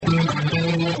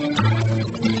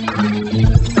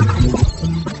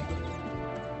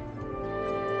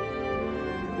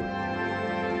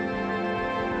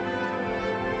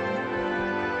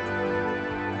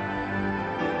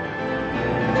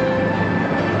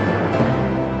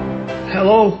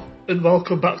Hello and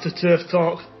welcome back to Turf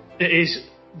Talk. It is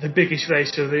the biggest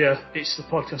race of the year. It's the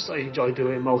podcast that I enjoy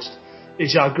doing most.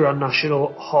 It's our Grand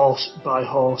National horse by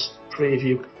horse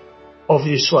preview.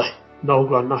 Obviously, no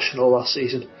Grand National last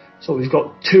season, so we've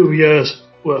got 2 years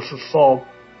worth of form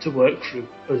to work through,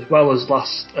 as well as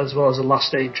the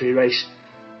last entry race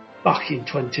back in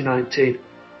 2019.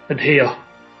 And here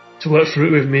to work through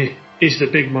it with me is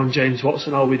the big man James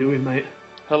Watson. How are we doing, mate?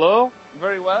 Hello,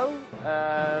 very well.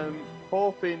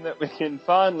 Hoping that we can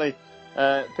finally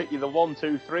pick you the 1,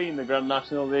 2, 3 in the Grand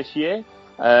National this year.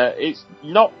 It's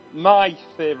not my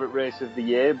favourite race of the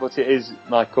year, but it is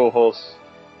my co-host's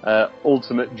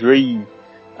ultimate dream,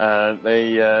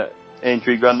 the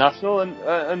Aintree Grand National,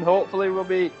 and hopefully we'll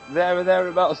be there or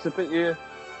thereabouts to pick you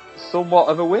somewhat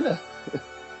of a winner.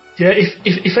 Yeah,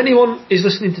 if anyone is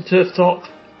listening to Turf Talk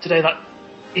today that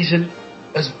isn't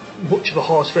as much of a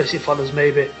horse racing fan as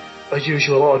maybe a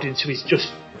usual audience who is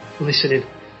just listening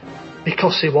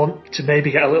because they want to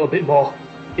maybe get a little bit more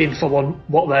info on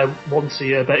what their once a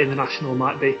year bet in the National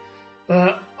might be.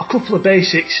 A couple of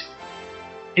basics.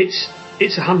 It's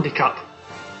a handicap,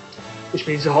 which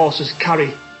means the horses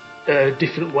carry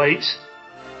different weights.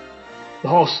 The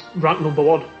horse ranked number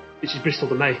 1, which is Bristol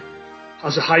de Mai,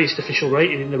 has the highest official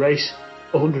rating in the race,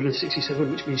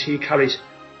 167, which means he carries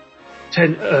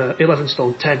 11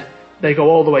 stone 10. They go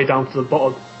all the way down to the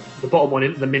bottom. The bottom one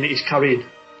in the minute is carrying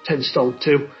 10 stone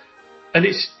 2. And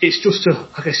it's just to,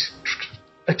 I guess,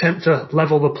 attempt to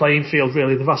level the playing field,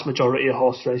 really. The vast majority of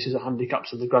horse races are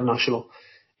handicaps, and the Grand National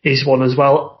is one as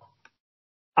well.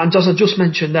 And as I just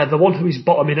mentioned there, the one who is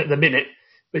bottoming at the minute,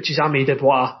 which is Ami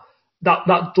Debois,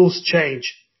 that does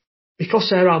change. Because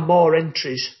there are more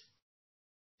entries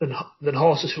than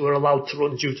horses who are allowed to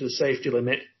run due to the safety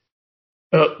limit,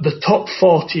 the top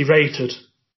 40 rated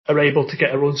are able to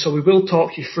get a run. So we will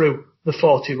talk you through the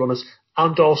 40 runners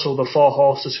and also the 4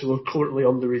 horses who are currently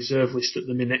on the reserve list at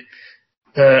the minute.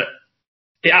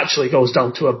 It actually goes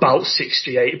down to about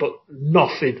 68, but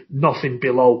nothing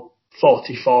below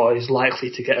 44 is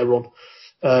likely to get a run.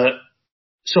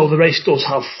 So the race does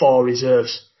have 4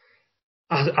 reserves.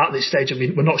 At this stage, I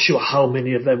mean, we're not sure how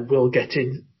many of them will get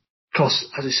in, because,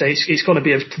 as I say, it's going to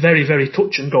be a very, very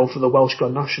touch and go for the Welsh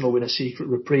Grand National winner, Secret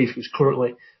Reprieve, who's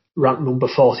currently ranked number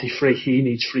 43. He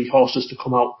needs 3 horses to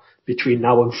come out between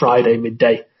now and Friday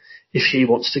midday if he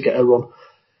wants to get a run.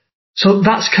 So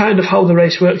that's kind of how the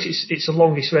race works. It's the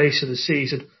longest race of the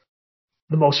season,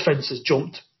 the most fences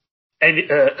jumped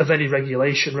of any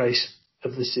regulation race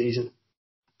of the season,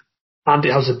 and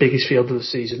it has the biggest field of the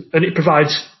season, and it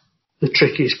provides the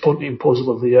trickiest punting puzzle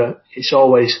of the year. It's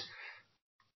always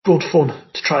good fun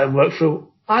to try and work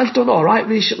through. I've done all right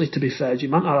recently, to be fair,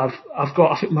 Jim. I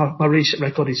think my recent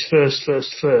record is first,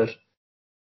 third.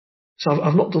 So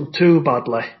I've not done too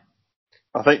badly.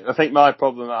 I think my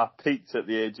problem, I peaked at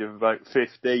the age of about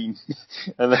 15,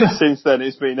 and then since then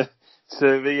it's been a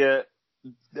severe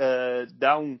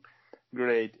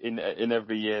downgrade in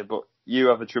every year. But you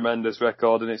have a tremendous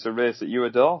record, and it's a race that you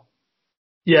adore.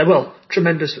 Yeah, well,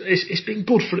 tremendous. It's been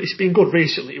good it's been good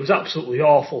recently. It was absolutely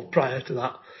awful prior to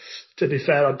that. To be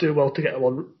fair, I'd do well to get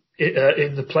one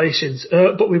in the placings.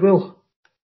 But we will,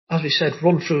 as we said,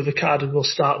 run through the card, and we'll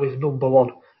start with number 1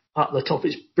 at the top.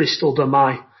 It's Bristol de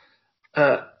Mai.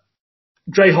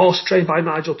 Grey horse trained by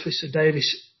Nigel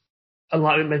Twiston-Davies. And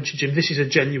like we mentioned, Jim, this is a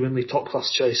genuinely top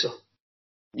class chaser.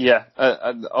 Yeah,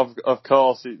 of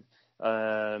course.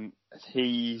 The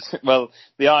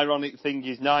ironic thing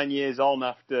is 9 years on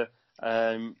after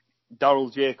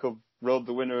Daryl Jacob rode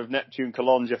the winner of Neptune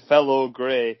Colonge, a fellow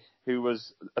grey who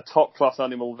was a top class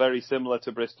animal very similar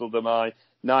to Bristol de Mai.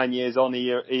 9 years on,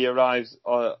 he arrives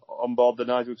on board the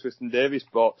Nigel Twiston-Davies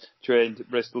trained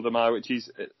Bristol de Mai, which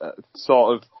is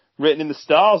sort of written in the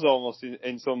stars almost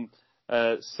in some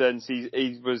sense.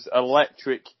 He was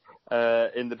electric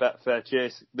in the Betfair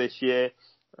Chase this year.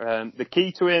 The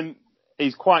key to him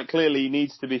is quite clearly he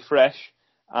needs to be fresh,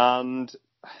 and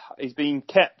he's been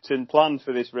kept and planned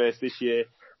for this race this year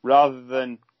rather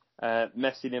than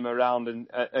messing him around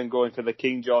and going for the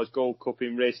King George Gold Cup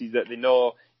in races that they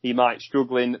know he might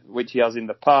struggle in, which he has in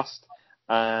the past.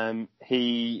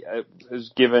 He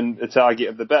was given the target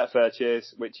of the Betfair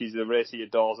Chase, which is the race he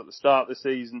adores at the start of the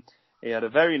season. He had a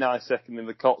very nice second in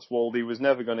the Cotswold. He was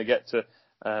never going to get to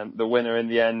the winner in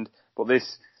the end, but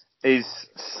this is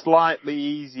slightly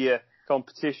easier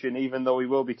competition, even though he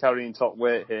will be carrying top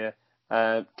weight here.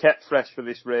 Kept fresh for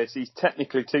this race. He's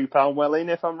technically £2 well in,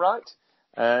 if I'm right,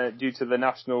 due to the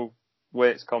national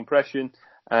weights compression.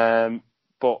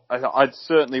 But I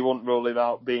certainly wouldn't rule him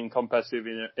out being competitive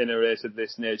in a race of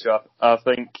this nature. I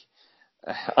think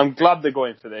I'm glad they're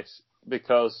going for this,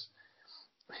 because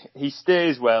he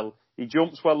stays well. He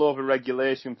jumps well over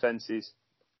regulation fences.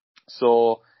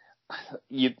 So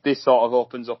this sort of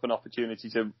opens up an opportunity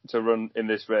to run in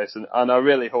this race, and I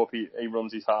really hope he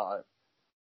runs his heart out.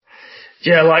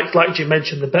 Yeah, like you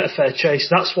mentioned, the Betfair Chase,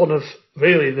 that's one of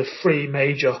really the three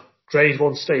major Grade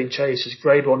 1 staying chases.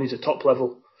 Grade 1 is a top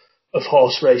level of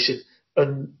horse racing,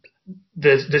 and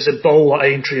there's a bowl at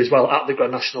Aintree as well at the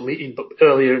Grand National meeting, but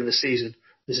earlier in the season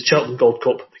there's a Cheltenham Gold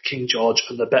Cup, the King George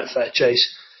and the Betfair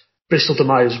Chase. Bristol de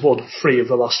Meyer's won 3 of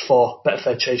the last 4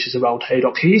 Betfair Chases around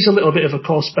Haydock. He's a little bit of a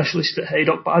course specialist at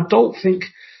Haydock, but I don't think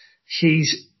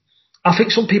I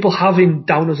think some people have him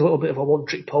down as a little bit of a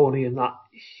one-trick pony in that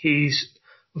he's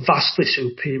vastly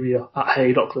superior at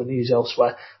Haydock than he is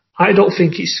elsewhere. I don't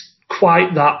think it's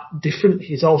quite that different.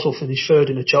 He's also finished 3rd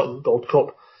in the Cheltenham Gold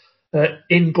Cup.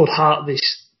 In good heart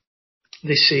this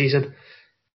season.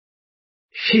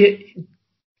 He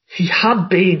had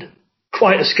been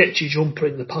quite a sketchy jumper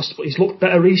in the past, but he's looked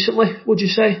better recently, would you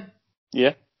say?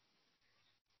 Yeah.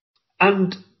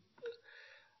 And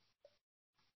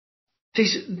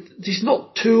there's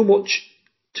not too much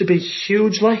to be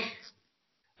hugely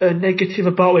negative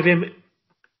about with him.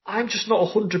 I'm just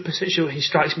not 100% sure he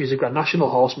strikes me as a Grand National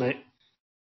horse, mate.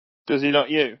 Does he not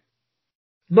you?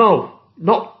 No,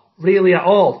 not really at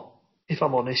all, if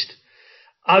I'm honest.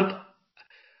 I'm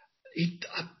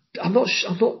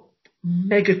not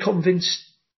mega convinced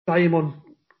by him on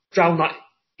ground that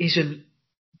isn't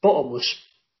bottomless.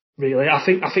 Really, I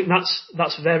think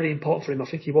that's very important for him. I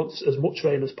think he wants as much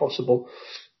rain as possible,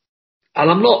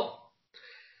 and I'm not.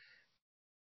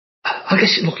 I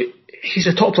guess look, he's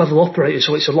a top level operator,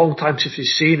 so it's a long time since we've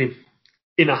seen him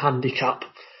in a handicap.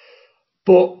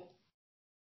 But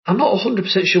I'm not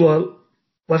 100% sure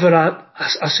whether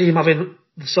I see him having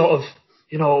the sort of,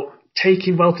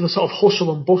 taking well to the sort of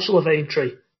hustle and bustle of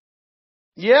Aintree.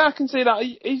 Yeah, I can see that.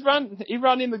 He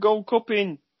ran in the Gold Cup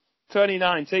in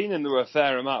 2019, and there were a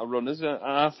fair amount of runners, and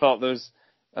I thought there was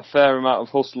a fair amount of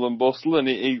hustle and bustle, and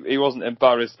he wasn't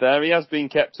embarrassed there. He has been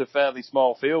kept to fairly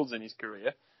small fields in his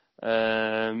career,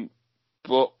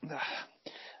 but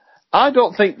I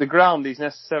don't think the ground is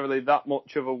necessarily that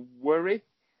much of a worry.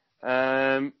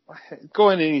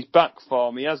 Going in his back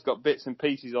form, he has got bits and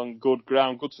pieces on good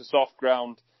ground, good to soft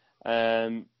ground.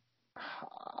 I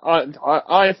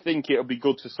think it'll be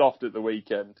good to soft at the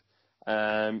weekend.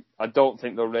 I don't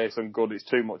think they'll race on good. It's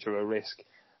too much of a risk.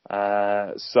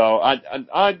 So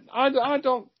I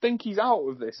don't think he's out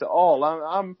of this at all.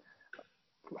 I'm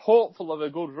hopeful of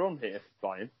a good run here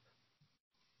by him.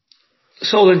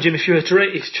 So then, Jim, if you were to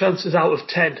rate his chances out of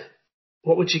 10,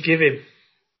 what would you give him?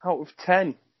 Out of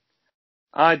 10,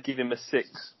 I'd give him a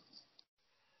 6.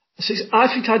 I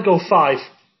think I'd go 5.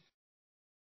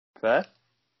 Fair?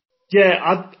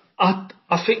 Yeah,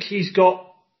 I think he's got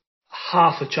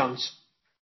half a chance,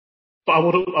 but I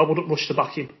wouldn't rush to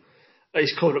back him at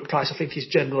his current price. I think he's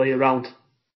generally around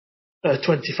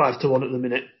 25 to 1 at the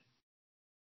minute.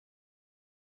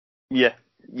 Yeah.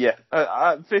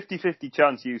 50-50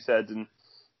 chance you said, and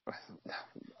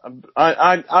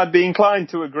I'd be inclined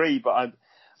to agree, but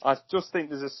I just think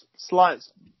there's a slight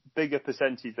bigger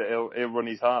percentage that he'll run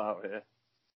his heart out here.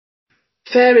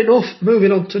 Fair enough.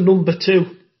 Moving on to number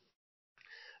 2,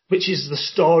 which is the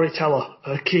Storyteller,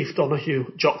 Keith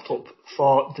Donoghue, jocked up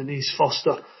for Denise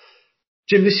Foster.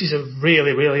 Jim, this is a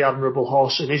really, really admirable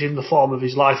horse, and he's in the form of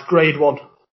his life. Grade 1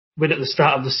 win at the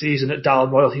start of the season at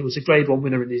Darwen Royal. He was a Grade 1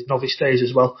 winner in his novice days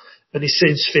as well, and he's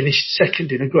since finished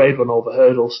 2nd in a Grade 1 over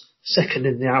hurdles, 2nd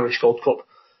in the Irish Gold Cup,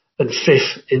 and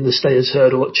 5th in the Stayers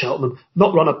Hurdle at Cheltenham.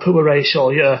 Not run a poor race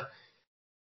all year.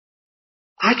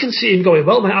 I can see him going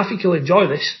well, mate. I think he'll enjoy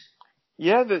this.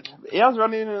 Yeah, he has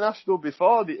run in a national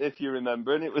before, if you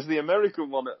remember, and it was the American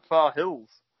one at Far Hills,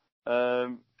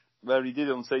 where he did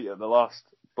unseat at the last.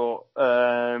 But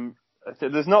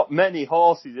there's not many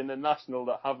horses in the national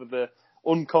that have the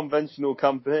unconventional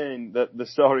campaign that the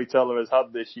Storyteller has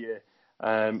had this year.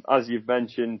 As you've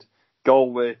mentioned,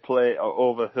 Galway Plate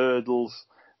over hurdles,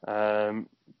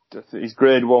 his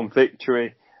Grade 1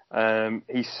 victory.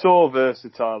 He's so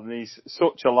versatile and he's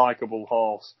such a likeable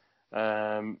horse.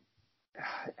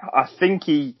 I think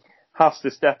he has to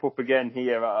step up again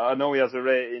here. I know he has a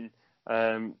rating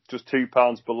just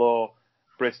 £2 below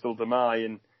Bristol de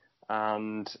Mai,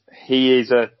 and he is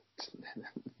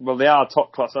they are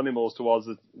top class animals towards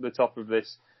the top of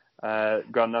this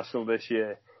Grand National this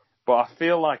year. But I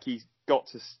feel like he's got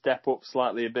to step up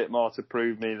slightly a bit more to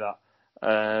prove me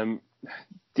that.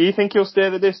 Do you think he'll stay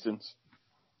the distance?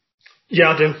 Yeah,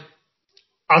 I do.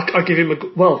 I'll give him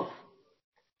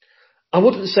I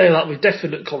wouldn't say that with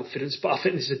definite confidence, but I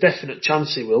think there's a definite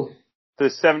chance he will.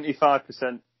 There's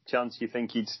 75% chance you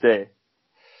think he'd stay?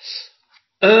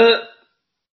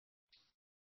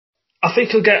 I think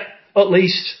he'll get at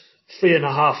least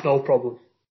 3.5, no problem.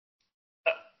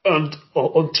 And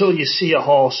until you see a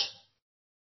horse,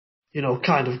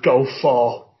 kind of go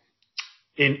for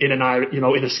in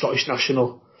a Scottish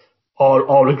National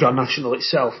or a Grand National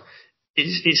itself,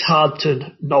 it's hard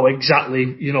to know exactly,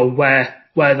 where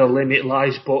the limit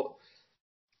lies. But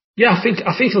yeah, I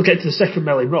think he'll get to the second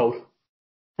Melling Road.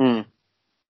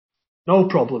 No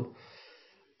problem.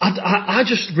 I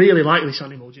just really like this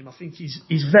animal, Jim. I think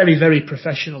he's very, very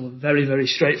professional and very, very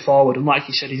straightforward. And like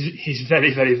you said, he's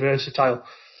very, very versatile.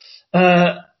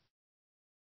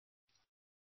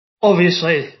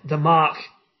 Obviously, the mark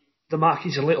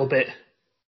is a little bit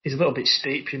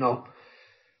steep,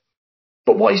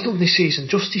 But what he's done this season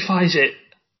justifies it.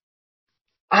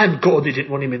 I'm gutted he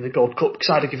didn't run him in the Gold Cup because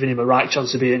I'd have given him a right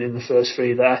chance of being in the first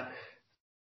three there.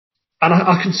 And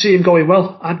I can see him going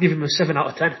well. I'd give him a 7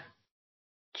 out of 10.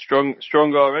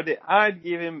 Strong already. I'd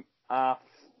give him a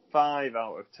 5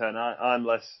 out of 10. I'm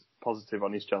less positive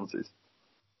on his chances.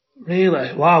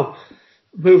 Really? Wow.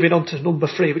 Moving on to number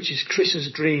 3, which is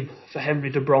Chris's Dream for Henry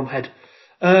de Bromhead.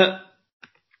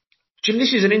 Jim,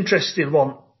 this is an interesting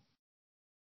one.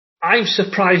 I'm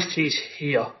surprised he's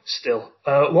here still.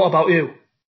 What about you?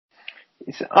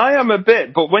 I am a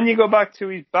bit, but when you go back to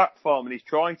his back form and his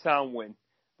Troy Town win,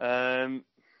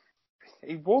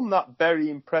 he won that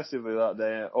very impressively that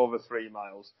day over 3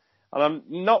 miles. And I'm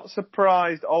not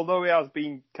surprised, although he has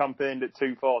been campaigned at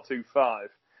 2.425,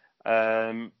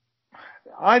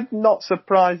 I'm not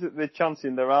surprised at the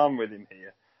chancing their arm with him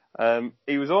here.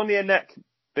 He was only a neck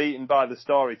beaten by the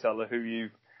Storyteller, who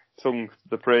you've sung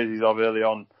the praises of early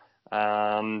on.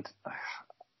 And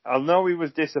I know he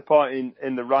was disappointing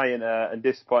in the Ryanair and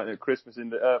disappointing at Christmas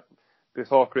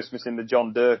before Christmas in the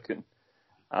John Durkan.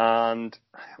 And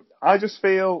I just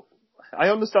feel, I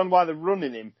understand why they're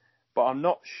running him, but I'm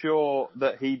not sure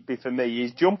that he'd be for me.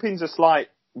 His jumping's a slight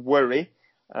worry.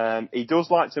 He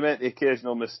does like to make the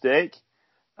occasional mistake,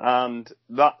 and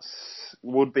that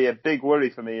would be a big worry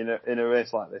for me in a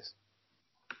race like this.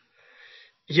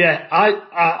 Yeah,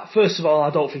 I first of all, I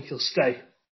don't think he'll stay.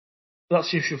 That's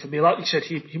the issue for me. Like you said,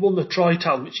 he won the Troy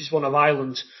Town, which is one of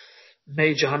Ireland's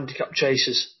major handicap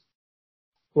chases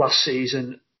last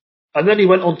season. And then he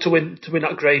went on to win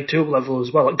at Grade 2 level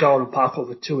as well at Gowran Park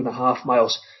over 2.5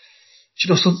 miles.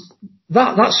 So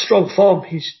that strong form,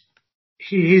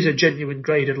 he is a genuine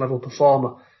graded level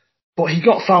performer. But he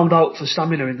got found out for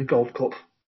stamina in the Gold Cup.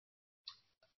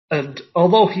 And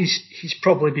although he's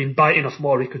probably been biting off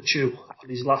more he could chew on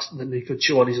his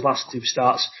last 2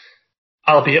 starts,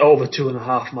 albeit over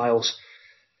 2.5 miles.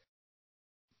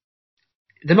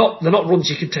 They're not runs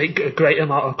you can take a great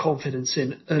amount of confidence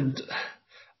in, and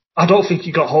I don't think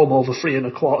he got home over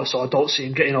 3.25, so I don't see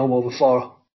him getting home over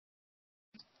 4.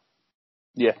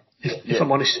 Yeah. If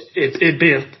I'm honest, it'd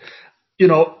be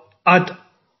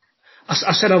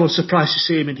I said I was surprised to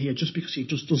see him in here just because he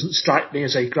just doesn't strike me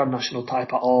as a Grand National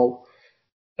type at all,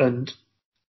 and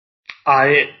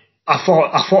I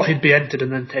thought he'd be entered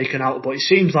and then taken out, but it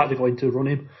seems like they're going to run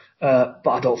him. But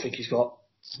I don't think he's got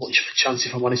much of a chance.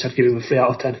 If I'm honest, I'd give him a 3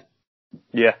 out of 10.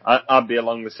 Yeah, I'd be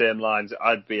along the same lines.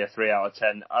 I'd be a 3 out of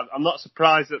 10. I'm not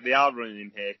surprised that they are running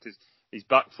him here because his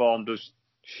back form does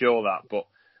show that. But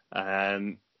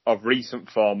of recent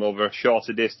form over a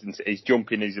shorter distance, his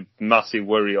jumping is a massive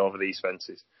worry over these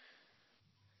fences.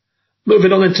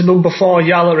 Moving on into number 4,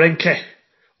 Yala Renke.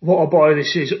 What a boy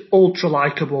this is. Ultra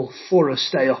likeable, thorough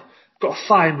stayer. Got a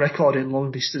fine record in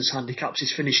long distance handicaps.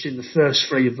 He's finished in the first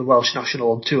 3 of the Welsh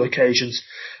National on 2 occasions.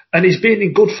 And he's been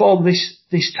in good form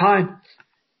this time.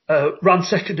 Ran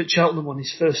second at Cheltenham on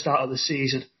his first start of the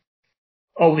season.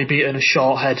 Only beaten a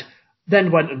short head.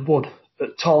 Then went and won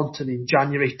at Taunton in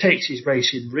January. Takes his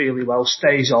racing really well.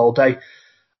 Stays all day.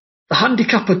 The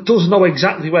handicapper does know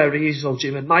exactly where he is though,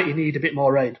 Jim, and might he need a bit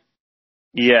more rain?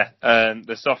 Yeah,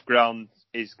 the soft ground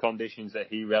is conditions that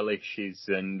he relishes,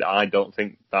 and I don't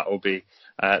think that will be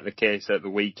the case at the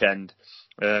weekend.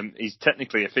 He's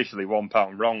technically officially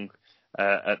 £1 wrong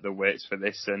at the weights for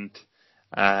this, and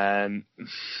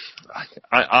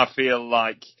I feel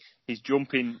like he's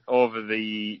jumping over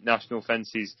the national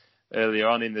fences earlier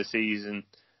on in the season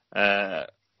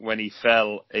when he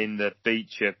fell in the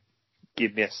Beecher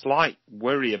give me a slight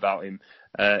worry about him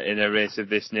in a race of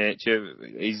this nature.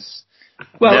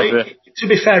 To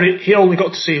be fair, he only got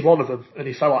to see one of them, and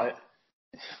he fell at it.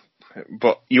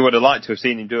 But you would have liked to have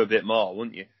seen him do a bit more,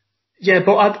 wouldn't you? Yeah,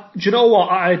 but do you know what?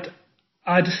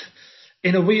 I'd,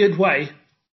 in a weird way,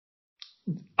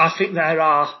 I think there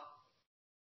are.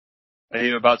 Are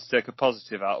you about to take a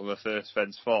positive out of a first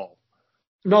fence fall?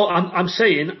 No, I'm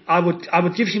saying I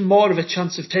would give him more of a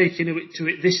chance of taking it to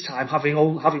it this time,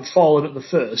 having fallen at the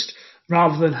first,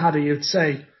 rather than had he, you'd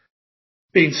say,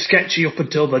 being sketchy up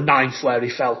until the ninth where he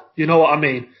fell. You know what I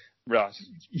mean? Right.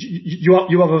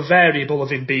 You have a variable of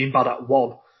him being bad at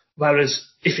one, whereas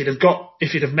if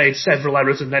he'd have made several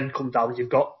errors and then come down, you've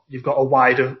got a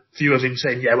wider view of him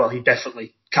saying, yeah, well, he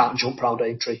definitely can't jump round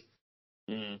Aintree.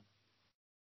 Mm.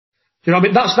 You know what I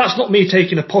mean? That's not me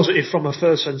taking a positive from a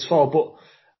first sense fall, but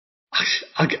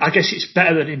I guess it's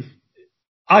better than him.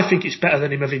 I think it's better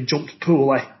than him having jumped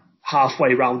poorly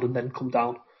halfway round and then come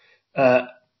down.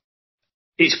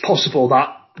 It's possible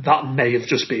that may have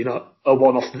just been a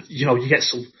one-off. You know, you get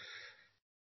some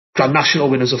Grand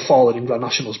National winners have fallen in Grand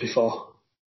Nationals before.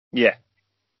 Yeah.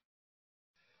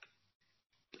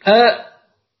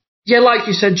 Yeah, like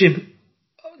you said, Jim,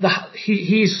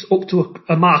 he's up to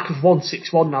a mark of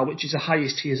 161 now, which is the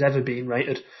highest he has ever been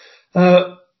rated.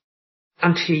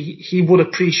 And he would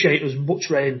appreciate as much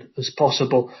rain as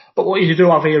possible. But what you do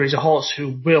have here is a horse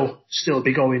who will still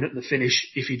be going at the finish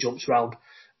if he jumps round,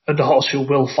 and a horse who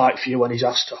will fight for you when he's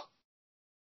asked to.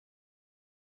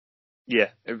 Yeah,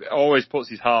 it always puts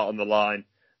his heart on the line,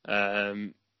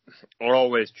 or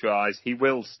always tries. He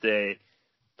will stay,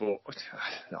 but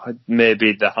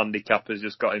maybe the handicap has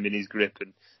just got him in his grip,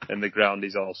 and the ground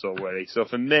is also wary. So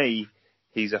for me,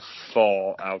 he's a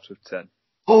 4 out of 10.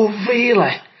 Oh,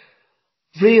 really?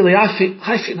 Really, I think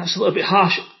that's a little bit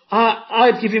harsh.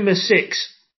 I'd give him a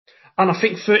 6, and I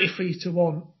think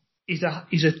 33-1 is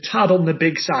a tad on the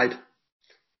big side.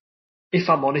 If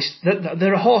I'm honest,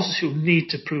 there are horses who need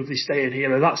to prove they stay in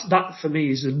here, and that for me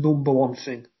is the number one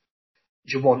thing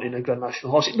you want in a Grand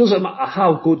National horse. It doesn't matter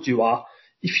how good you are.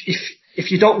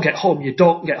 If you don't get home, you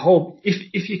don't get home.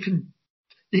 If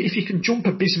you can jump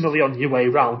abysmally on your way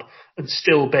round and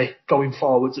still be going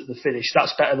forwards at the finish,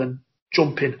 that's better than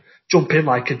jumping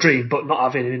like a dream, but not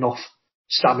having enough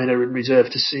stamina in reserve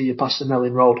to see you past the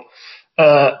Melling Road.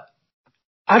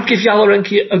 I'd give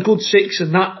Jalarenki a good 6,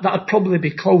 and that'd probably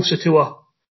be closer to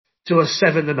a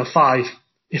 7 than a 5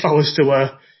 if I was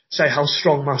to say how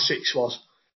strong my 6 was.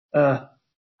 I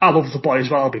love the boy as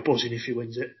well. I'll be buzzing if he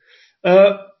wins it.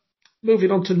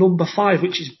 Moving on to number 5,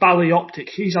 which is Bally Optic.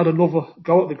 He's had another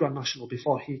go at the Grand National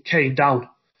before he came down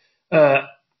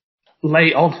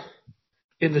late on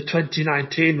in the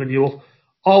 2019 renewal.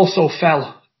 Also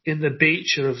fell in the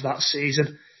Beecher of that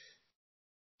season.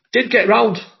 Did get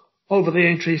round over the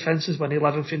Aintree fences when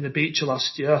 11th in the Beecher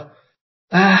last year.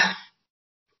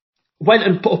 Went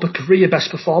and put up a career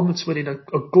best performance, winning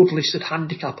a good listed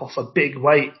handicap off a big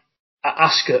weight at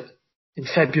Ascot in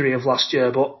February of last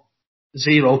year, but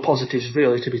 0 positives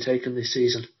really to be taken this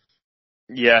season.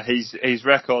 Yeah, his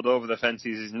record over the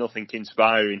fences is nothing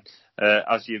inspiring,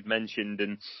 as you've mentioned,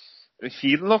 and if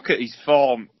you look at his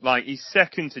form, like he's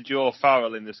second to Joe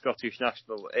Farrell in the Scottish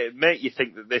National, it'd make you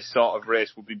think that this sort of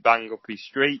race would be bang up his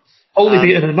street. Only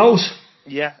beaten a nose.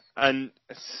 Yeah, and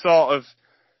sort of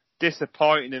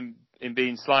disappointing him in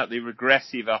being slightly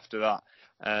regressive after that.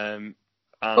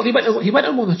 Well, he went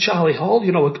and won the Charlie Hall.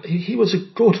 You know, he was a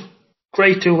good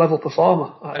Grade 2 level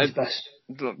performer at his best.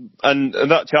 And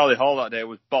that Charlie Hall that day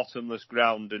was bottomless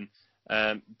ground,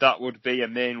 and that would be a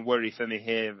main worry for me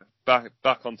here.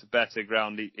 Back onto better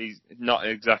ground, he's not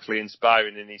exactly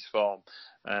inspiring in his form.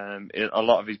 A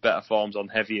lot of his better form's on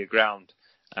heavier ground.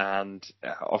 And,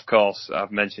 of course,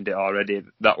 I've mentioned it already,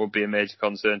 that would be a major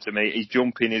concern to me. His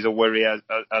jumping is a worry,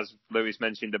 as Lewis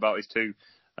mentioned about his 2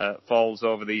 falls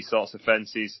over these sorts of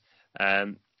fences.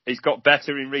 He's got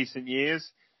better in recent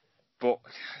years, but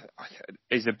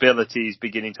his ability is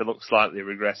beginning to look slightly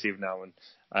regressive now,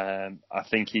 and I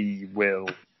think he will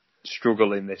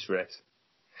struggle in this race.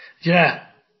 Yeah,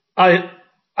 I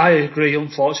agree.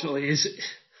 Unfortunately,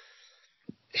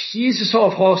 he's the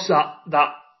sort of horse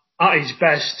that at his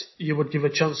best you would give a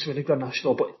chance to win a Grand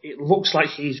National, but it looks like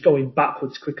he's going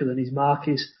backwards quicker than his mark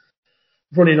is.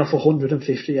 Running off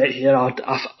 158 here,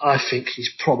 I think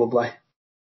he's probably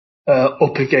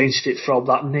up against it from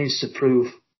that. Needs to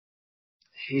prove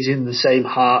he's in the same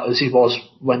heart as he was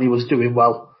when he was doing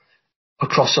well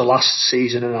across the last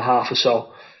season and a half or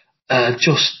so.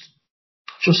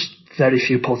 Just very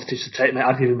few positives to take, mate.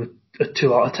 I'd give him a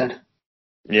 2 out of 10.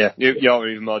 Yeah, you're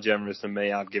even more generous than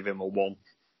me. I'd give him a 1.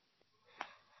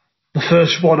 The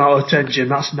first 1 out of 10, Jim,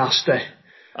 that's nasty.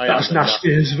 That's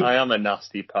nasty. I am a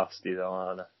nasty pasty, though,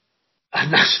 aren't I? A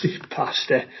nasty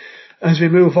pasty. As we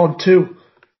move on to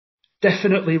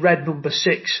definitely red number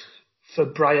 6 for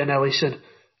Brian Ellison.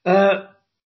 Another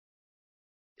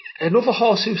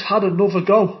horse who's had another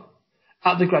go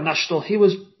at the Grand National. He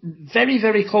was very,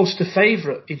 very close to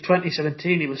favourite in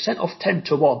 2017. He was sent off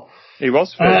 10-1. He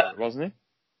was favourite, wasn't he?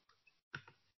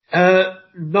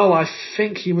 No, I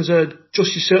think he was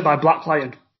just usurped by Black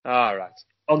Lion. Right.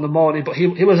 On the morning, but he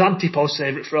was Antipod's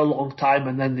favourite for a long time,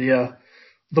 and then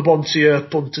the once-a-year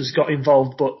punters got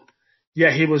involved. But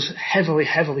yeah, he was heavily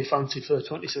fancied for the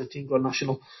 2017 Grand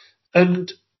National,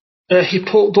 and he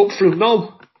pulled up through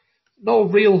no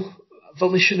real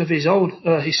volition of his own.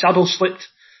 His saddle slipped.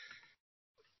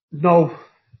 No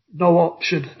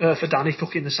option for Danny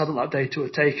Cook in the saddle that day to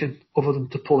have taken other than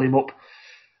to pull him up.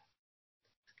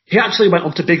 He actually went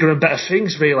on to bigger and better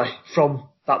things, really, from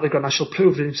that the Grand National,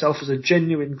 proved himself as a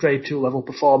genuine Grade 2 level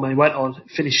performer. He went on,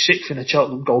 finished 6th in a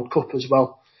Cheltenham Gold Cup as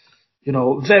well. You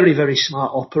know, very, very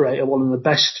smart operator, one of the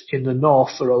best in the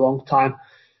North for a long time.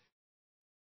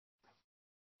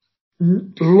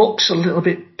 Looks a little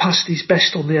bit past his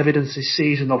best on the evidence this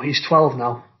season, though. He's 12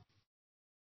 now.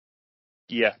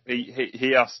 Yeah,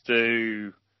 he has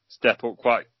to step up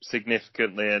quite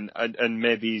significantly, and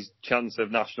maybe his chance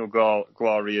of national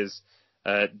glory has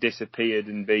disappeared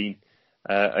and been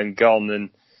and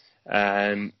gone.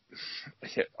 And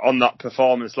on that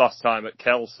performance last time at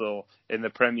Kelso in the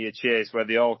Premier Chase, where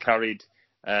they all carried,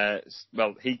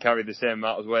 he carried the same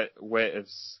amount of weight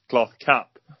as Cloth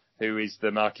Cap, who is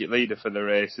the market leader for the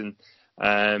race, and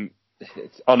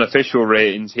on official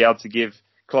ratings, he had to give.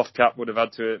 Cloth Cap would have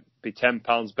had to be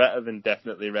 £10 better than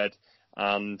Definitely Red,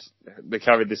 and they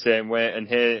carried the same weight, and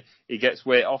here he gets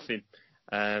weight off him,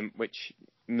 which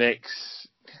makes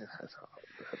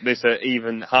this an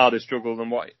even harder struggle than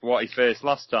what he faced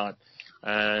last time.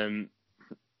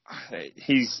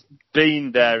 He's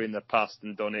been there in the past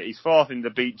and done it. His fourth in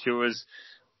the Beecher was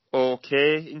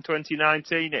okay in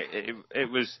 2019. It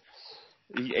was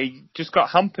he just got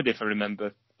hampered, if I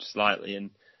remember slightly,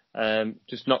 and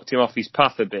just knocked him off his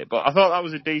path a bit. But I thought that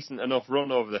was a decent enough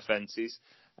run over the fences.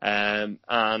 And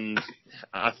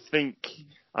I think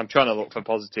I'm trying to look for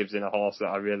positives in a horse that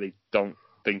I really don't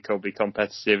think will be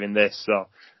competitive in this. So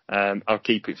I'll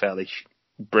keep it fairly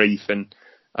brief, and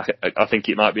I think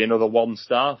it might be another 1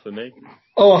 star for me.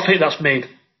 Oh, I think that's mean.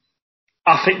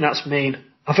 I think that's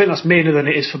meaner than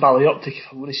it is for Ballyoptic, if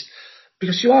I'm honest.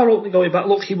 Because you are only going back.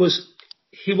 Look, he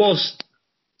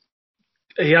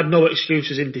had no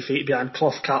excuses in defeat behind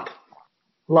Cloth Cap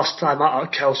last time out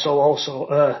at Kelso also,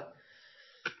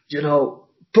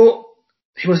 but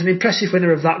he was an impressive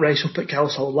winner of that race up at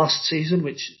Kelso last season,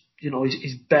 which,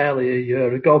 is barely a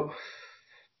year ago.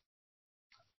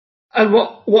 And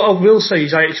what I will say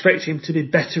is I expect him to be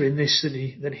better in this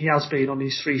than he has been on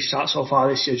his 3 starts so far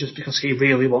this year, just because he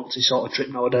really wants his sort of trip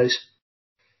nowadays.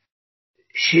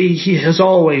 He has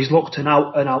always looked an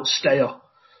out stayer.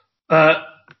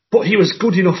 But he was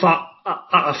good enough at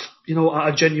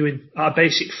a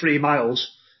basic 3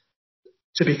 miles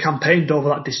to be campaigned over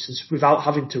that distance without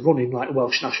having to run in like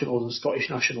Welsh Nationals and Scottish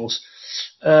Nationals.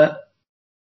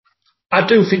 I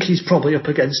do think he's probably up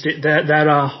against it. There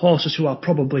are horses who are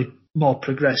probably more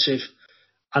progressive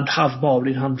and have more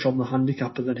in hand from the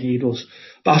handicapper than he does.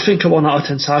 But I think a 1 out of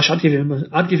 10 Sash, I'd give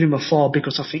him a 4,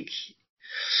 because I think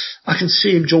I can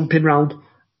see him jumping round,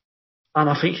 and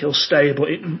I think he'll stay, but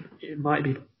it might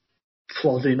be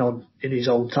plodding on in his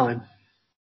own time.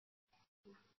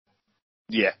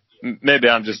 Yeah, maybe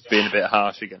I'm just being a bit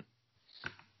harsh again.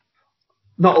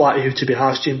 Not like you to be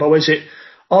harsh, Jim, but is it?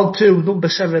 On to number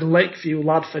 7, Lakeview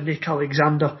Lad for Nick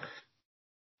Alexander.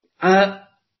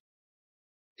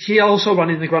 He also ran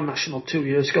in the Grand National 2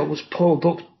 years ago, was pulled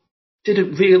up,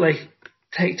 didn't really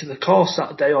take to the course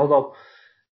that day, although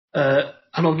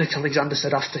I know Nick Alexander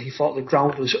said after he thought the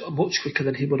ground was much quicker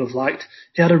than he would have liked.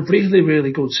 He had a really,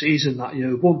 really good season that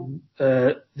year, won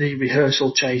the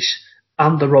Rehearsal Chase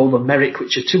and the Roland Merrick,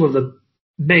 which are 2 of the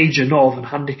major Northern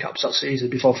handicaps that season,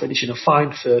 before finishing a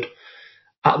fine 3rd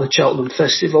at the Cheltenham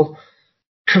Festival.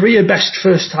 Career best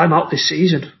first time out this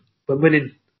season, when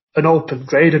winning an open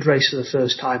graded race for the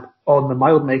first time on the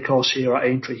Mildmay course here at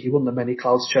Aintree. He won the Many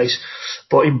Clouds Chase,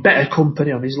 but in better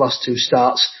company on his last 2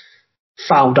 starts.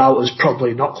 Found out as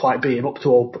probably not quite being up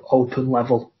to open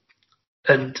level.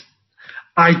 And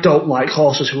I don't like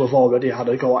horses who have already had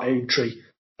a go at Aintree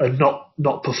and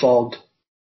not performed.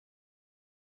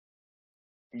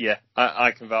 Yeah,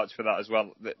 I can vouch for that as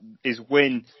well. His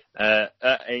win at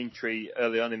Aintree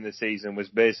early on in the season was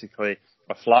basically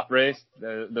a flat race.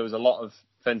 There was a lot of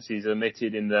fences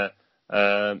omitted in the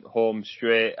home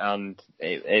straight, and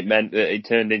it meant that it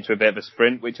turned into a bit of a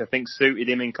sprint, which I think suited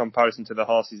him in comparison to the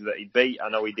horses that he beat. I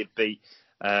know he did beat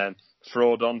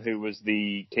Frodon, who was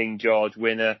the King George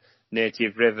winner,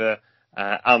 Native River,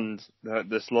 and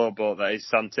the slow boat that is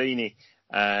Santini.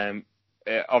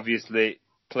 It obviously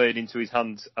played into his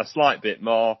hands a slight bit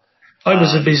more. It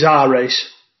was a bizarre race.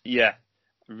 Yeah,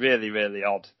 really, really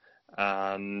odd.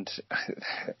 and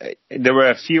there were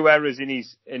a few errors in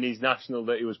his national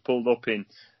that he was pulled up in,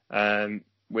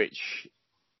 which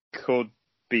could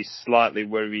be slightly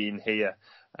worrying here.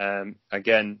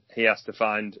 Again, he has to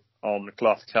find on the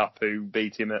cloth cap who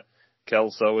beat him at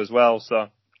Kelso as well. So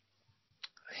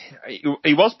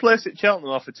he was placed at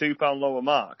Cheltenham off a £2 lower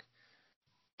mark,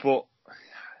 but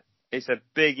it's a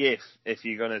big if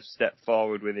you're going to step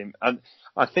forward with him. And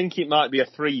I think it might be a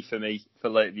 3 for me for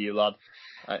Lakeview Lad.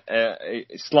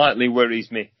 It slightly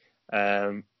worries me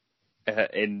in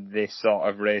this sort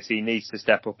of race. He needs to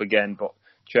step up again, but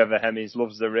Trevor Hemmings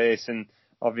loves the race and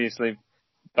obviously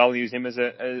values him as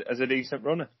a decent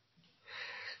runner.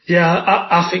 Yeah,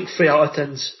 I think 3 out of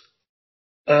 10's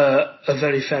a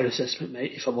very fair assessment,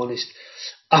 mate, if I'm honest.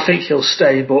 I think he'll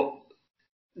stay, but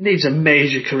needs a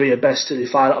major career best to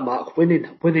defy that mark. Winning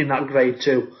that grade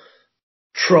 2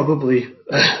 probably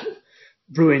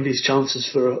ruined his chances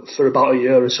for about a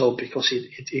year or so, because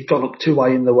he'd gone up too high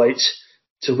in the weights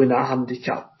to win that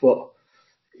handicap, but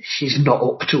he's not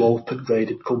up to open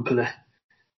graded company.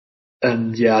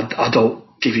 And yeah, I don't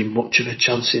give him much of a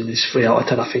chance in this 3 out of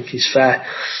 10. I think he's fair.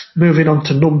 Moving on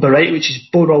to number 8, which is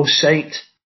Borough Saint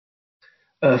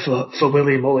for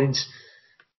Willie Mullins.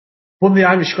 Won the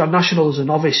Irish Grand National as a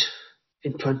novice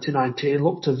in 2019.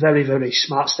 Looked a very, very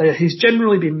smart stayer. He's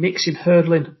generally been mixing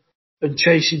hurdling and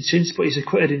chasing since, but he's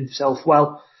acquitted himself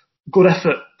well. Good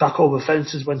effort back over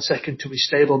fences when second to his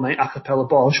stablemate Acapella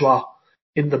Bourgeois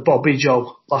in the Bobby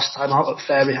Joe last time out at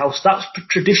Fairyhouse. That's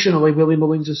traditionally Willie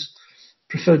Mullins'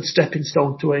 preferred stepping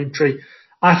stone to Aintree.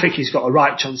 I think he's got a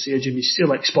right chance here, Jim. He's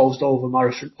still unexposed over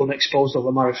marathon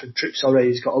trips already.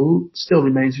 He's still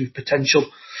remains with potential.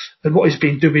 And what he's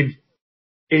been doing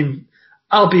in,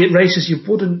 albeit races you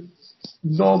wouldn't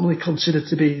normally consider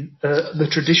to be the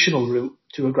traditional route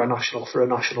to a Grand National for a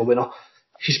national winner,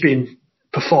 he's been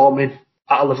performing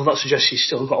at a level that suggests he's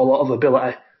still got a lot of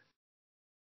ability.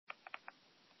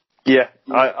 Yeah,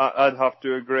 I'd have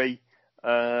to agree.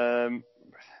 I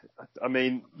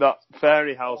mean, that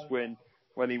Fairyhouse win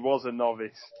when he was a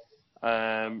novice,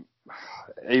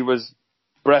 he was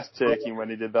breathtaking when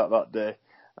he did that day.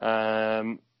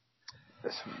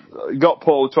 Got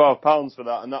put with £12 for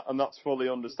that, and that's fully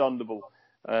understandable.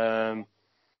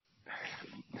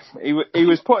 He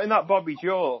was put in that Bobby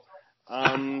Joe,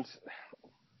 and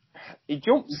he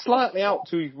jumped slightly out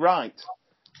to his right,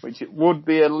 which would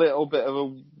be a little bit of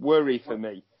a worry for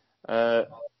me.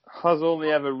 Has only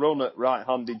ever run at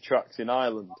right-handed tracks in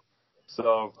Ireland,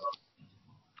 so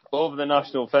over the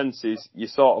national fences, you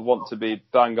sort of want to be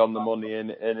bang on the money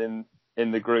in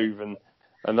the groove, and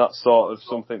that's sort of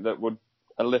something that would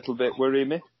a little bit worry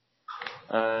me.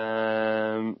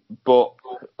 But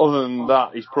other than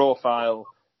that, his profile,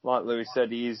 like Lewis said,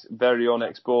 he is very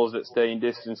unexposed at staying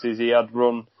distances. He had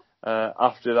run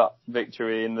after that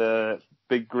victory in the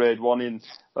big Grade 1 in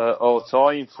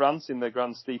Auteuil in France in the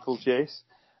Grand Steeplechase.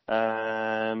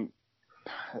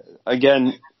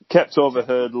 Again, kept over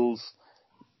hurdles,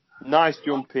 nice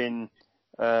jumping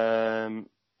over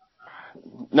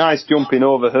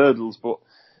hurdles, but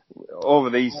over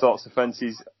these sorts of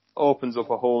fences opens up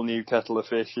a whole new kettle of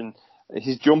fish, and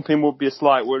his jumping would be a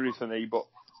slight worry for me, but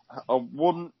I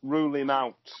wouldn't rule him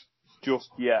out just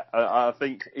yet. I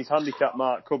think his handicap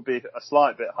mark could be a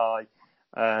slight bit high,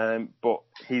 but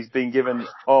he's been given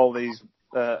all these,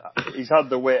 he's had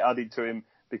the weight added to him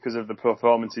because of the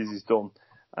performances he's done.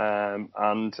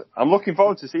 And I'm looking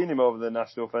forward to seeing him over the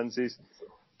national fences.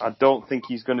 I don't think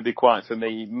he's going to be quite for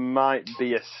me. He might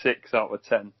be a 6 out of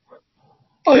 10.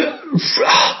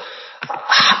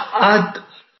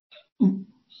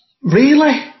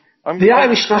 Really? The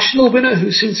Irish national winner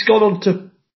who's since gone on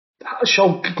to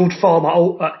show good form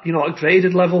at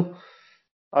graded level.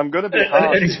 I'm going to be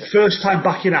hard. And his first time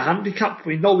back in a handicap.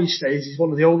 We know he stays. He's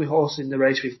one of the only horses in the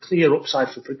race with clear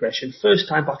upside for progression. First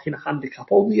time back in a handicap,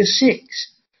 only a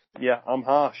 6. Yeah, I'm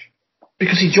harsh.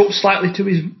 Because he jumped slightly to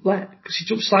his left. Because he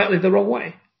jumped slightly the wrong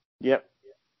way. Yep.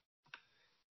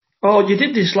 Oh, you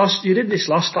did this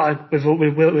last time with a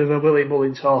Willie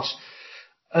Mullins horse.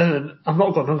 And I'm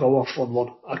not going to go off on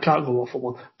one. I can't go off on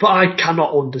one. But I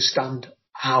cannot understand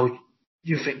how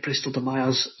you think Bristol de Mai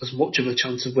has as much of a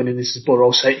chance of winning this as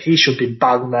Borough Saint. He should be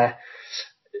bang there.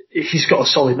 He's got a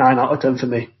solid 9 out of 10 for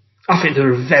me. I think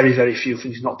there are very, very few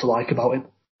things not to like about him.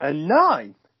 A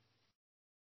 9?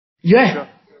 Yeah, sure.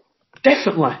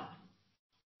 Definitely.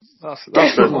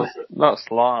 That's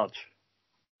large.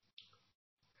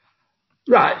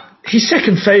 Right, he's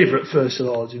second favourite first of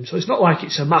all, Jim, so it's not like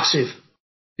it's a massive,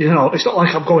 it's not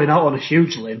like I'm going out on a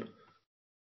huge limb.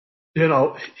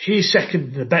 He's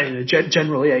second in the betting,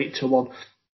 generally 8-1.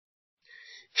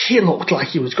 he looked like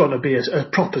he was going to be a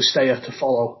proper stayer to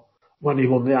follow when he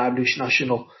won the Irish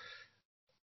National.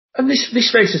 And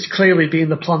this race has clearly been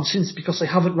the plan since, because they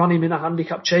haven't run him in a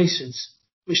handicap chase since,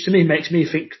 which to me makes me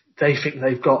think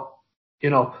they've got,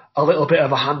 a little bit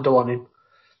of a handle on him.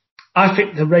 I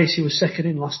think the race he was second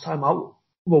in last time out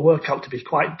will work out to be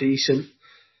quite decent.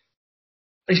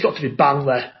 He's got to be bang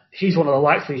there. He's one of the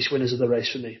likeliest winners of the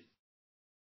race for me.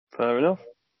 Fair enough.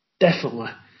 Definitely.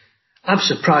 I'm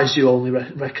surprised you only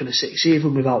reckon a 6,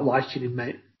 even without liking him,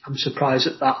 mate. I'm surprised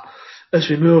at that. As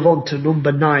we move on to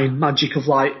number 9, Magic of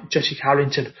Light, Jessica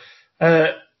Harrington.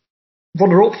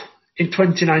 Runner-up in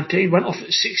 2019, went off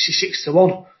at 66 to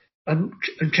 1 and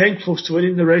came close to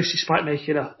winning the race despite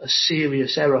making a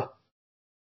serious error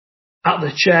at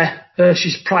the chair.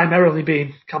 She's primarily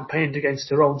been campaigned against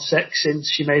her own sex since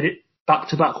she made it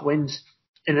back-to-back wins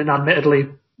in an admittedly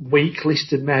weak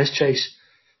listed mares chase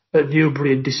at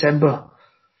Newbury in December.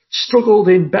 Struggled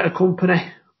in better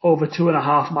company over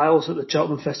 2.5 miles at the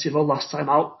Cheltenham Festival last time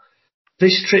out.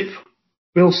 This trip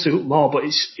will suit more, but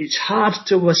it's hard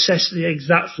to assess the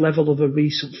exact level of her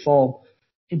recent form.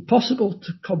 Impossible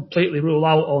to completely rule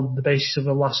out on the basis of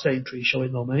her last entry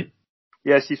showing though, mate.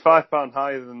 Yeah, she's £5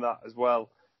 higher than that as well.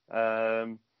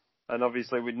 And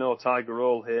obviously with no Tiger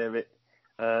Roll here,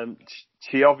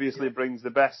 she obviously brings the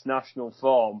best national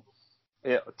form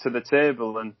to the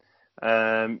table, and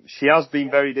she has been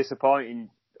very disappointing,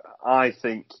 I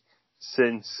think,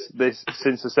 since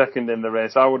the second in the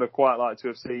race. I would have quite liked to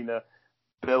have seen her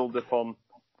build upon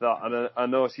that, and I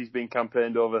know she's been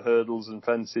campaigned over hurdles and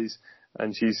fences,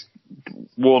 and she's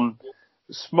won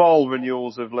small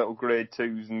renewals of little grade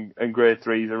 2s and grade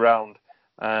 3s around.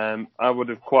 I would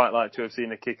have quite liked to have seen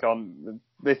her kick on.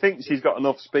 They think she's got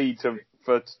enough speed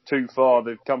for 2-4.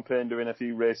 They've campaigned her in a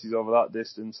few races over that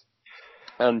distance,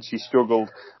 and she struggled.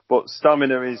 But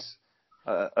stamina is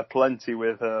aplenty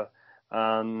with her,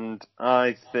 and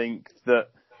I think that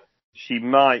she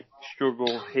might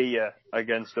struggle here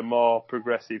against a more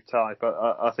progressive type.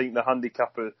 I think the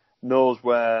handicapper knows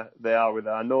where they are with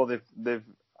her. I know they've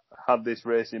had this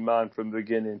race in mind from the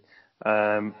beginning,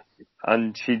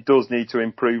 and she does need to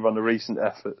improve on the recent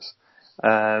efforts.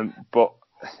 But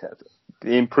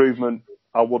the improvement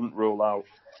I wouldn't rule out.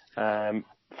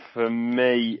 For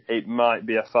me, it might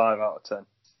be a 5 out of 10.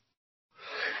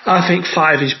 I think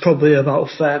 5 is probably about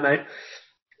fair, mate.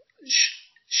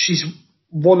 She's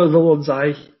one of the ones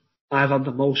I've had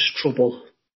the most trouble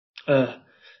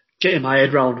getting my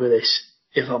head round with this,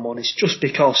 if I'm honest, just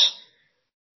because,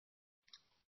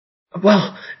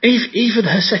 well, even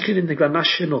her second in the Grand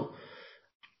National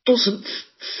doesn't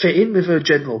fit in with her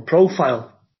general profile.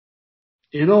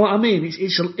 You know what I mean?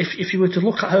 If you were to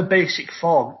look at her basic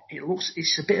form,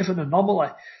 it's a bit of an anomaly.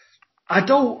 I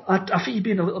think you're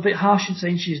being a little bit harsh in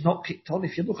saying she's not kicked on.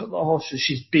 If you look at the horses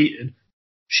she's beaten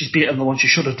the one she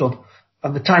should have done.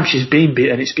 And the time she's been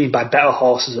beaten, it's been by better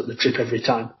horses at the trip every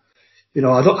time. You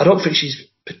know, I don't think she's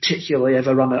particularly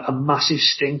ever run a massive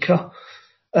stinker.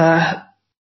 But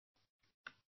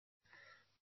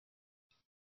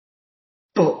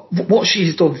what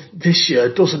she's done this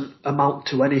year doesn't amount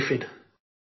to anything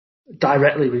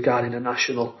directly regarding a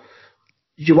national.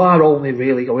 You are only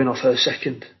really going off her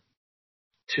second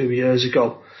 2 years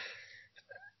ago.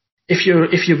 If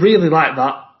you really like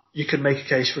that, you can make a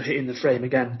case for hitting the frame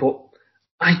again, but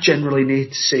I generally need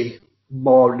to see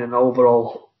more in an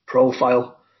overall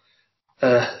profile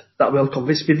that will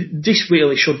convince me. This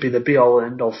really should be the be-all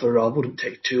and end-all for her. I wouldn't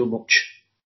take too much,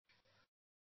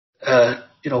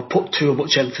 put too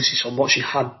much emphasis on what she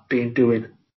had been doing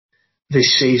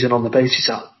this season on the basis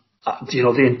that,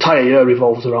 the entire year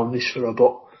revolves around this for her.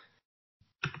 But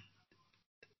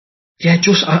yeah,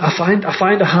 I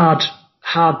find her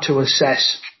hard to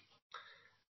assess.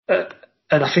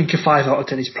 And I think a 5 out of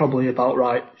 10 is probably about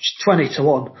right. She's 20 to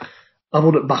 1. I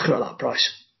wouldn't back her at that price.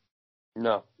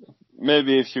 No.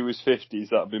 Maybe if she was 50s,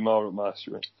 that'd be more up my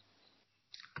street.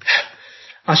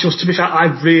 To be fair,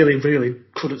 I really, really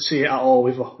couldn't see it at all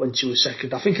with her when she was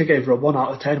second. I think I gave her a 1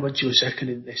 out of 10 when she was second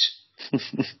in this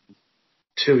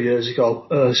 2 years ago.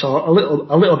 So a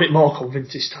little bit more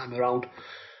convinced this time around.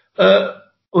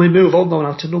 We move on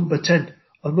now to number 10.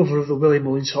 Another of the Willie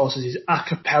Mullins horses is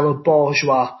Acapella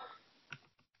Bourgeois.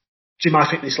 Jim, I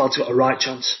think this lad's got a right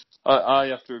chance. I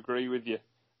have to agree with you.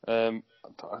 I'm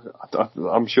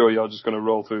sure you're just going to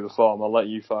roll through the form. I'll let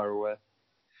you fire away.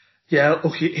 Yeah,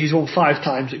 look, he's won 5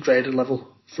 times at graded level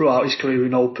throughout his career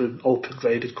in open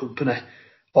graded company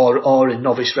or in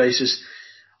novice races.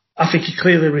 I think he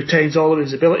clearly retains all of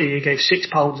his ability. He gave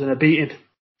 £6 in a beating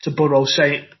to Burrow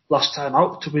Saint last time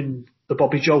out to win the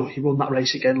Bobby Joe. He won that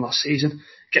race again last season.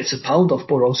 Gets £1 off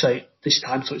Burrow Saint this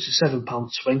time, so it's a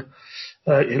 £7 swing.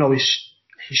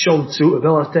 He's shown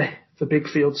suitability for big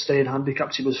field staying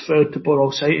handicaps. He was third to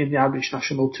Burrows 8 in the Irish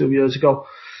National 2 years ago.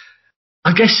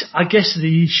 I guess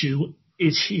the issue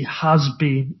is he has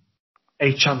been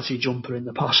a chancy jumper in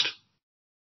the past.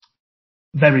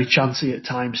 Very chancy at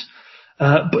times.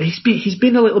 But he's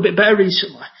been a little bit better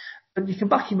recently. And you can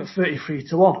back him at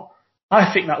 33-1.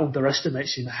 I think that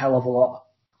underestimates him a hell of a lot.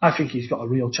 I think he's got a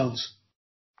real chance.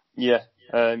 Yeah,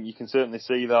 you can certainly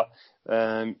see that.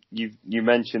 You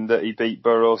mentioned that he beat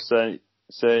Burrows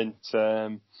Saint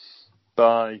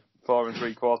by 4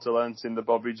 3/4 lengths in the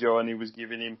Bobby Joe, and he was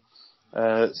giving him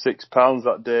 £6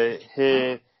 that day.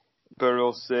 Here,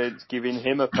 Burrows Saint's giving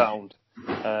him £1,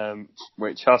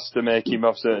 which has to make him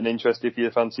of certain interest if you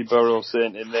fancy Burrows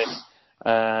Saint in this.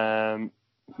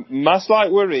 My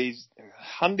slight worry is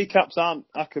handicaps aren't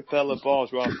a cappella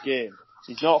bourgeois game.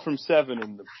 He's not from 7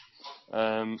 in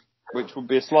them, which would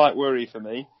be a slight worry for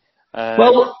me.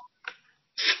 Well,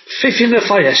 fifth in the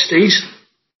Fiestes,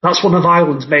 that's one of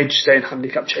Ireland's major staying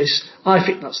handicap chases. I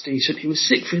think that's decent. He was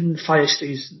 6th in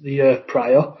Fiestes the year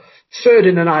prior, 3rd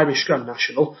in an Irish Grand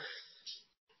National.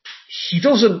 He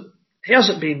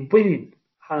hasn't been winning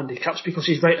handicaps because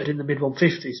he's rated in the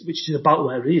mid-150s, which is about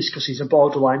where he is, because he's a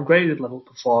borderline graded level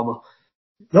performer.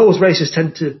 Those races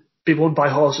tend to be won by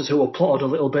horses who are plotted a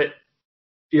little bit,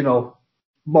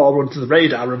 more under the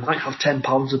radar and might have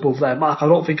 £10 above their mark. I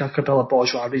don't think Acapella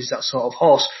Bourgeois is that sort of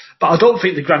horse, but I don't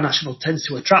think the Grand National tends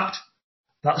to attract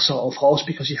that sort of horse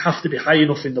because you have to be high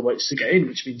enough in the weights to get in,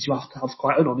 which means you have to have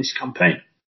quite an honest campaign.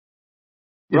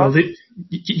 Right.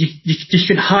 You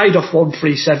can hide off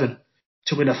 137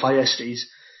 to win a Fiestes.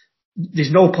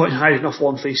 There's no point in hiding off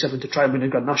 137 to try and win a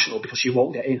Grand National because you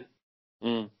won't get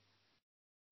in.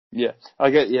 Yeah,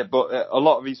 I get you, but a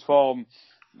lot of his form,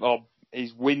 or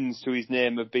his wins to his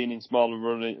name, have been in smaller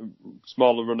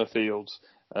runner fields,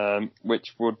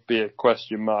 which would be a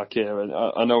question mark here. And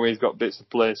I know he's got bits of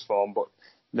place form, but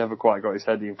never quite got his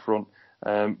head in front.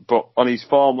 But on his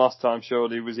form last time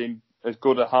showed he was in as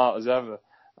good a heart as ever.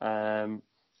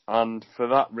 And for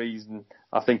that reason,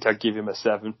 I think I'd give him a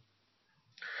 7.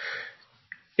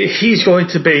 He's going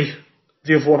to be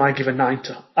the other one I give a 9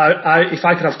 to. If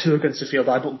I could have 2 against the field,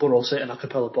 I'd put Burrows Saint and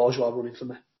Acapella Bourgeois running for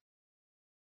me.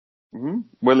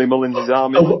 Willie Mullins'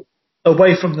 army.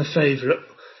 Away from the favourite,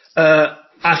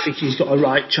 I think he's got a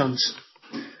right chance.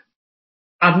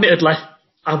 Admittedly,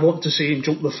 I want to see him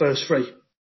jump the first 3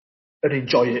 and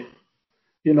enjoy it.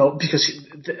 Because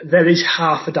there is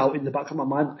half a doubt in the back of my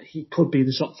mind that he could be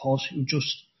the sort of horse who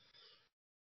just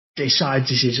decides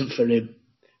this isn't for him.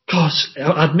 Because,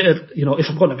 I admit, if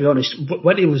I'm going to be honest,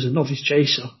 when he was a novice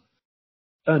chaser,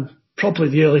 and probably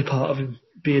the early part of him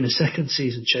being a second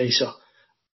season chaser,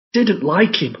 didn't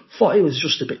like him, thought he was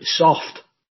just a bit soft.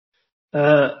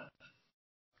 But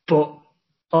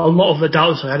a lot of the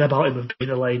doubts I had about him have been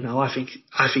allayed now. I think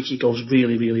he goes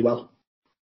really, really well.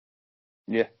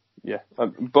 Yeah.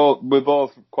 We're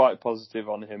both quite positive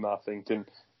on him, I think, and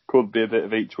could be a bit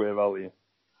of each way value.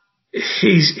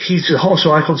 He's the horse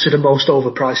who I consider most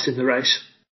overpriced in the race.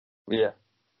 Yeah.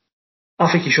 I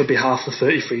think he should be half the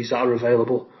 33s that are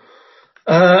available.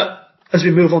 As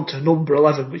we move on to number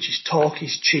 11, which is Talk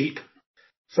Is Cheap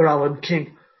for Alan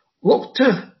King. Looked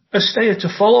to a stayer to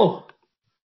follow.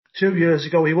 2 years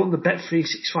ago, he won the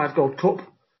Bet365 Gold Cup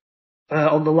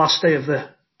on the last day of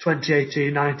the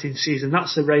 2018-19 season.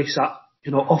 That's a race that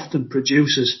often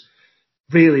produces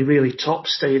really, really top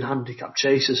staying handicap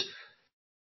chasers.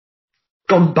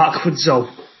 Gone backwards though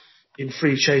in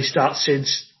 3 chase starts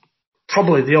since.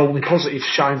 Probably the only positive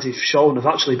shines he's shown have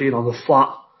actually been on the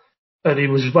flat, and he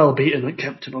was well beaten at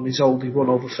Kempton on his only run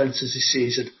over fences this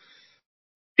season.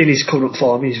 In his current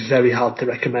form, he's very hard to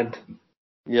recommend.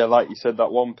 Yeah, like you said,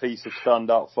 that one piece of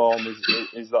standout form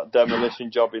is that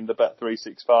demolition job in the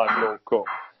Bet365 Gold Cup.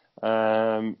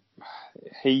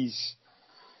 He's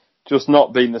just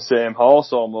not been the same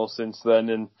horse almost since then,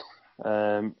 and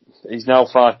he's now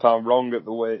 £5 wrong at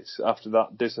the weights after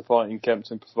that disappointing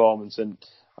Kempton performance, and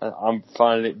I'm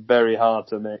finding it very hard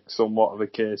to make somewhat of a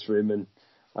case for him, and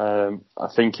I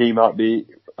think he might be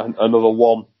another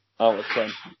 1 out of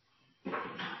 10.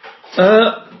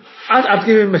 I'd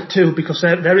give him a 2 because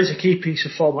there is a key piece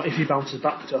of form that if he bounces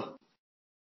back to,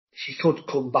 he could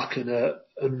come back and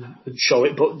show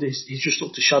it, but he's just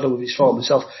looked a shadow of his form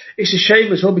himself. It's a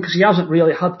shame as well because he hasn't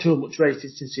really had too much racing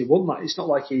since he won that. It's not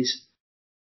like he's,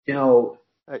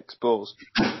 exposed.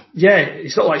 Yeah,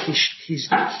 it's not like he's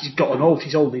gotten old.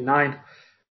 He's only 9,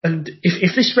 and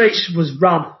if this race was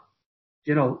run,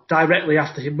 directly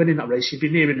after him winning that race, he'd be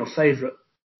near enough favourite.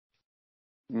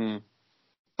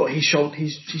 but he's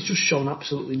just shown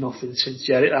absolutely nothing since.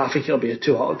 Yeah, I think it'll be a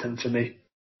 2 out of 10 for me.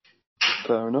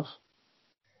 Fair enough.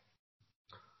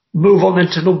 Move on then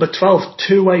to number 12,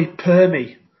 Two-Way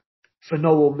Permie for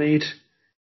Noel Meade.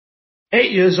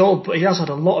 8 years old, but he has had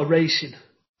a lot of racing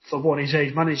for one his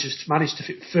age. Managed to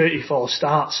fit 34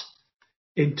 starts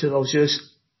into those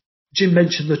years. Jim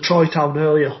mentioned the Troy Town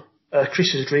earlier.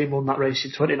 Chris's Dream won that race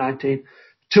in 2019.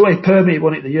 Two-Way Permie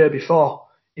won it the year before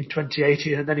in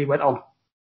 2018, and then he went on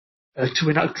to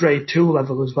win at Grade 2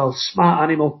 level as well. Smart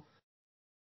animal.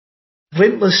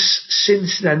 Winless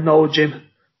since then, though, Jim.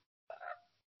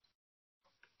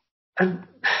 And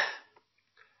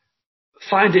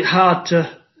find it hard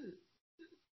to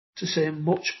say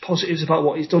much positives about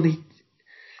what he's done.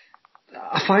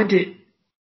 I find it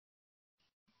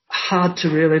hard to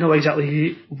really know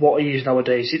exactly what he is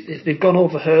nowadays. If they've gone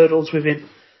over hurdles with him,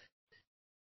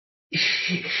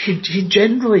 he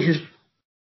generally has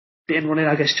been running,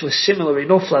 I guess, to a similar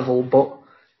enough level, but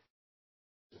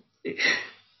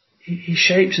he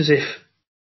shapes as if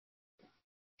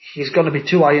he's going to be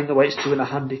too high in the weights to win a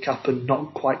handicap and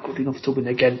not quite good enough to win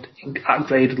again at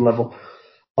graded level.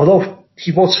 Although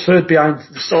he was third behind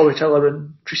the Storyteller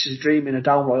and Chris's Dream in a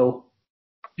Down Royal,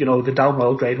 the Down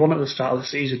Royal Grade 1 at the start of the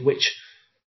season, which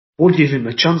would give him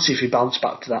a chance if he bounced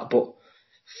back to that, but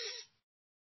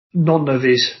none of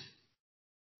his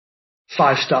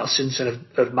 5 starts since then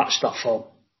have matched that form.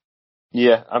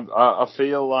 Yeah, I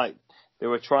feel like they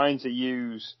were trying to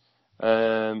use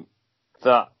that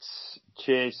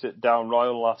chase at Down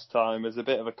Royal last time as a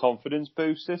bit of a confidence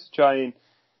booster to try and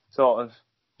sort of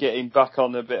get him back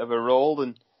on a bit of a roll,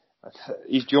 and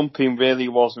his jumping really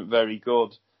wasn't very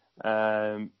good.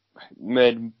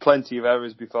 Made plenty of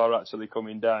errors before actually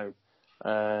coming down.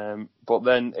 But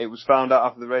then it was found out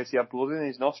after the race he had blood in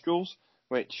his nostrils,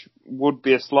 which would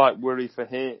be a slight worry for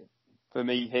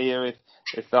me here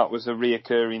if that was a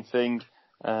reoccurring thing.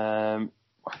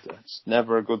 It's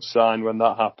never a good sign when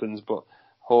that happens, but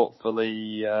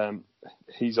hopefully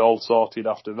he's all sorted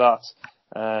after that.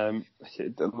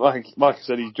 Like I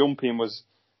said, his jumping was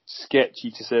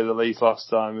sketchy to say the least last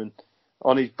time, and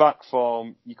on his back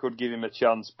form you could give him a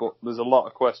chance, but there's a lot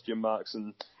of question marks,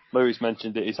 and Lewis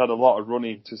mentioned it, he's had a lot of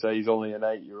running to say he's only an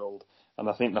 8-year-old, and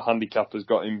I think the handicap has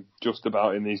got him just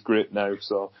about in his grip now,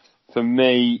 so for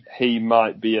me he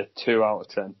might be a 2 out of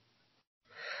 10.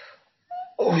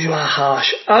 Oh, you are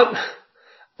harsh.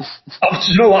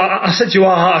 You know what? I said you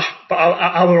are harsh, but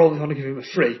I were only going to give him a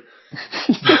 3.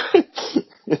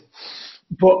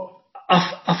 But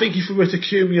I think if we were to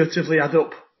cumulatively add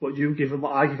up what you give and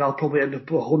what I give, I'll probably end up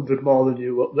 100 more than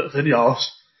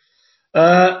yours.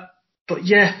 But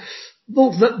yeah,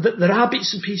 look, there are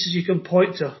bits and pieces you can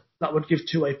point to that would give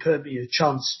Two-Way Permie a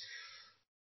chance.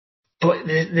 But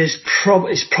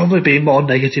it's probably been more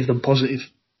negative than positive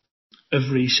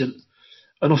of recent.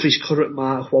 And off his current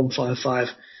mark,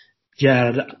 155,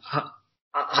 yeah,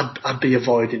 I'd be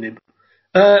avoiding him.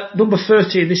 Number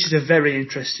 13, this is a very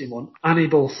interesting one.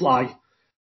 Hannibal Fly.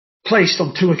 Placed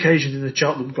on 2 occasions in the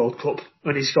Cheltenham Gold Cup,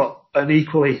 and he's got an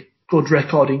equally good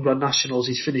record in Grand Nationals.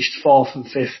 He's finished 4th and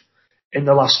 5th in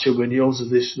the last 2 renewals of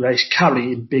this race,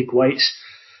 carrying big weights.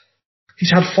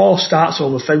 He's had 4 starts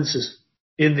over fences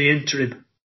in the interim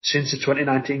since the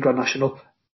 2019 Grand National,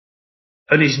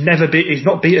 and he's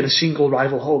not beaten a single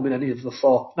rival home in any of the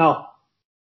 4. Now,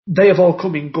 they have all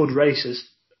come in good races,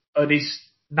 and he's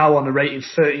now on a rating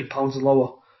 £13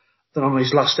 lower than on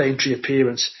his last entry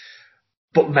appearance.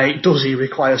 But mate, does he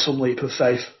require some leap of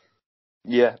faith?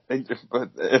 Yeah,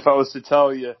 if I was to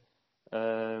tell you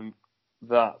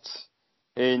that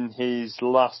in his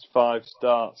last 5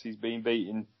 starts he's been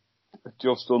beaten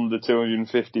just under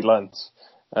 250 lengths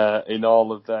in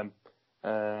all of them.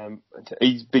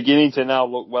 He's beginning to now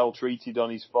look well treated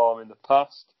on his form in the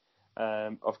past.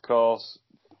 Of course,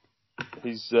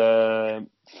 his 5th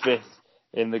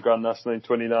in the Grand National in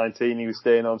 2019, he was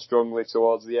staying on strongly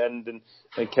towards the end and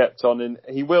kept on, and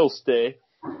he will stay,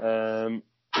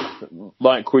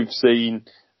 like we've seen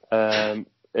in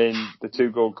the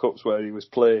 2 Gold Cups where he was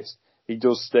placed. He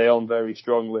does stay on very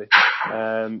strongly.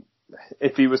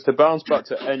 If he was to bounce back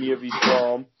to any of his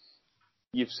form,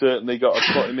 you've certainly got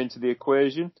to put him into the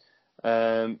equation.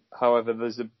 However,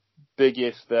 there's a big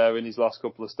if there in his last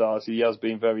couple of starts. He has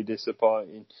been very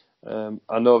disappointing.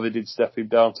 I know they did step him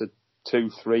down to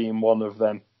 2-3 in one of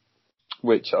them,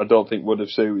 which I don't think would have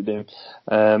suited him.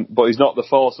 But he's not the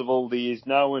force of old he is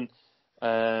now,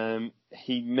 and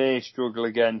he may struggle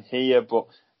again here, but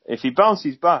if he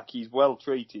bounces back, he's well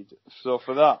treated. So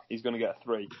for that, he's going to get a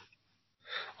 3.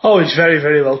 Oh, he's very,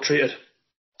 very well treated.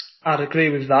 I'd agree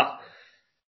with that.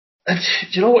 And do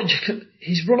you know what?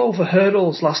 He's run over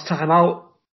hurdles last time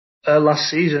out last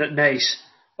season at Naas,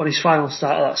 on his final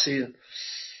start of that season.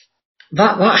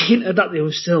 That hinted that there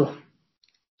was still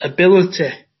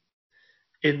ability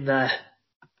in there.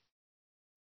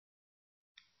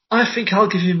 I think I'll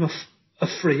give him a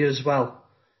 3 as well.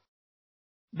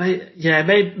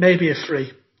 Maybe a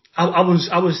 3. I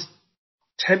was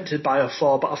tempted by a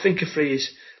 4, but I think a 3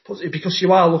 is because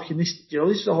you are looking this.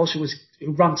 This is a horse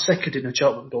who ran second in the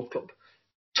Cheltenham Gold Cup,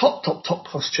 top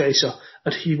class chaser,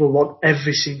 and he will want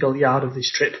every single yard of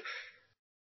this trip.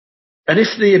 And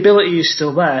if the ability is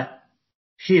still there,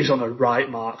 he is on a right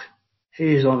mark.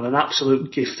 He is on an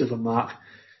absolute gift of a mark.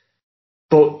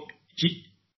 But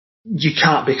you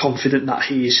can't be confident that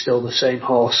he is still the same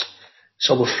horse.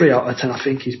 So a 3 out of 10 I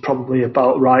think is probably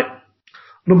about right.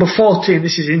 Number 14,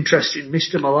 this is interesting,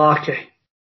 Mr. Malarkey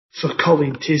for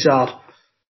Colin Tizard.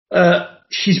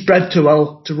 He's bred to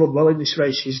run well in this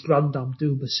race. His granddam,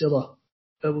 Du Basilla,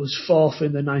 was 4th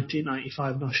in the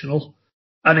 1995 National.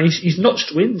 And he's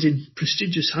notched wins in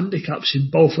prestigious handicaps in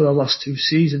both of the last 2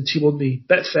 seasons. He won the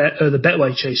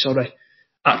Betway Chase,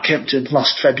 at Kempton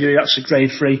last February. That's a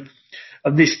Grade 3.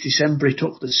 And this December he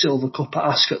took the Silver Cup at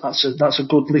Ascot. That's a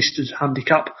good listed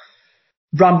handicap.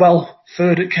 Ran well,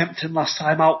 3rd at Kempton last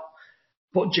time out.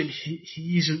 But Jim,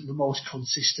 he isn't the most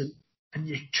consistent. And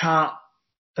you can't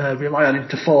rely on him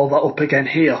to follow that up again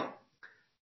here.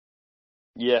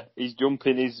 Yeah, his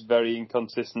jumping is very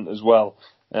inconsistent as well.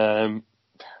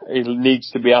 He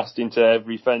needs to be asked into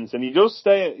every fence, and he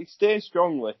stays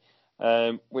strongly,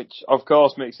 which of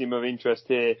course makes him of interest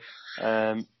here.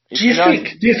 Do you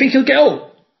think he'll get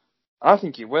up? I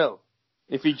think he will.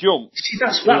 If he jumps. See,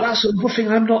 that's another thing.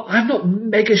 I'm not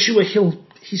mega sure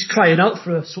he's crying out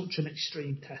for such an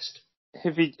extreme test.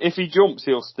 If he jumps,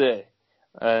 he'll stay.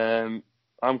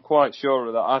 I'm quite sure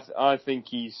of that. I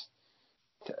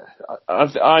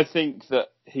think that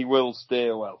he will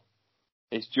stay well.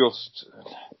 It's just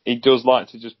he does like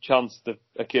to just chance the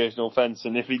occasional fence,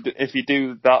 and if he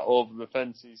do that over the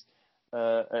fences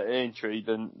at Aintree,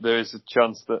 then there is a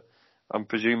chance that I'm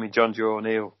presuming John Joe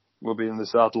O'Neill will be in the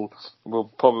saddle. Will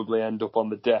probably end up on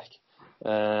the deck.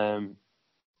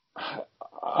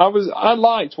 I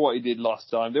liked what he did last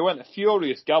time. They went a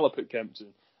furious gallop at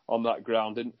Kempton on that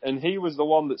ground, and he was the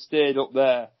one that stayed up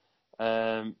there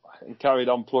and carried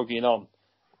on plugging on,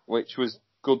 which was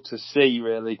good to see,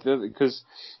 really, because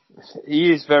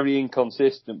he is very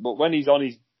inconsistent. But when he's on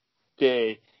his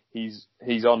day, he's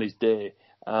on his day,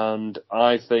 and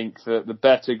I think that the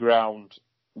better ground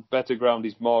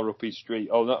is more up his street.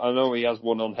 I know he has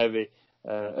won on heavy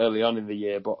early on in the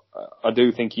year, but I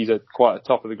do think he's quite a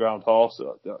top of the ground horse.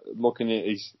 Looking at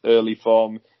his early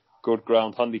form, good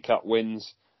ground handicap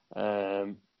wins,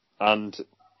 and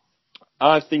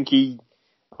I think he's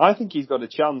got a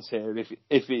chance here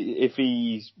if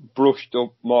he's brushed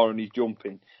up more on his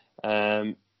jumping,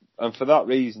 and for that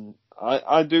reason,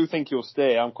 I do think he'll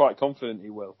stay. I'm quite confident he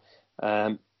will.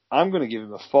 I'm going to give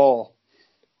him a 4.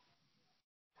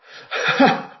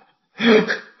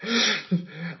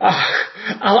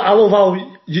 I love how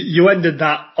you ended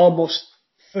that almost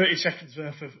 30 seconds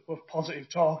worth of positive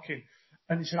talking,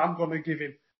 and you said, I'm going to give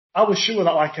him. I was sure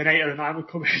that like an 8 or a 9 would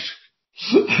come in.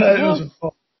 It was a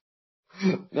 4.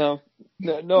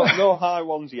 No high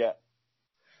ones yet.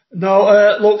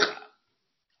 No, look,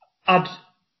 I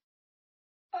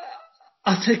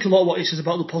take a lot of what he says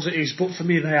about the positives, but for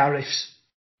me they are ifs.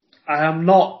 I'm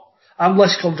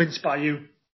less convinced by you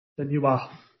than you are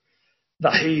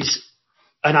that he's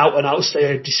an out-and-out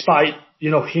stayer, despite,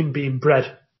 him being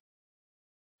bred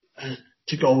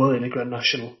to go well in a Grand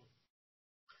National.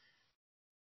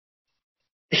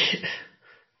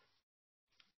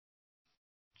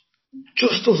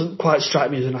 Just doesn't quite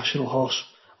strike me as a national horse.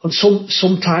 And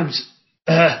sometimes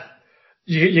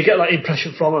you get that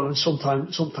impression from him, and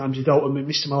sometimes you don't. I mean,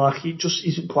 Mr. Malarkey just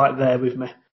isn't quite there with me.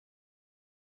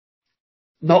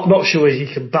 Not sure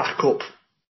he can back up,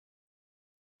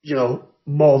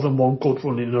 more than one good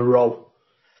run in a row.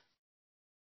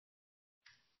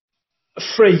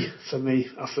 3 for me,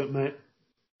 I think, mate.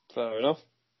 Fair enough.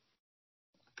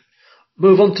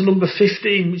 Move on to number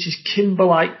 15, which is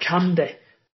Kimberlite Candy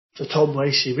for Tom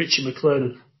Lacey. Richie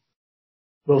McClernand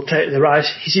will take the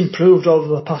rise. He's improved over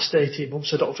the past 18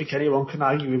 months. I don't think anyone can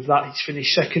argue with that. He's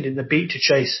finished second in the Beat to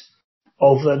Chase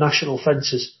over the national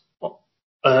fences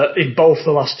in both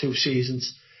the last 2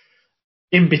 seasons.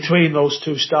 In between those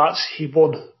 2 starts, he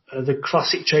won the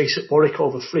Classic Chase at Warwick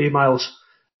over 3 miles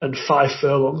and 5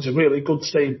 furlongs. A really good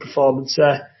staying performance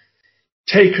there.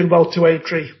 Taken well to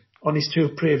Aintree on his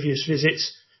 2 previous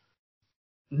visits.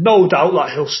 No doubt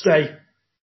that he'll stay.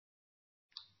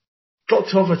 Got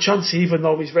to have a chance, even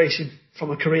though he's racing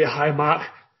from a career high mark.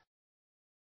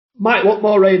 Might want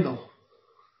more rain though.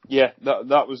 Yeah,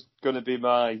 that was going to be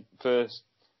my first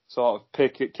sort of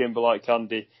pick at Kimberlite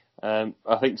Candy. I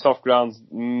think soft ground's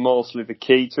mostly the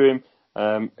key to him.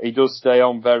 He does stay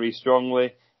on very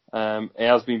strongly. He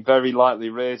has been very lightly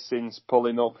raced since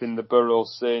pulling up in the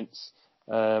Burrows Saints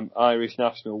Irish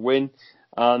national win.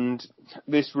 And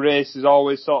this race has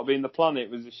always sort of been the plan. It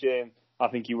was a shame. I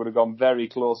think he would have gone very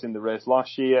close in the race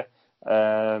last year.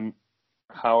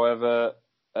 However,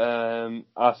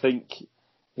 I think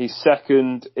his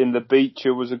second in the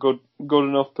Beecher was a good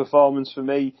enough performance for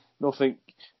me. Nothing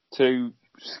too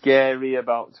scary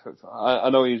about. I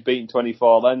know he was beating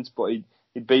 24 lengths, but he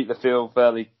beat the field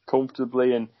fairly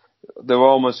comfortably, and they were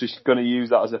almost just going to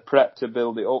use that as a prep to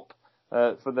build it up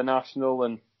for the national.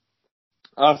 And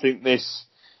I think this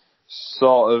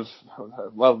sort of,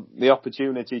 well, the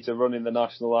opportunity to run in the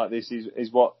national like this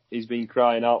is what he's been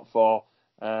crying out for.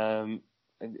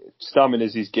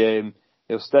 Stamina's his game.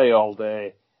 He'll stay all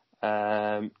day.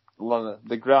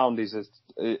 The ground is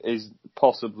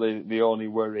possibly the only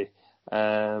worry.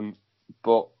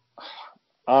 But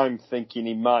I'm thinking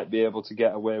he might be able to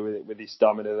get away with it with his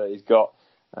stamina that he's got.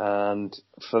 And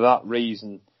for that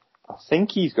reason, I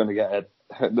think he's going to get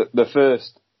the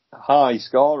first high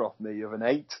score off me of an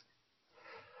 8.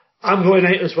 I'm going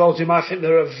 8 as well, Jim. I think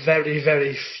there are very,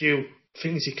 very few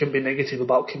things you can be negative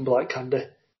about Kimberlite Candy.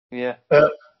 Yeah.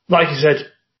 Like you said,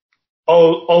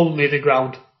 only the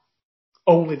ground.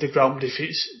 Only the ground.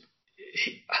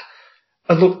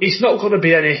 And look, it's not going to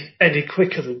be any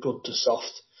quicker than good to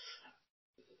soft,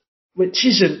 which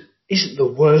isn't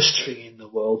the worst thing in the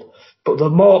world. But the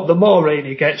more rain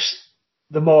he gets,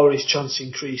 the more his chance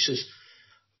increases.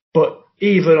 But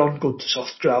even on good to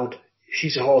soft ground,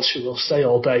 he's a horse who will stay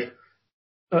all day.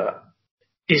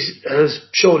 Has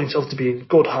shown himself to be in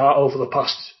good heart over the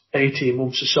past 18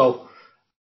 months or so.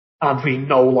 And we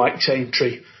know, like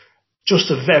Saintry,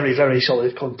 just a very, very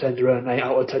solid contender, and an 8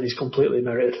 out of 10 is completely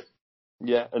merited.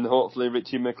 Yeah, and hopefully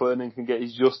Richie McLernan can get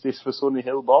his justice for Sunny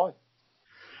Hill Boy.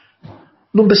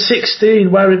 Number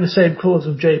 16, wearing the same colours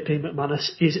of JP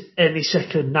McManus, is Any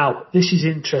Second Now. This is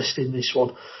interesting, this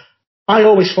one. I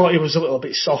always thought he was a little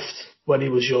bit soft when he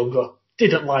was younger.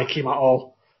 Didn't like him at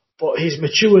all. But he's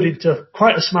matured into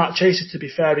quite a smart chaser, to be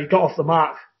fair. He got off the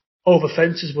mark over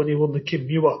fences when he won the Kim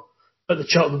Muir at the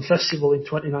Cheltenham Festival in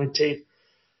 2019.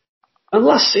 And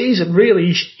last season,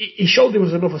 really, he showed there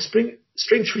was another string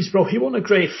to his bow. He won a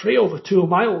Grade 3 over 2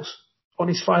 miles on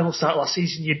his final start last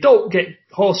season. You don't get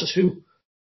horses who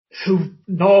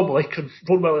normally can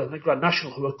run well in the Grand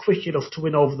National, who are quick enough to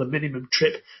win over the minimum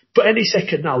trip. But Any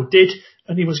Second Now did,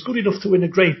 and he was good enough to win a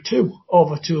Grade 2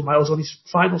 over 2 miles on his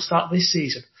final start this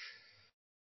season.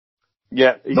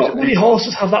 Yeah, not many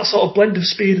horses have that sort of blend of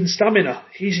speed and stamina.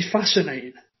 He's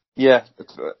fascinating. Yeah,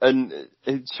 and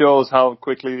it shows how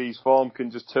quickly these form can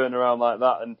just turn around like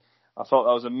that. And I thought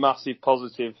that was a massive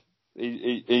positive,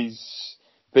 his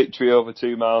victory over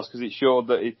 2 miles, because it showed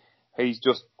that he's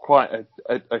just quite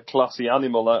a classy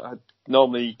animal.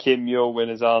 Normally, Kim Muir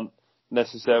winners aren't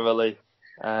necessarily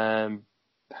that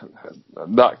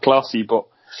classy, but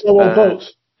slow on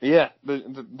boats. Yeah,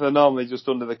 they're normally just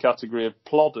under the category of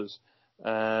plodders.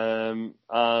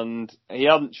 And he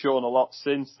hadn't shown a lot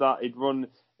since that. He'd run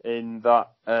in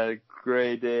that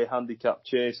Grade A handicap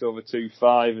chase over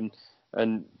 2.5,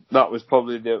 and that was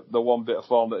probably the one bit of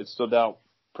form that had stood out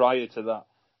prior to that.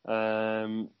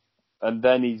 And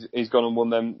then he's gone and won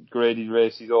them graded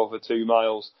races over 2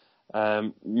 miles.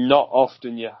 Not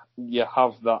often you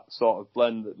have that sort of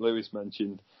blend that Lewis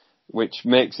mentioned, which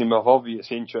makes him of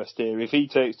obvious interest here. If he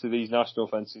takes to these national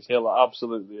fences, he'll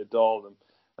absolutely adore them.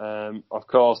 Of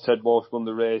course, Ted Walsh won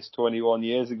the race 21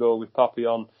 years ago with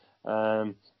Papillon,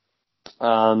 and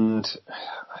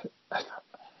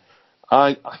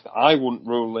I wouldn't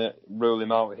rule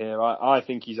him out here. I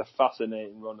think he's a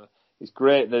fascinating runner. It's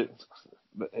great that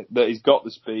he's got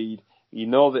the speed. You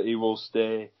know that he will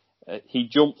stay. He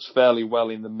jumps fairly well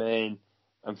in the main,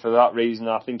 and for that reason,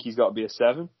 I think he's got to be a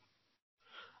 7.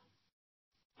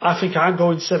 I think I'm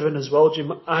going 7 as well,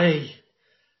 Jim. I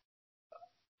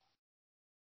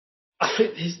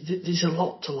think there's a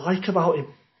lot to like about him.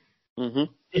 Mm-hmm.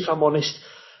 If I'm honest,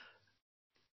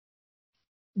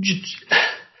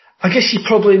 I guess he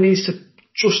probably needs to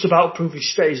just about prove he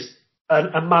stays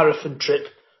a marathon trip,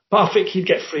 but I think he'd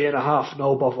get 3.5,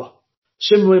 no bother.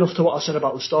 Similar enough to what I said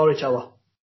about the Storyteller.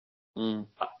 Mm.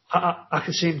 I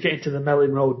can see him getting to the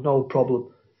Melling Road, no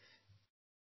problem.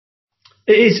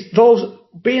 It is those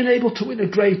being able to win a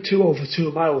Grade 2 over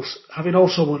 2 miles, having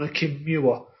also won a Kim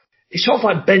Muir. It sort of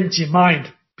like bends your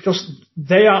mind, because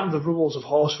they aren't the rules of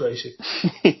horse racing.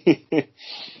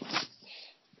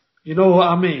 You know what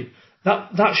I mean?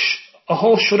 A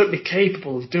horse shouldn't be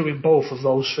capable of doing both of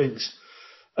those things.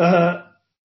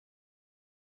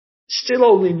 Still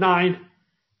only 9.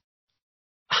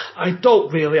 I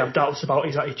don't really have doubts about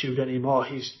his attitude anymore.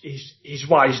 He's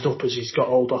wised up as he's got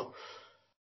older.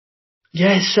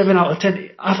 Yeah, 7 out of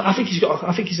 10. I think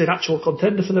he's an actual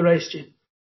contender for the race, Jim.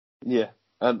 Yeah,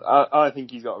 and I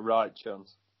think he's got a right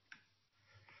chance.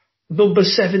 Number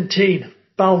 17,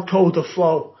 Balco de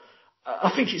Flo.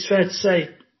 I think it's fair to say,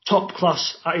 top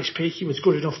class at his peak. He was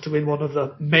good enough to win one of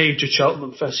the major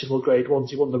Cheltenham Festival Grade 1s.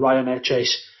 He won the Ryanair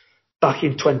Chase back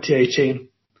in 2018.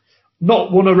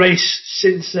 Not won a race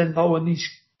since then, though, and he's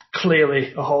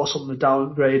clearly a horse on the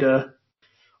downgrader.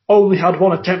 Only had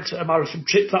one attempt at a marathon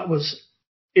trip. That was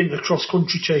in the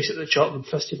cross-country chase at the Cheltenham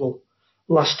Festival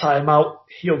last time out.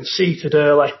 He unseated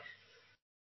early.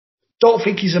 Don't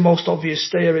think he's the most obvious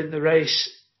stayer in the race.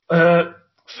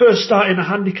 First start in a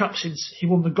handicap since he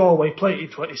won the Galway Plate in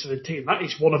 2017. That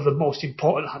is one of the most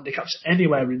important handicaps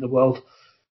anywhere in the world.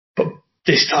 But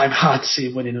this time, hard to see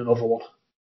him winning another one.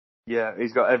 Yeah,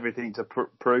 he's got everything to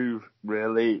prove,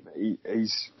 really.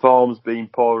 His form's been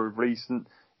poor of recent.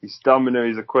 His stamina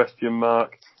is a question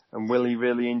mark. And will he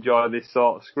really enjoy this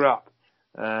sort of scrap?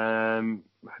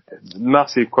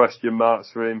 Massive question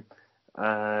marks for him.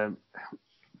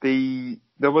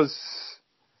 There was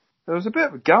a bit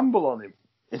of a gamble on him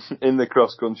in the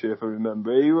cross country, if I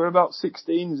remember. He were about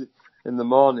 16s in the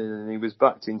morning and he was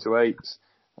backed into 8s.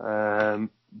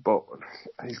 But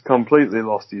he's completely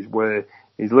lost his way.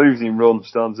 He's losing run,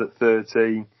 stands at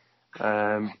 13.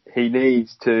 He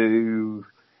needs to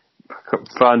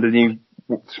find a new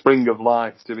spring of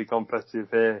life to be competitive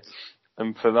here.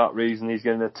 And for that reason, he's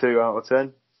getting a 2 out of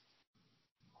 10.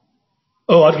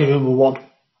 Oh, I'd give him a 1.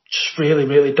 Just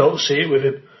really don't see it with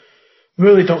him.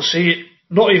 Really don't see it.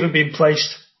 Not even being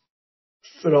placed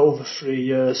for over 3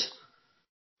 years.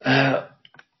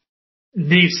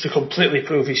 Needs to completely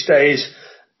prove he stays.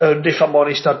 And if I'm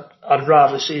honest, I'd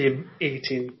rather see him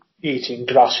eating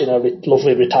grass in a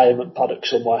lovely retirement paddock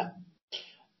somewhere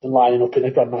than lining up in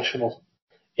a Grand National.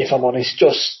 If I'm honest,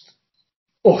 just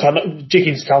look, I know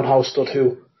Jigginstown House Stud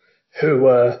who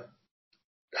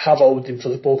have owned him for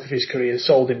the bulk of his career,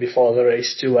 sold him before the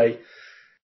race to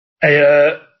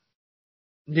a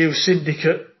new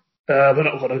syndicate. We're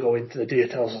not going to go into the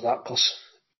details of that because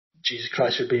Jesus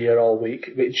Christ would be here all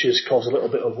week, which has caused a little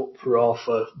bit of uproar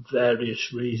for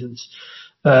various reasons.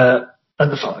 And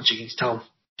the fact that Jigginstown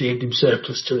deemed him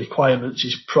surplus to requirements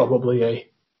is probably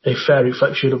a fair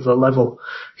reflection of the level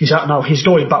he's at now. He's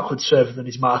going backwards further than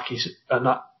his mark is, and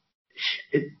that,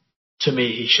 to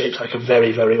me, he's shaped like a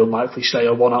very, very unlikely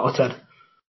stayer, 1 out of 10.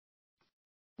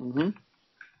 Mm-hmm.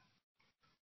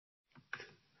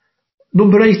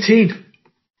 Number 18.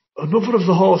 Another of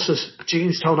the horses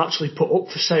Jigginstown actually put up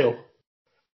for sale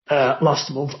last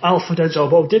month, Alfred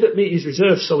Enzo, didn't meet his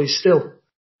reserve, so he's still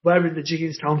wearing the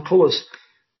Jigginstown colours.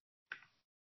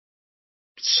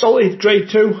 Solid Grade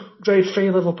 2, Grade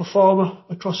 3 level performer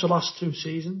across the last 2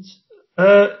 seasons.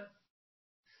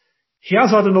 He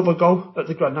has had another go at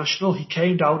the Grand National. He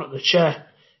came down at the chair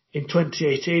in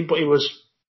 2018, but he was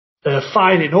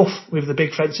fine enough with the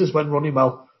big fences when running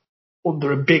well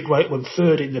under a big weight when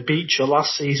 3rd in the Beecher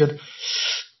last season.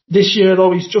 This year,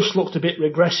 though, he's just looked a bit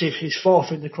regressive. His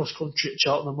 4th in the cross-country at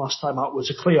Cheltenham last time out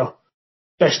was a clear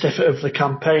best effort of the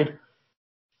campaign.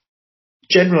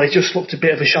 Generally, just looked a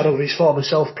bit of a shadow of his former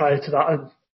self prior to that, and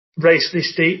race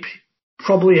this deep,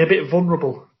 probably a bit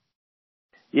vulnerable.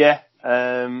 Yeah,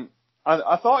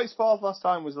 I thought his 4th last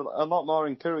time was a lot more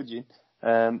encouraging.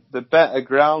 The better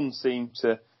ground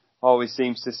always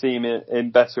seems to see him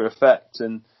in better effect,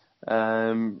 and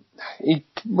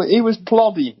he was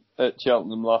ploddy at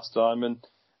Cheltenham last time, and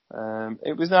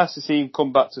it was nice to see him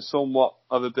come back to somewhat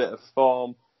of a bit of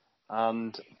form,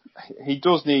 and he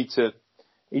does need to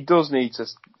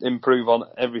improve on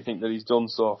everything that he's done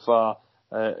so far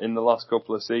in the last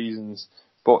couple of seasons.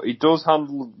 But he does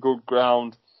handle good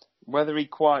ground. Whether he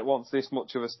quite wants this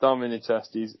much of a stamina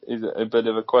test is a bit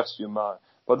of a question mark.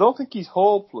 But I don't think he's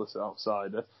hopeless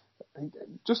outsider.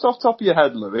 Just off the top of your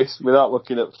head, Lewis, without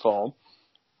looking at form,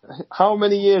 how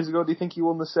many years ago do you think he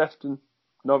won the Sefton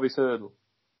Novice Hurdle?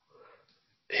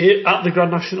 Here at the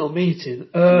Grand National meeting?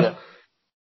 Yeah.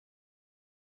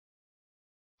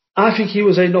 I think he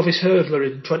was a novice hurdler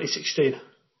in 2016.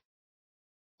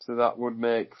 So that would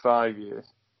make 5 years.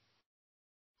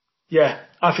 Yeah,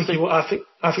 I think that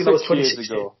was 2016. 6 years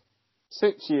ago.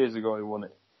 6 years ago he won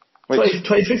it.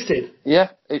 2015? Yeah,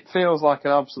 it feels like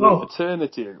an absolute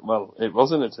eternity. Well, it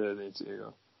was an eternity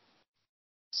ago.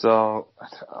 So,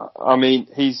 I mean,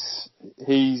 he's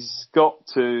got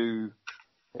to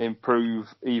improve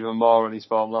even more on his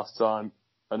form last time.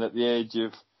 And at the age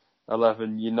of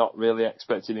 11, you're not really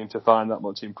expecting him to find that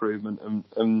much improvement.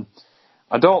 And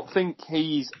I don't think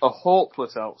he's a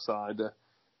hopeless outsider,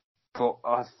 but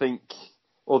I think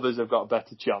others have got a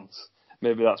better chance.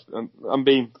 Maybe I'm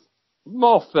being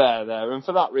more fair there, and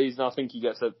for that reason, I think he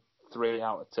gets a 3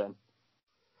 out of 10.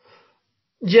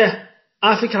 Yeah,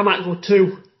 I think I might go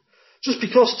 2. Just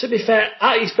because, to be fair,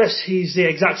 at his best, he's the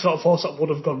exact sort of horse that would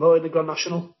have gone well in the Grand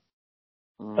National.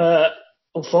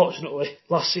 Unfortunately,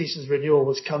 last season's renewal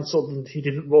was cancelled and he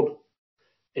didn't run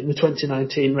in the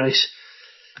 2019 race.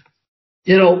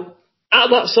 You know, at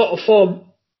that sort of form,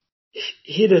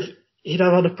 he'd have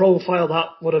had a profile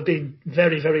that would have been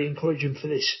very, very encouraging for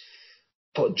this.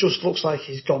 But it just looks like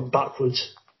he's gone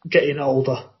backwards, getting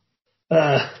older.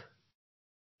 Probably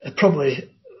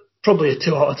a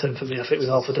 2 out of 10 for me, I think, with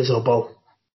Alfred Isobel.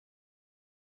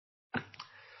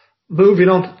 Moving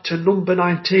on to number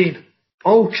 19.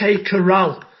 OK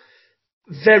Corral.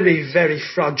 Very, very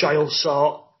fragile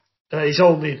sort. He's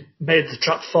only made the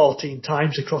track 14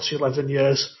 times across 11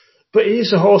 years. But he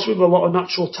is a horse with a lot of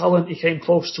natural talent. He came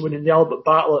close to winning the Albert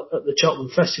Bartlett at the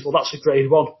Cheltenham Festival. That's a Grade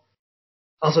 1.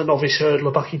 As a novice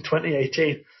hurdler back in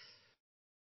 2018.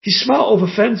 He's smart over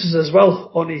fences as well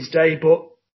on his day,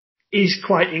 but he's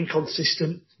quite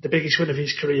inconsistent. The biggest win of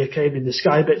his career came in the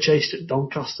Sky Bet Chase at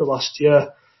Doncaster last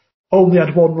year. Only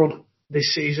had 1 run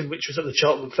this season, which was at the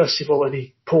Cheltenham Festival, and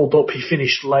he pulled up. He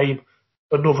finished lame.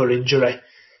 Another injury.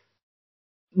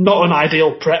 Not an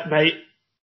ideal prep, mate.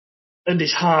 And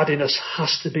his hardiness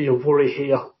has to be a worry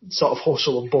here. Sort of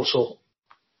hustle and bustle.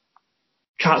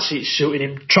 Can't see it suiting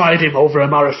him. Tried him over a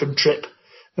marathon trip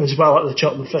as well at the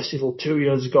Cheltenham Festival 2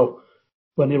 years ago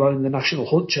when he ran in the National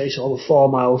Hunt Chase over 4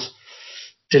 miles.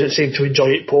 Didn't seem to enjoy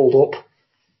it, pulled up.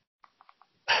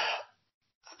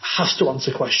 Has to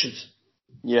answer questions.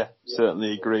 Yeah,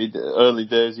 certainly agreed. Early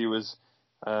days he was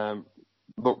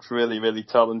looked really, really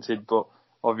talented, but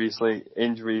obviously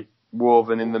injury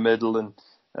woven in the middle, and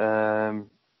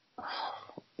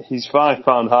he's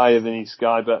 £5 higher than his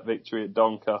Sky Bet victory at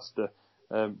Doncaster.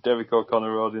 Derek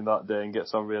O'Connor rode him that day and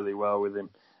gets on really well with him.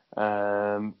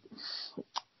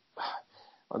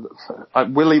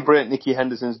 Will he break Nicky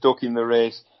Henderson's duck in the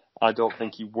race? I don't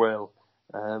think he will.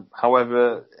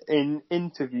 However, in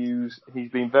interviews,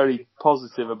 he's been very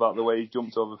positive about the way he's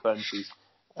jumped over fences.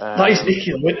 That is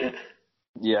Nicky, isn't it?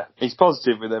 Yeah, he's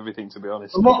positive with everything, to be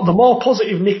honest. The more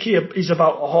positive Nicky is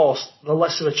about a horse, the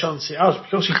less of a chance it has,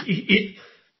 because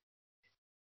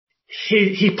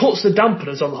he puts the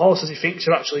dampeners on the horses he thinks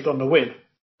are actually going to win,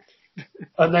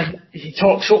 and then he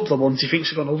talks up the ones he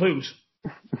thinks are going to lose.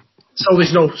 So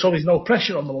there's no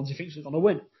pressure on the ones he thinks are going to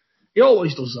win. He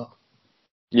always does that.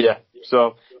 Yeah,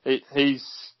 so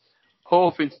he's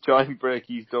hoping to try and break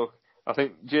his duck. I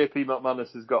think JP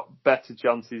McManus has got better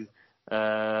chances,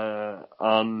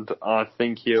 and I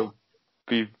think he'll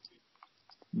be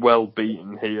well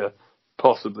beaten here,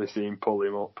 possibly see him pull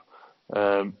him up.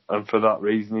 And for that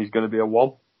reason, he's going to be a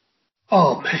 1.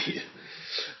 Oh, mate,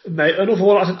 another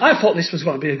one. I thought this was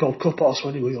going to be a Gold Cup horse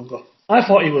when he was younger. I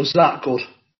thought he was that good.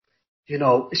 You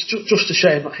know, it's just a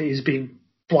shame that he's been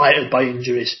blighted by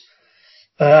injuries.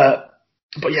 But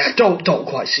yeah, don't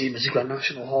quite see him as a Grand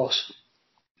National horse.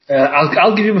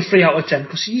 I'll give him a 3 out of 10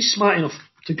 because he's smart enough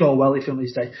to go well if on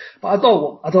his day. But I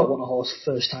don't want a horse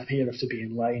first time here after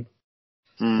being lame.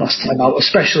 Last time out,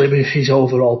 especially with his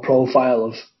overall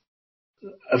profile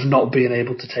of not being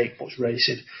able to take much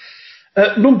racing.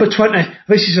 Number 20,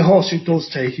 this is a horse who does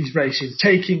take his racing,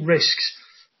 taking risks.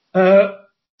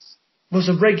 Was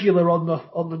a regular on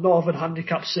the Northern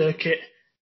Handicap circuit.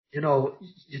 You know,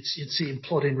 you'd see him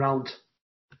plodding round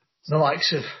the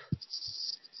likes of,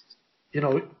 you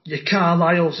know, your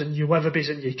Carlisles and your Weatherbys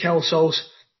and your Kelsos.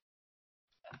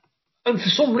 And for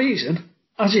some reason,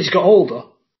 as he's got older,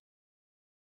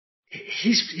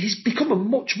 he's become a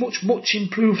much, much, much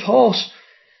improved horse.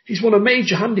 He's won a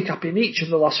major handicap in each of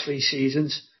the last 3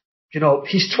 seasons. You know,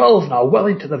 he's 12 now, well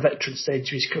into the veteran stage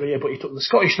of his career, but he took the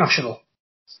Scottish National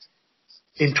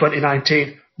in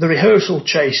 2019, the Rehearsal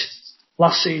Chase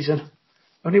last season,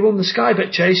 and he won the Sky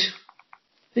Bet Chase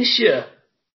this year.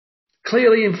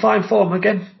 Clearly in fine form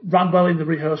again, ran well in the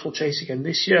Rehearsal Chase again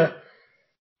this year.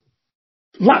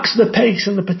 Lacks the pace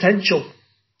and the potential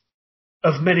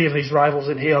of many of his rivals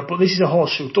in here, but this is a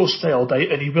horse who does stay all day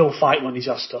and he will fight when he's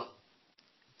asked to.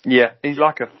 Yeah, he's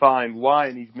like a fine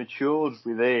wine. He's matured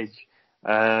with age,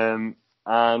 and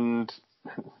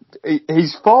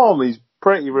his form is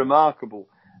pretty remarkable.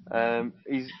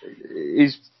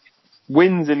 His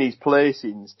wins and his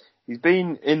placings, He's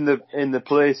been in the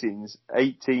placings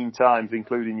 18 times,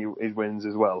 including his wins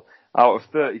as well, out of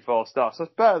 34 starts.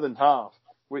 That's better than half,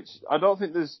 which I don't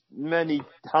think there's many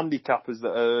handicappers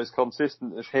that are as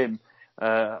consistent as him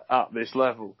at this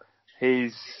level.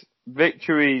 His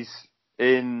victories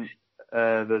in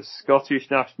the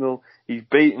Scottish National, he's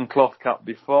beaten Cloth Cap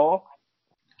before,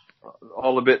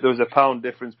 albeit there was a £1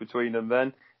 difference between them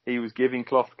then. He was giving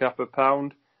Cloth Cap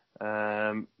 £1.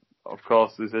 Of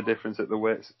course, there's a difference at the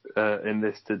weights in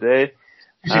this today.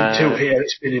 He's in 2 here,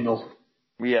 it's minimal.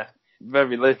 Yeah,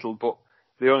 very little, but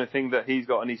the only thing that he's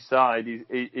got on his side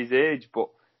is age, but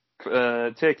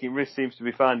taking risks seems to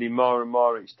be finding more and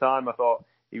more each time. I thought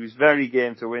he was very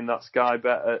game to win that Sky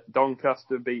Bet at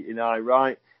Doncaster, beating I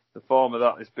Right. The form of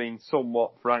that has been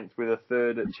somewhat franked with a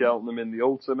third at Cheltenham in the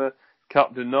Ultima.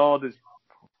 Captain Nord has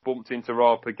bumped into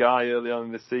Roy Pagaille early on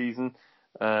in the season.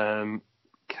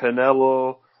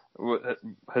 Canelo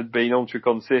had been ultra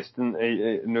consistent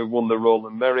and won the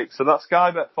Roland Merrick. So that Sky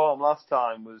Bet form last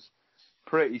time was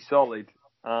pretty solid,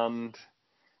 and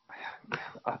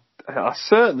I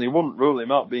certainly wouldn't rule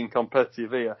him out being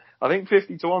competitive here. I think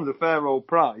 50 to 1's a fair old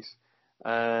price,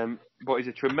 but he's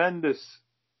a tremendous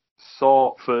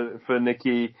sort for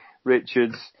Nicky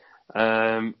Richards.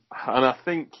 And I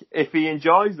think if he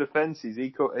enjoys the fences, he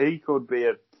could be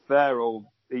a fair old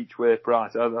each way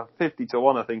price. 50 to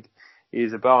 1, I think,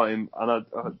 is about him. And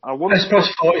I wouldn't. Best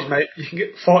price 40s, mate. You can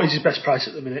get 40s his best price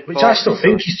at the minute, which I still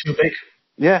think is too big.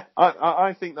 Yeah,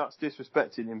 I think that's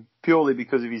disrespecting him purely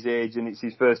because of his age, and it's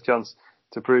his first chance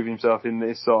to prove himself in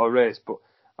this sort of race. But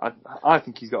I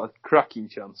think he's got a cracking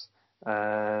chance.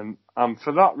 And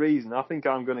for that reason, I think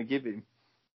I'm going to give him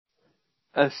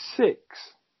a 6.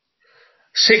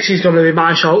 6 is going to be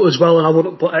my shout as well, and I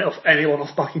wouldn't put anyone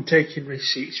off back in taking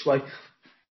risks each way.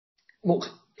 Look,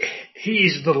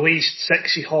 he's the least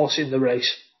sexy horse in the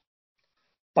race.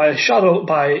 By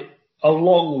a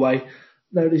long way.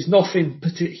 There is nothing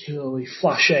particularly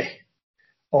flashy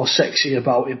or sexy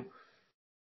about him.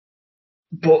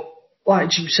 But,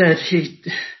 like Jim said,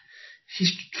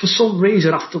 he's for some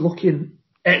reason, after looking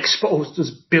exposed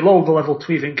as below the level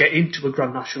to even get into a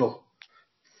Grand National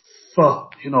for,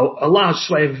 a large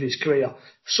swathe of his career,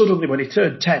 suddenly when he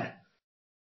turned 10,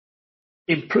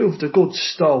 improved a good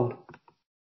stone.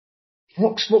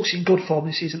 Looks in good form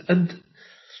this season. And,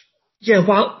 yeah,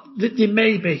 while there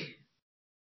may be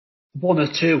one or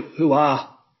two who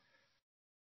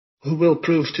will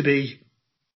prove to be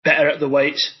better at the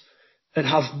weights and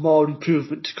have more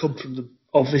improvement to come from them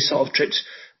of this sort of trips,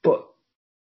 but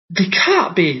there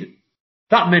can't be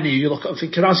that many you look at and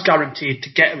think are as guaranteed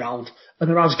to get around and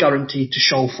are as guaranteed to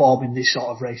show form in this sort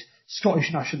of race.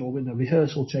 Scottish National winner,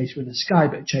 Rehearsal Chase winner, Sky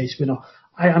Bet Chase winner.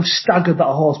 I am staggered that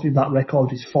a horse with that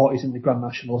record is 40s in the Grand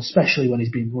National, especially when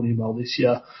he's been running well this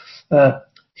year.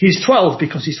 He's 12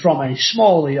 because he's from a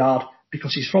smaller yard,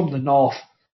 because he's from the north,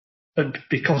 and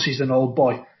because he's an old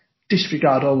boy.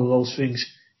 Disregard all of those things.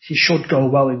 He should go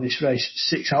well in this race.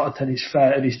 6 out of 10 is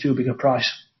fair, and he's too big a price.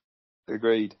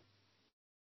 Agreed.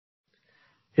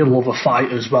 He'll love a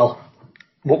fight as well.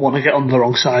 Won't want to get on the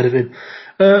wrong side of him.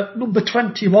 Number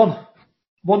 21,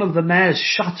 one of the mares,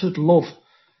 Shattered Love.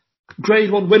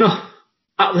 Grade 1 winner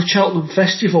at the Cheltenham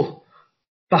Festival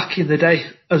back in the day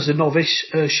as a novice.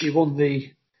 She won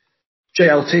the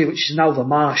JLT, which is now the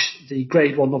Marsh, the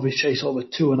Grade 1 novice chase over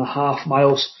 2.5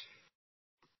 miles.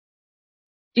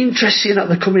 Interesting that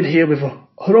they're coming here with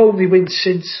her only wins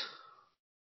since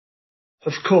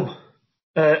have come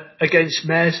against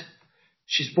mares.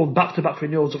 She's won back-to-back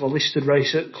renewals of a listed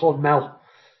race at Clonmel.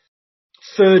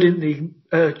 Third in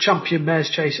the Champion Mares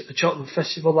Chase at the Cheltenham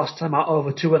Festival last time out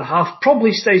over 2.5.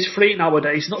 Probably stays free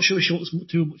nowadays. Not sure she wants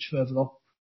too much further though.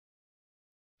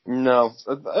 No.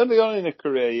 Early on in her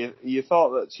career, you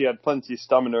thought that she had plenty of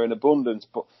stamina in abundance,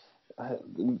 but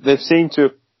they've seemed to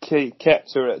have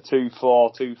kept her at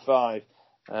 2.4, 2.5.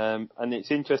 And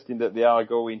it's interesting that they are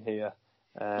going here.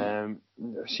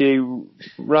 She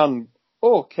ran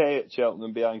okay at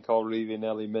Cheltenham behind Colreevy and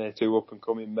Ellie May, 2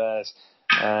 up-and-coming mares.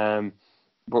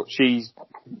 But she's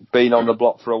been on the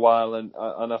block for a while, and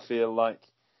I feel like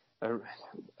a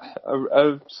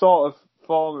sort of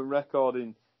form and record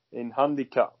in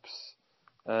handicaps,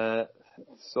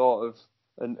 sort of,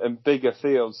 and bigger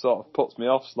fields sort of puts me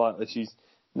off slightly. She's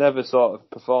never sort of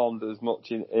performed as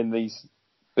much in these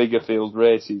bigger field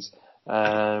races.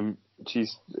 She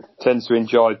tends to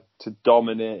enjoy to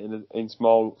dominate in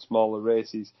smaller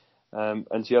races,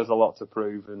 and she has a lot to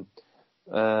prove. And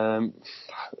I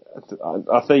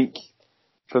think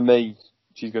for me,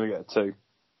 she's going to get a 2.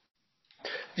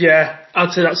 Yeah,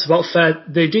 I'd say that's about fair.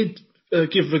 They did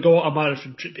give the go at a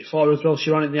marathon trip before as well.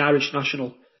 She ran in the Irish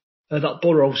National That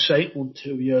Burrow Saint one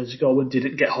 2 years ago and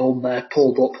didn't get home there,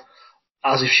 pulled up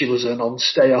as if she was a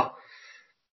non-stayer.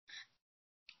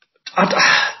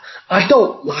 I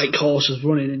don't like horses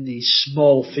running in these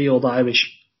small field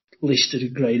Irish listed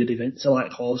and graded events. I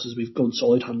like horses with good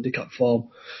solid handicap form.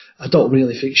 I don't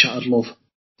really think Shattered Love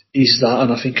is that,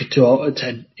 and I think a 2 out of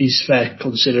 10 is fair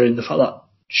considering the fact that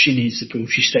she needs to prove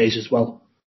she stays as well.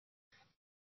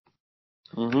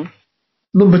 Mm-hmm.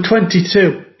 Number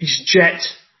 22 is Jet.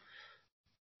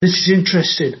 This is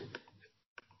interesting.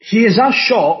 He is as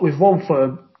short with one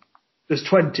firm as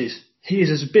 20s. He is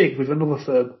as big with another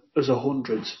firm as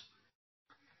 100s.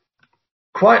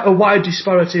 Quite a wide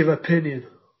disparity of opinion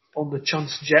on the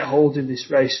chance Jet holds in this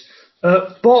race.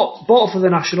 Bought for the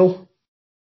National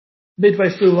midway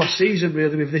through last season,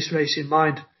 really, with this race in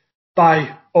mind,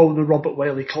 by owner Robert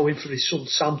Whaley Cohen for his son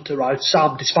Sam to ride.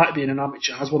 Sam, despite being an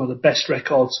amateur, has one of the best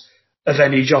records of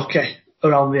any jockey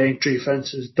around the Aintree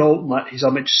fences. Don't let his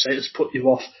amateur status put you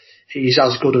off. He's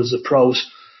as good as the pros.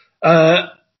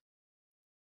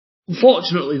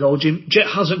 Unfortunately, though, Jim, Jet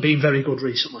hasn't been very good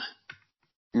recently.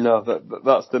 No,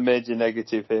 that's the major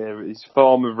negative here. His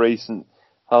form of recent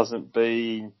hasn't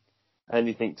been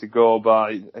anything to go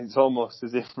by. It's almost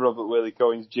as if Robert Whaley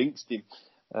Cohen's jinxed him.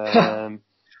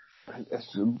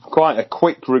 It's quite a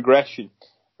quick regression.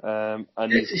 And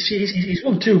he's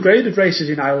won 2 graded races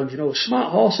in Ireland. A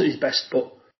smart horse at his best,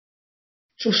 but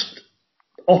just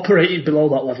operating below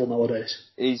that level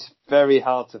nowadays. He's very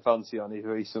hard to fancy on his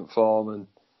recent form,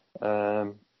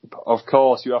 and of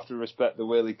course you have to respect the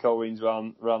Whaley Cohens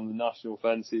around the national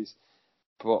fences,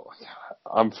 but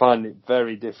I'm finding it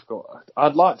very difficult.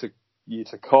 I'd like you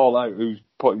to call out who's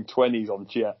putting 20s on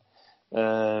Jet,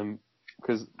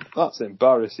 because that's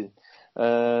embarrassing.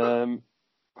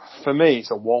 For me,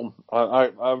 it's a 1.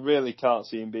 I really can't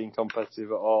see him being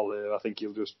competitive at all here. I think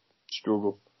he'll just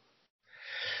struggle.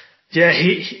 Yeah,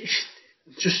 he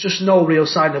just no real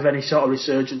sign of any sort of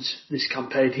resurgence this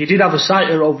campaign. He did have a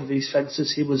sighter over these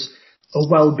fences. He was a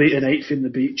well-beaten 8th in the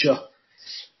Beecher.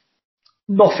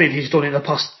 Nothing he's done in the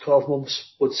past 12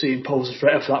 months would see him pose a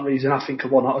threat for that reason. I think a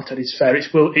 1 out of 10 is fair. It's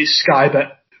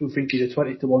Skybet who think he's a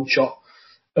 20-1 shot.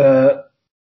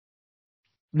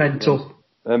 Mental.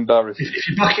 Embarrassing. If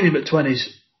you're backing him at 20s,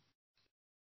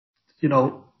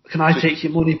 can I take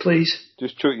your money, please?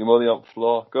 Just chuck your money on the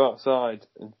floor. Go outside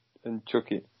and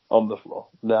chuck it on the floor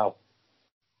now.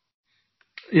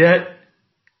 Yeah.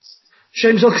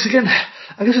 Shame's because again,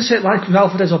 I guess I say it like with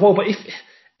Alfred Ezabo, but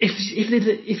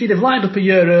if he'd have lined up a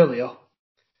year earlier,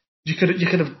 you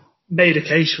could have made a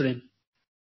case for him.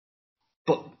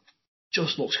 But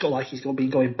just looks like he's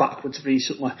been going backwards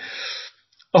recently.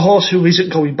 A horse who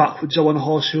isn't going backwards, though, and a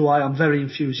horse who I am very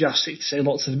enthusiastic to say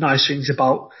lots of nice things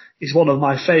about, is one of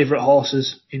my favourite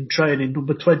horses in training,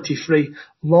 number 23,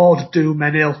 Lord du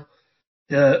Mesnil.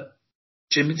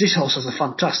 Jim, this horse has a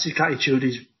fantastic attitude.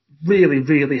 He's really,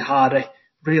 really hardy,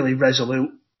 really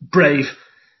resolute, brave,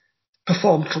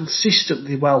 performed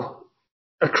consistently well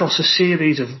across a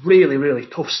series of really, really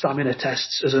tough stamina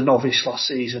tests as a novice last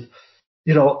season.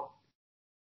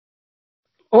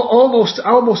 Almost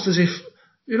as if,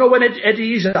 when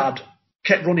Eddie Izzard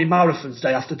kept running marathons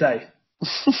day after day.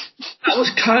 That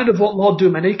was kind of what Lord du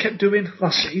Mesnil kept doing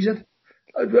last season.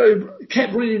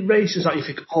 Kept running races that you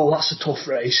think, oh, that's a tough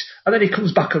race. And then he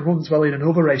comes back and runs well in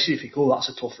another race and you think, oh, that's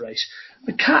a tough race.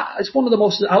 The Cat, it's one of the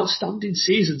most outstanding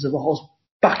seasons of a horse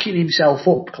backing himself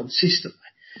up consistently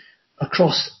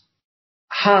across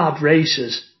hard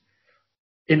races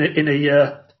in a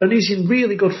year. And he's in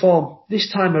really good form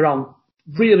this time around.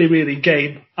 Really, really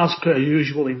game, as per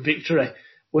usual, in victory,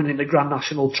 winning the Grand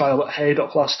National Trial at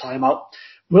Haydock last time out.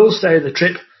 Will stay the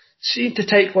trip. Seemed to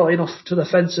take well enough to the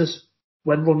fences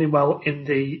when running well in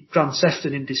the Grand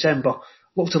Sefton in December.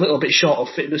 Looked a little bit short of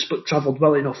fitness, but travelled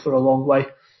well enough for a long way.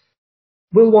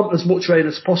 Will want as much rain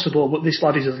as possible, but this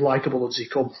lad is as likeable as he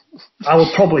comes. I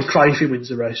will probably cry if he wins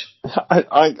the race.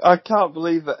 I can't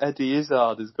believe that Eddie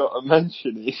Izzard has got a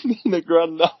mention in the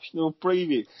Grand National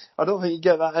Preview. I don't think you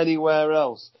get that anywhere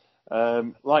else.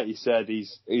 Like you said,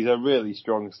 he's a really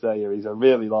strong stayer. He's a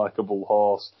really likeable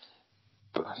horse.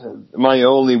 But my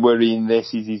only worry in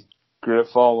this is his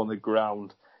fall on the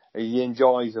ground. He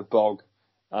enjoys a bog,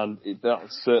 and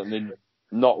that's certainly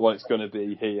not what it's going to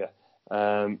be here.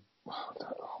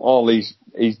 All his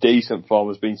decent form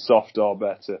has been soft or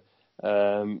better.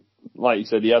 Like you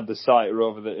said, he had the sighter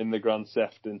in the Grand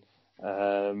Sefton,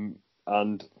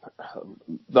 and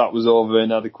that was over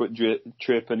an adequate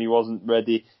trip, and he wasn't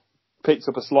ready. Picked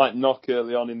up a slight knock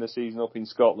early on in the season up in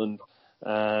Scotland,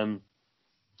 and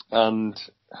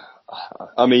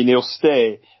I mean he'll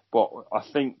stay, but I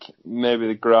think maybe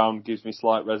the ground gives me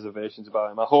slight reservations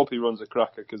about him. I hope he runs a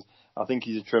cracker because I think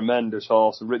he's a tremendous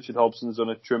horse, and Richard Hobson's done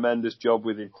a tremendous job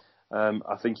with him.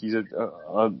 I think he's a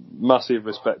massive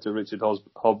respect to Richard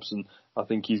Hobson. I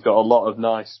think he's got a lot of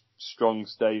nice, strong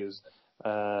stayers,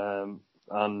 and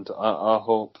I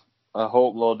hope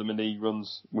Lord de Mini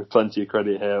runs with plenty of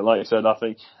credit here. Like I said, I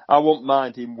think I won't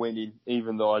mind him winning,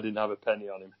 even though I didn't have a penny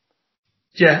on him.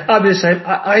 Yeah, I'm the same.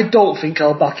 I don't think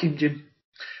I'll back him, Jim.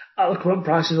 At the current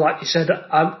prices, like you said,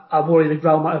 I'm worried the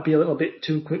ground might be a little bit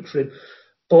too quick for him.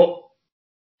 But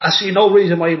I see no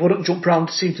reason why he wouldn't jump round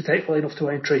to seem to take well enough to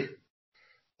entry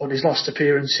on his last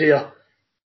appearance here.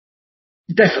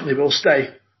 Definitely will stay,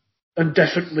 and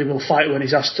definitely will fight when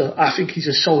he's asked to. I think he's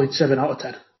a solid 7 out of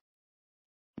 10.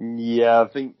 Yeah, I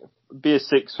think be a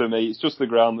 6 for me. It's just the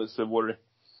ground that's the worry.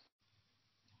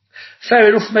 Fair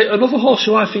enough, mate. Another horse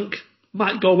who I think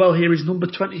might go well here is number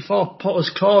 24, Potter's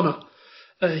Corner.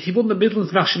 He won the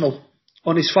Midlands National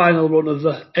on his final run of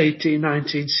the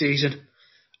 18-19 season,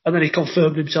 and then he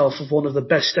confirmed himself as one of the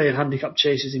best staying handicap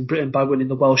chasers in Britain by winning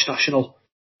the Welsh National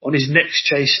on his next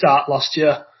chase start last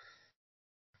year.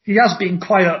 He has been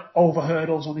quiet over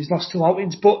hurdles on his last 2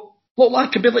 outings, but looked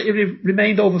like ability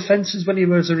remained over fences when he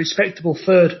was a respectable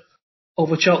third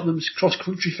over Cheltenham's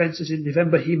cross-country fences in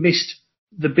November. He missed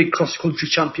the big cross-country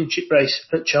championship race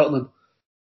at Cheltenham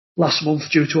last month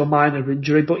due to a minor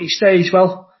injury, but he stays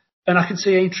well, and I can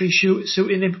see Aintree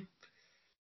suiting him.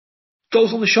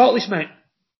 Goes on the shortlist, mate.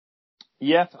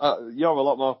 Yeah, you're a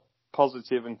lot more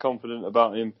positive and confident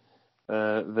about him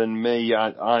than me.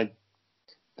 I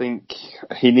think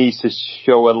he needs to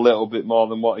show a little bit more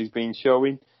than what he's been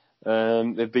showing.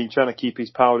 They've been trying to keep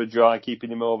his powder dry,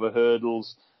 keeping him over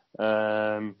hurdles,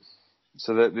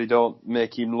 so that they don't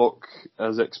make him look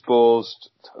as exposed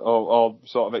or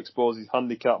sort of expose his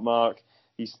handicap mark.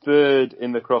 His third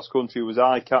in the cross country was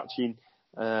eye-catching.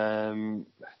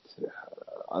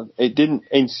 It didn't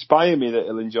inspire me that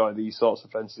he'll enjoy these sorts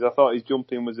of fences. I thought his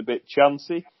jumping was a bit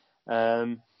chancy,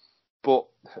 but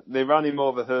they ran him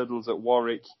over hurdles at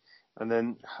Warwick, and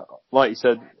then, like you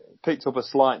said, picked up a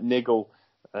slight niggle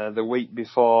the week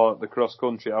before the cross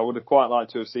country. I would have quite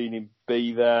liked to have seen him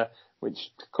be there,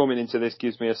 which coming into this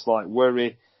gives me a slight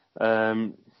worry.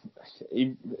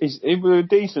 He was a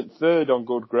decent third on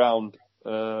good ground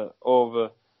over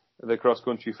the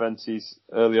cross-country fences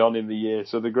early on in the year,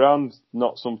 so the ground's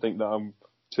not something that I'm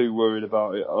too worried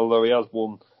about, although he has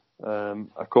won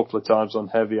a couple of times on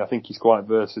heavy. I think he's quite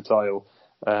versatile.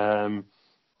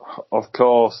 Of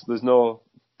course, there's no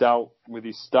doubt with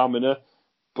his stamina,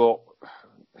 but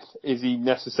is he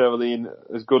necessarily in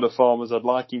as good a form as I'd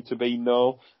like him to be?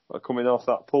 No. Coming off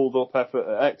that pulled-up effort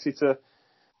at Exeter.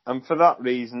 And for that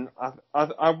reason,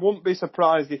 I wouldn't be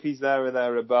surprised if he's there or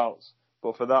thereabouts.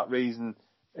 But for that reason,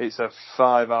 it's a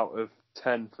 5 out of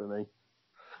 10 for me.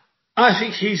 I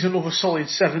think he's another solid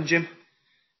 7, Jim.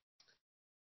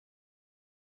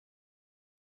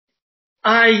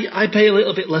 I pay a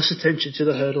little bit less attention to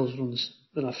the hurdles runs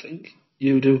than I think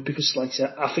you do, because, like I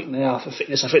said, I think they are for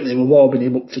fitness. I think they were warming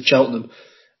him up for Cheltenham.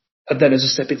 And then as a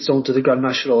stepping stone to the Grand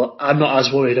National, I'm not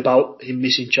as worried about him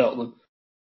missing Cheltenham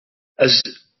as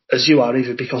you are,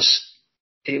 either, because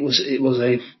it was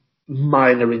a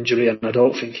minor injury, and I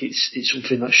don't think it's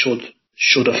something that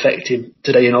should affect him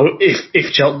today. You know,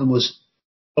 if Cheltenham was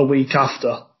a week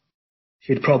after,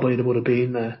 he'd probably would have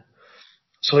been there.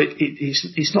 So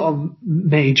it's not a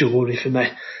major worry for me.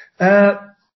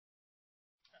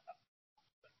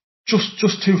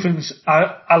 Just 2 things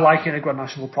I like in a Grand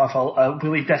National profile.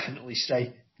 Will he definitely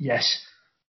stay? Yes.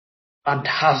 And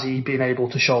has he been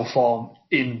able to show form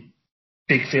in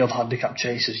big field handicap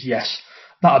chasers? Yes.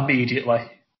 That immediately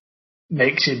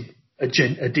makes him a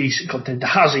decent contender.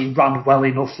 Has he run well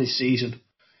enough this season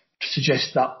to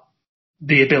suggest that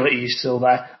the ability is still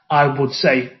there? I would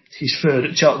say his third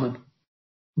at Cheltenham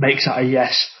makes that a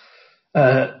yes.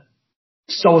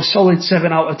 So a solid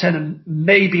 7 out of 10, and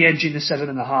maybe edging the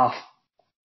 7.5.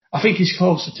 I think he's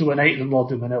closer to an 8 than Lord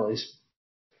de Manil is.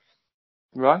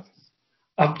 Right.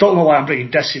 I don't know why I'm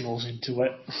bringing decimals into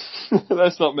it.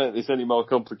 Let's not make this any more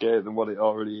complicated than what it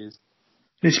already is.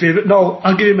 No,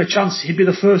 I'll give him a chance. He'd be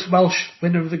the first Welsh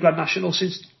winner of the Grand National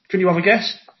since, can you have a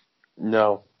guess?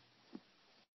 No.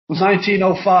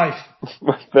 1905.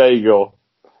 There you go.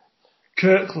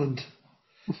 Kirkland,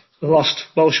 the last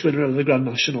Welsh winner of the Grand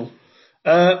National.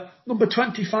 Number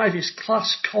 25 is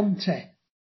Class Conte.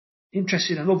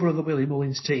 Interesting, another of the Willie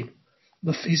Mullins team.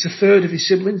 He's the third of his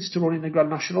siblings to run in the Grand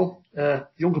National.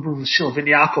 Younger brother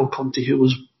Silviniaco Conte, who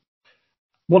was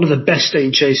one of the best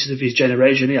staying chasers of his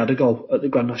generation. He had a go at the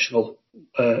Grand National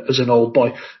as an old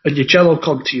boy. And Uccello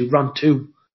Conte, who ran 2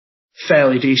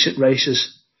 fairly decent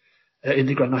races in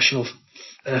the Grand National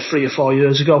 3 or 4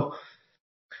 years ago.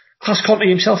 Clas Conti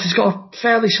himself has got a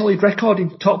fairly solid record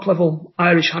in top level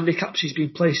Irish handicaps. He's been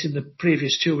placed in the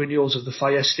previous 2 renewals of the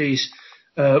Fiestes,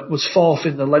 was 4th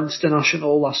in the Leinster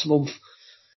National last month,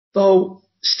 though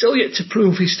still yet to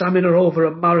prove his stamina over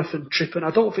a marathon trip, and I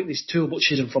don't think there's too much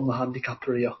hidden from the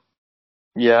handicapper here.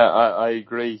 Yeah, I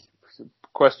agree.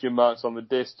 Question marks on the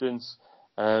distance.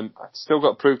 Still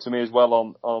got to prove to me as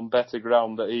well on better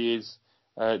ground that he is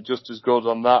just as good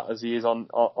on that as he is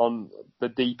on the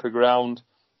deeper ground.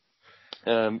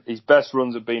 His best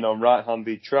runs have been on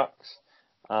right-handed tracks,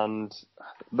 and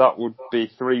that would be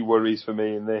 3 worries for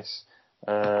me in this.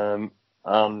 And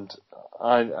I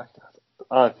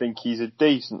think he's a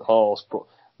decent horse, but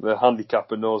the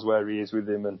handicapper knows where he is with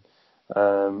him, and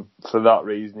for that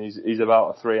reason, he's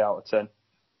about a 3 out of 10.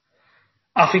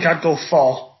 I think I'd go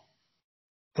 4,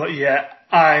 but yeah,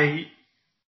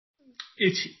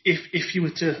 if you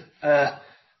were to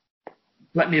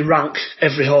let me rank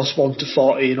every horse 1 to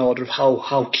 40 in order of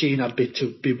how keen I'd be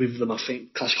to be with them, I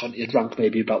think Clas Conti would rank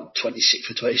maybe about 26th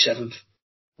or 27th.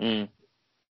 Mm.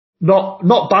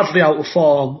 Not badly out of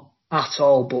form at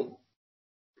all, but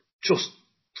just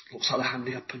looks like the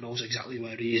handicapper knows exactly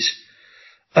where he is.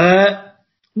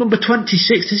 Number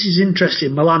 26, this is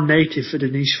interesting, Milan native for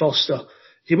Denise Foster.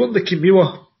 He won the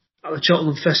Kimua at the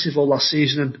Cheltenham Festival last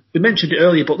season, and we mentioned it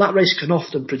earlier, but that race can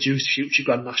often produce future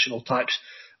Grand National types.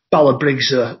 Ballard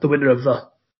Briggs, the winner of the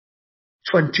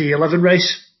 2011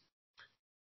 race,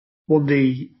 won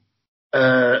the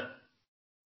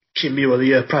Kimua the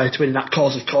year prior to winning that.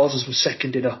 Cause of Causes was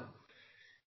second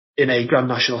in a Grand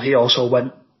National. He also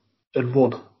went and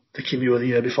won the Kimua the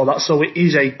year before that, so it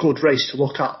is a good race to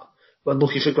look at when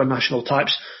looking for Grand National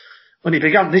types. When he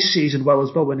began this season well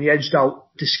as well, when he edged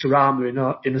out Discarama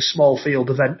in a small field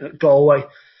event at Galway.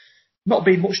 Not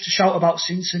been much to shout about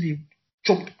since, and he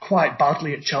jumped quite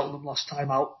badly at Cheltenham last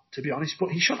time out, to be honest, but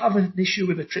he shouldn't have an issue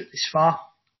with a trip this far.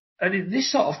 And in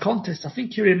this sort of contest, I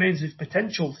think he remains with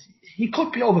potential. He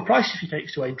could be overpriced if he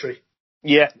takes to entry.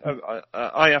 Yeah,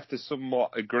 I have to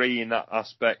somewhat agree in that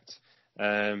aspect.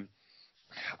 I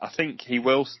think he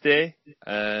will stay.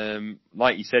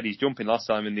 Like you said, his jumping last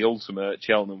time in the Ultimate at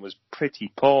Cheltenham was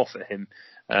pretty poor for him.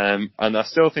 And I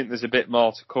still think there's a bit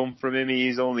more to come from him. He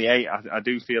is only 8. I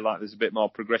do feel like there's a bit more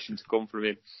progression to come from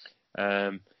him.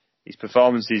 His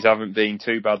performances haven't been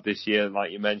too bad this year, like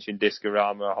you mentioned.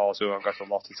 Discarama, a horse who I've got a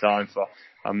lot of time for,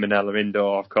 and Minella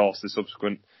Indoor, of course, the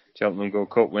subsequent Cheltenham Gold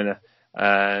Cup winner.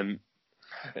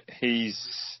 His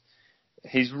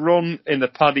run in the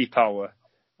Paddy Power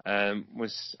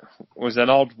was an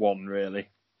odd one, really.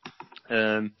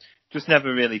 Just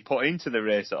never really put into the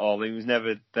race at all. He was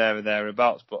never there or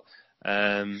thereabouts. But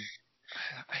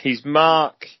his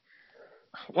mark,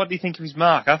 what do you think of his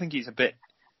mark? I think he's a bit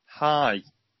high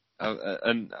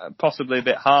and possibly a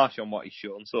bit harsh on what he's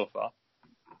shown so far.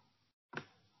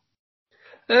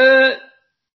 No,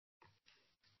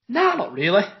 not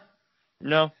really.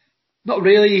 No? Not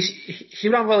really. He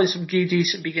ran well in some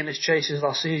decent beginners chases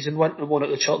last season, went and won at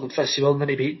the Cheltenham Festival, and then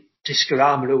he beat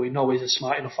Discarama, who we know is a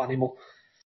smart enough animal.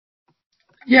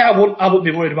 Yeah, I wouldn't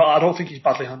be worried about it. I don't think he's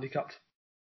badly handicapped.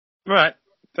 Right,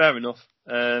 fair enough.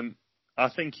 I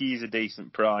think he's a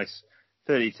decent price.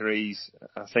 33s,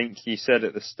 I think you said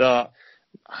at the start.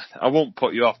 I won't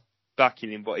put you off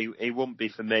backing him, but he won't be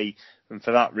for me. And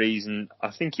for that reason, I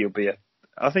think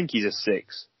he's a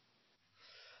 6.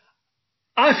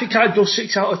 I think I'd go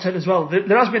 6 out of 10 as well.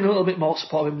 There has been a little bit more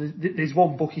support of him. There's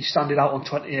one bookie standing out on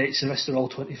 28s, the rest are all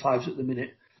 25s at the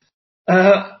minute.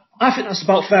 I think that's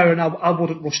about fair, and I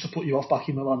wouldn't rush to put you off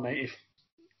backing Milan native.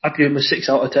 I'd give him a 6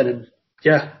 out of 10, and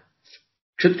yeah,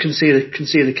 can see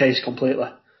the case completely.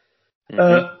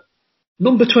 Mm-hmm.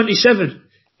 Number 27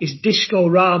 is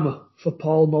Disco-Rama for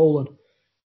Paul Nolan.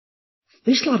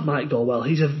 This lad might go well.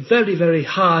 He's a very, very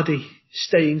hardy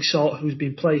staying sort who's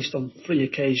been placed on 3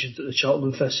 occasions at the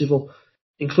Cheltenham Festival,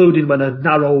 including when a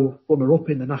narrow runner-up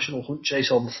in the National Hunt Chase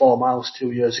over 4 miles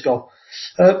 2 years ago.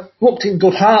 Looked in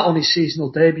good heart on his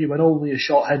seasonal debut when only a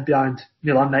short head behind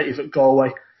Milan native at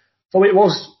Galway, though it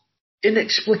was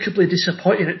inexplicably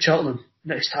disappointing at Cheltenham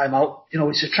next time out. You know,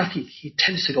 it's a track he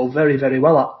tends to go very, very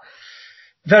well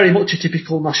at. Very much a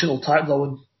typical national type though,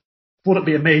 and wouldn't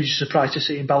be a major surprise to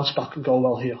see him bounce back and go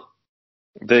well here.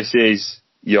 This is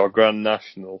your Grand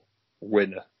National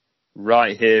winner,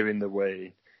 right here in the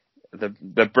way.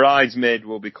 The bridesmaid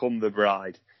will become the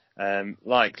bride.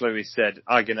 Like Lewis said,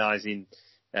 agonising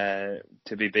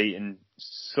to be beaten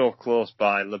so close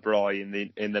by Lebroy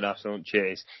in the National Hunt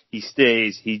Chase. He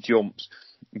stays, he jumps.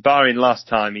 Barring last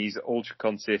time, he's ultra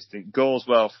consistent, goes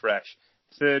well fresh,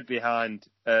 third behind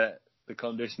the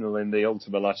conditional in the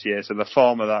Ultima last year, so the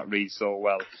form of that reads so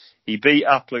well. He beat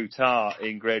A Plus Tard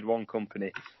in Grade 1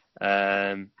 company.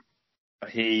 I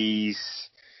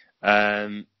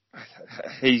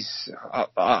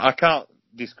can't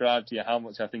describe to you how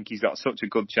much I think he's got such a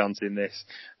good chance in this.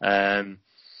 I'm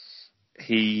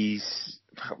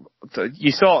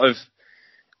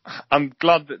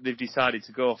glad that they've decided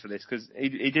to go for this, because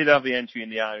he did have the entry in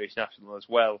the Irish National as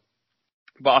well.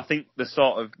 But I think the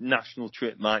sort of national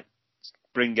trip might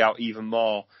bring out even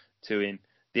more to him.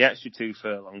 The extra 2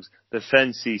 furlongs, the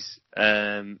fences,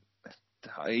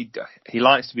 he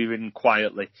likes to be ridden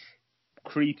quietly,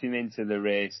 creeping into the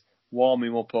race, warm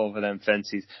him up over them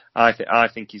fences. I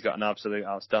think he's got an absolute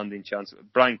outstanding chance.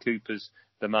 Brian Cooper's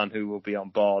the man who will be on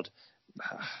board.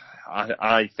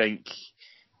 I think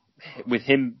with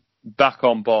him back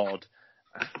on board,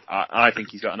 I think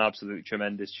he's got an absolute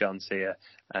tremendous chance here.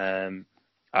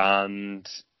 And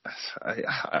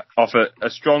off a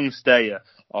strong stayer,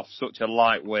 off such a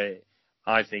lightweight,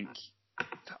 I think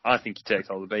he takes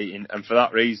all the beating, and for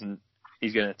that reason,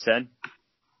 he's going to 10.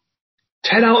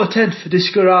 10 out of 10 for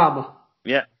Discorama.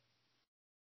 Yeah.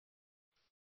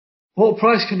 What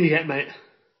price can you get, mate?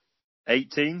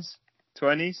 18s,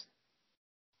 20s.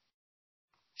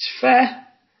 It's fair.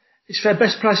 It's fair.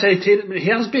 Best price 18. I mean,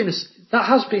 that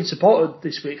has been supported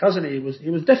this week, hasn't he? He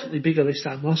was definitely bigger this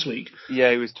time last week.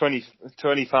 Yeah, he was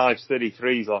 25s,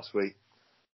 33s last week.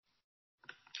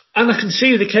 And I can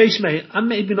see the case, mate. I'm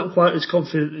maybe not quite as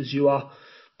confident as you are,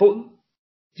 but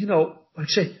like I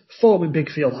say, form in big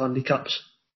field handicaps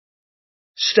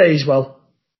stays well.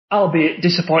 Albeit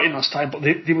disappointing last time, but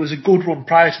there was a good run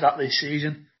prior to that this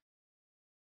season.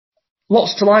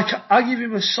 Lots to like. I give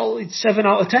him a solid 7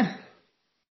 out of 10.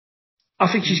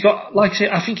 I think he's got, like I say,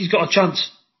 I think he's got a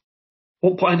chance.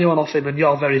 Won't put anyone off him, and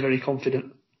you're very, very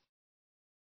confident.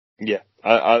 Yeah,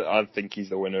 I think he's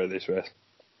the winner of this race.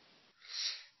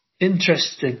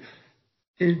 Interesting.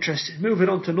 Moving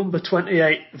on to number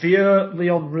 28, Vieux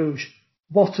Leon Rouge.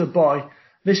 What a boy.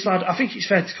 This lad, I think it's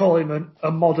fair to call him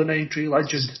a modern Aintree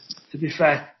legend, to be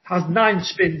fair. Has 9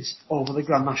 spins over the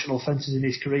Grand National fences in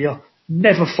his career.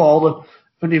 Never fallen.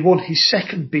 And he won his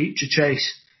second Beecher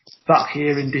Chase back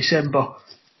here in December.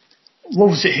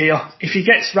 Loves it here. If he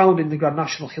gets round in the Grand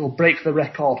National, he'll break the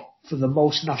record for the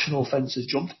most national fences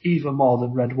jumped, even more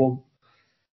than Red One.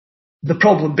 The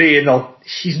problem being, though,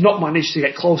 he's not managed to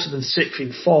get closer than 6th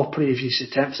in 4 previous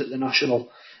attempts at the National,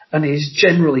 and he's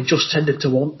generally just tended to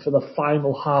want for the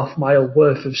final half mile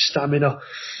worth of stamina.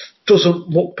 Doesn't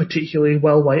look particularly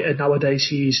well weighted nowadays.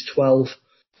 He is 12.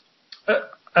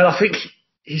 And I think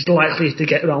he's likely to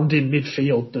get round in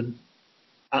midfield than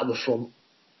at the front.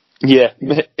 Yeah,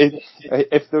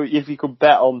 if you could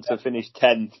bet on to finish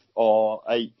 10th or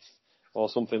 8th or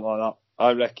something like that,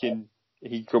 I reckon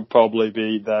he could probably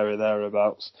be there or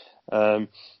thereabouts.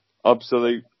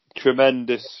 Absolute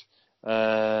tremendous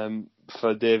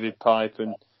for David Pipe,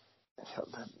 and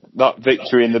that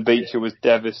victory in the Beecher was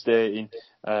devastating.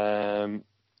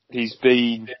 He's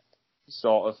been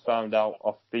sort of found out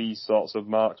off these sorts of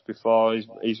marks before.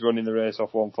 He's running the race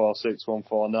off 146,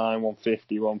 149,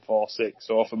 150, 146,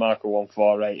 so off a mark of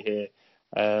 148 here.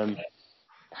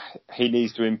 He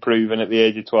needs to improve, and at the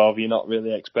age of 12, you're not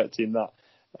really expecting that.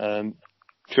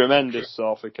 Tremendous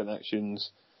sort of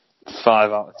connections,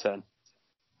 5 out of 10.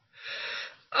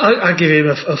 I give him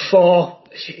a 4.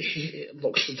 He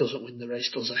doesn't win the race,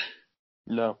 does he?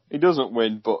 No, he doesn't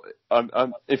win, but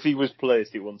if he was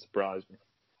placed, it wouldn't surprise me.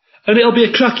 And it'll be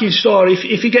a cracking story.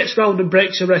 If he gets round and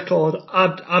breaks a record,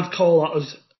 I'd call that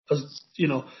as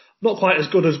not quite as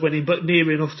good as winning, but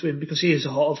near enough to him, because he is a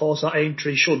hot horse that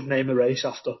Aintree should name a race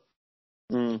after.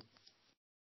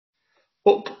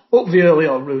 Up the early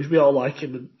on Rouge, we all like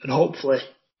him, and hopefully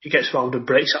he gets round and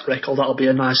breaks that record. That'll be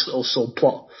a nice little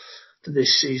subplot to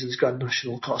this season's Grand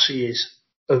National, because he is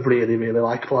a really, really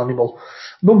likeable animal.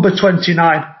 Number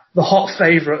 29, the hot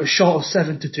favourite, a short of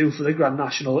 7-2 for the Grand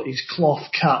National, is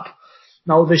Cloth Cap.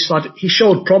 Now this lad, he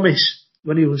showed promise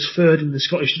when he was third in the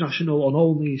Scottish National on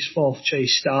only his 4th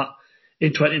chase start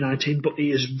in 2019, but he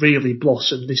has really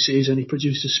blossomed this season. He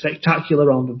produced a spectacular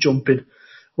round of jumping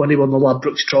when he won the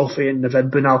Ladbrokes Trophy in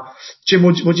November. Now, Jim,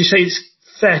 would you say it's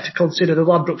fair to consider the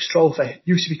Ladbrokes Trophy,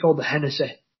 used to be called the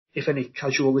Hennessy, if any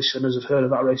casual listeners have heard of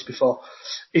that race before?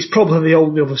 It's probably the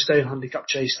only other staying handicap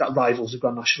chase that rivals the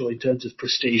Grand National in terms of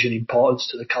prestige and importance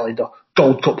to the calendar.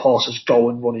 Gold Cup horses go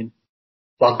and run in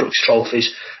Ladbrokes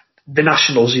Trophies. The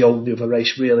National's the only other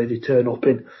race really they turn up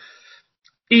in.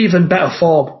 Even better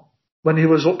form when he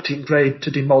was upped in grade to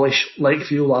demolish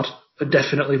Lakeview Lad, and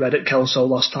definitely red at Kelso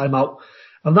last time out.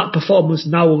 And that performance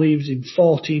now leaves him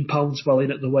 £14 well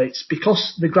in at the weights.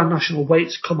 Because the Grand National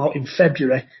weights come out in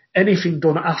February, anything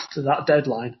done after that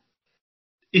deadline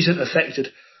isn't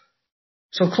affected.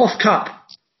 So Clough Cap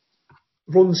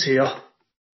runs here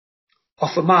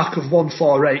off a mark of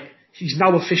 148. He's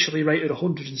now officially rated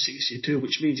 162,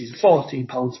 which means he's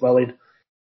 £14 well in.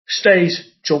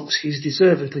 Stays, jumps, he's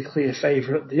deservedly clear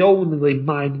favourite. The only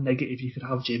minor negative you could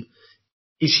have, Jim,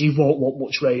 is he won't want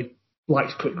much rain,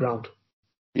 likes quick ground.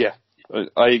 Yeah,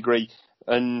 I agree.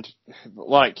 And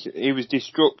like he was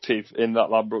destructive in that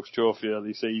Ladbrokes Trophy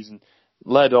early season,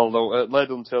 led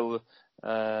until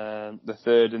the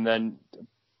third, and then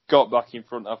got back in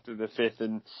front after the fifth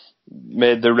and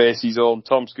made the race his own.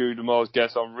 Tom Scudamore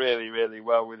gets on really, really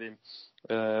well with him.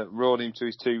 Rode him to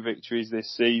his 2 victories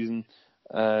this season.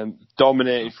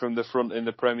 Dominated from the front in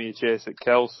the Premier Chase at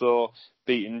Kelso,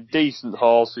 beating decent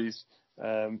horses.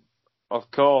 Of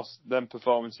course, them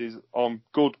performances on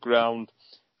good ground.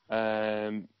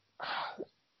 I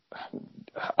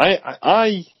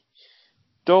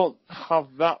don't have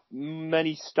that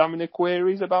many stamina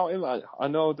queries about him. I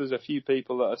know there's a few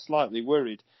people that are slightly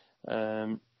worried.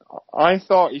 I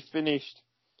thought he finished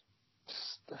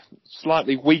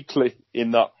slightly weakly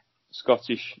in that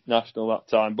Scottish National that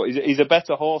time, but he's a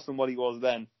better horse than what he was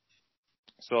then.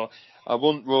 So I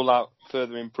wouldn't rule out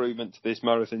further improvement to this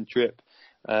marathon trip.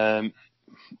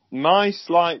 My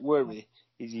slight worry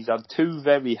is he's had 2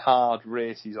 very hard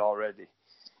races already.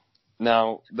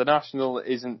 Now, the National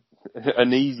isn't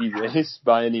an easy race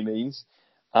by any means,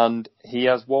 and he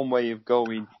has one way of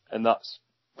going, and that's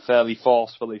fairly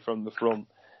forcefully from the front.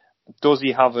 Does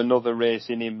he have another race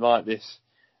in him like this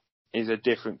is a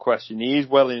different question. He is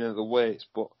well in at the weights,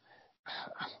 but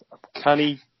can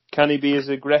he be as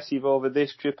aggressive over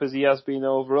this trip as he has been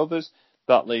over others?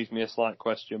 That leaves me a slight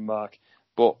question mark.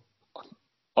 But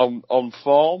on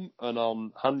form and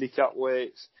on handicap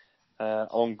weights,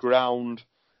 on ground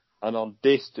and on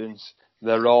distance,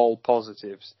 they're all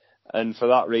positives. And for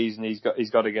that reason, he's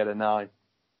got to get a 9.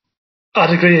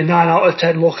 I'd agree, a 9 out of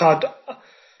 10. Look,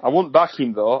 I wouldn't back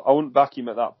him though. I wouldn't back him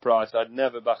at that price. I'd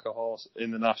never back a horse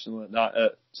in the National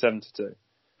at 7-2.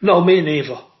 No, me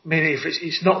neither.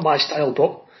 It's not my style,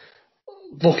 but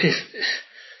look, if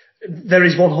there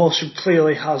is one horse who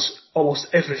clearly has almost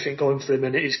everything going for him,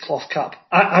 and it is Clough Cap.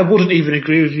 I wouldn't even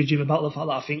agree with you, Jim, about the fact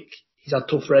that I think he's had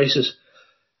tough races.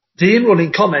 The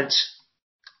in-running comments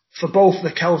for both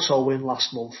the Kelso win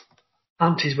last month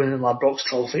and his win in the Ladbrokes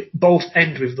Trophy both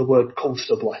end with the word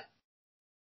comfortably.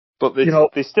 But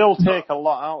they still take a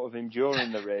lot out of him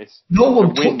during the race. No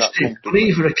one touched him on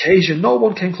either occasion. No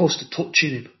one came close to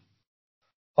touching him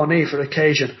on either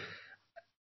occasion.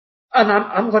 And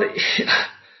I'm glad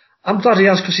he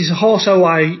has, because he's a horse who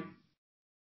I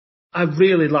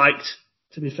really liked,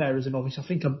 to be fair, as a novice. I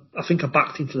think I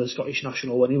backed him for the Scottish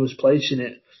National when he was placing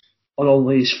it on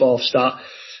only his 4th start.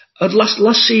 And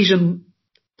last season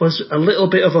was a little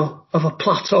bit of a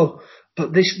plateau,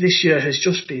 but this year has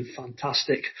just been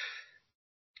fantastic.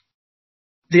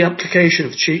 The application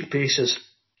of cheek pieces,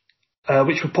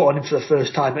 which were put on him for the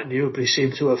first time at Newbury,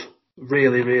 seemed to have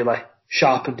really, really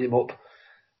sharpened him up.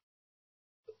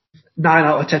 9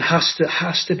 out of 10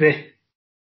 has to be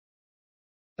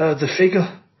the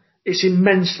figure. It's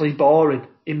immensely boring,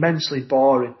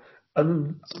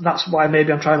 and that's why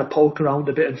maybe I'm trying to poke around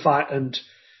a bit and fight and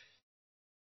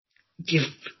give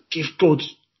good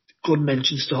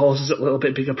mentions to horses at a little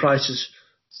bit bigger prices.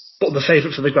 But the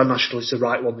favourite for the Grand National is the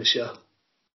right one this year.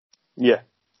 Yeah,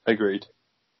 agreed.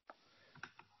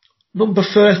 Number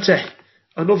 30,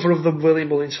 another of the Willie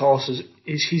Mullins horses,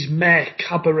 is his mare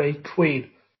Cabaret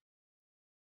Queen.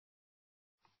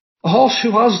 A horse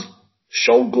who has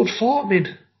shown good form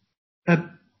in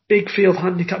big field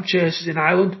handicap chases in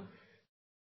Ireland.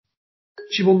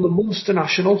 She won the Munster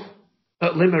National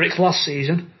at Limerick last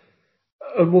season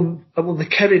and won the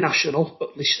Kerry National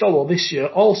at Listowel this year.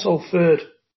 Also 3rd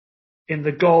in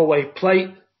the Galway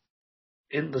Plate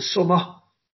in the summer.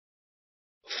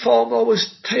 Form though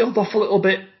was tailed off a little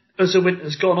bit as the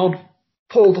winter's gone on.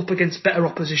 Pulled up against better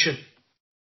opposition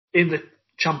in the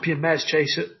Champion Mares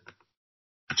Chase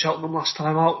at Cheltenham last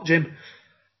time out, Jim.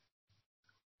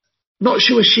 Not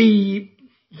sure she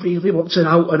really wants an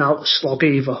out-and-out slog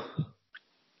either.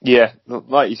 Yeah,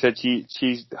 like you said,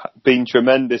 she's been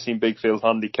tremendous in big field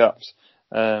handicaps.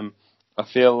 I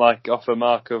feel like off a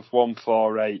mark of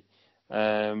 148,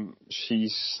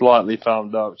 she's slightly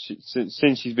found out.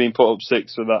 Since she's been put up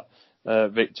 6 for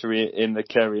that victory in the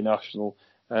Kerry National,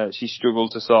 she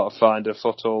struggled to sort of find her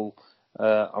foothold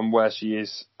on where she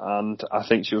is, and I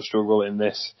think she'll struggle in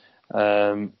this.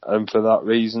 And for that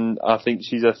reason, I think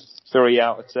she's a 3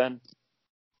 out of 10.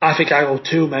 I think I go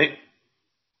 2, mate.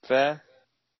 Fair?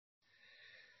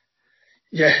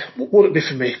 Yeah, what would it be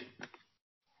for me?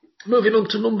 Moving on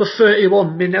to number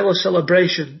 31, Minella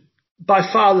Celebration. By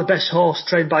far the best horse,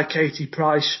 trained by Katie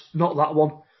Price. Not that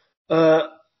one.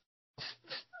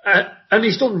 And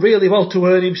he's done really well to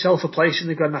earn himself a place in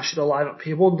the Grand National lineup.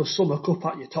 He won the Summer Cup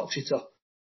at Uttoxeter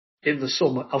in the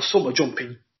summer. Our summer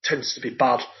jumping tends to be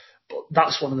bad, but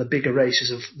that's one of the bigger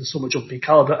races of the summer jumping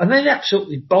calibre. And then he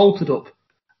absolutely bolted up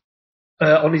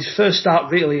on his first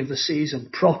start, really, of the season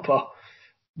proper,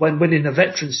 when winning the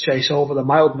Veterans Chase over the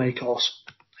Mildmay course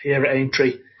here at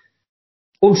Aintree.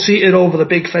 Unseated over the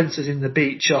big fences in the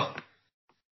Beecher.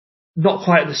 Not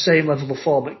quite at the same level of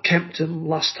form at Kempton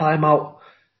last time out.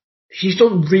 He's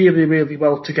done really, really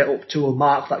well to get up to a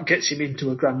mark that gets him into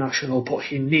a Grand National, but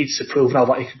he needs to prove now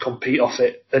that he can compete off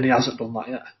it, and he hasn't done that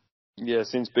yet. Yeah,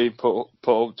 since being put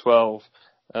up 12,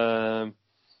 the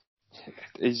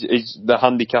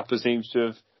handicapper seems to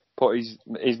have put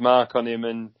his mark on him,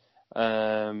 and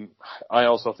I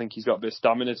also think he's got a bit of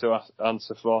stamina to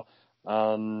answer for.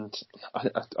 And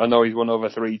I know he's won over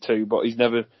 3-2, but he's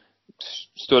never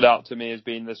stood out to me as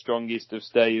being the strongest of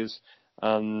stayers.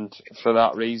 And for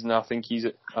that reason, I think he's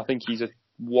a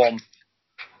 1.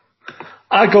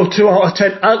 I go 2 out of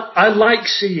 10. I like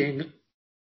seeing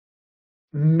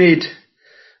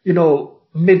mid-level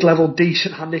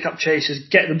decent handicap chasers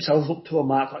get themselves up to a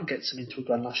mark that gets them into a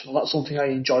Grand National. That's something I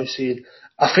enjoy seeing.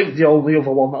 I think the only other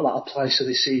one that applies to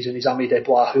this season is Ami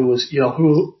Desbois, who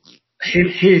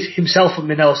himself and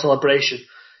Minella Celebration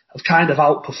have kind of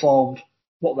outperformed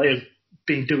what they have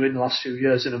been doing the last few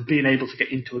years and have been able to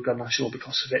get into a Grand National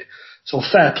because of it. So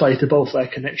fair play to both their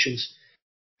connections.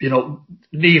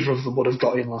 Neither of them would have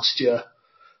got in last year.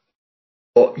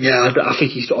 But yeah, I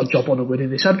think he's got a job on of winning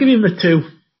this. I'd give him a 2.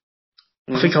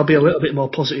 I think I'll be a little bit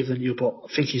more positive than you, but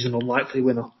I think he's an unlikely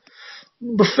winner.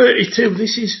 Number 32,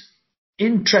 this is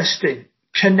interesting.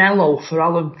 Canelo for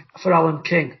Alan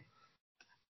King.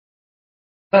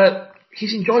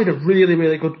 He's enjoyed a really,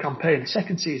 really good campaign.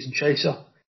 Second season chaser.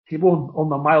 He won on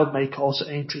the Mildmay course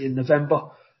at Aintree in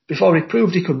November before he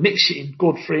proved he could mix it in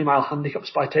good 3-mile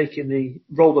handicaps by taking the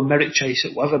Roland Merit Chase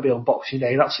at Wetherby on Boxing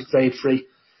Day. That's a grade 3.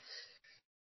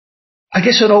 I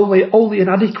guess only an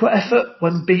adequate effort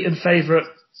when beaten favourite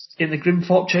in the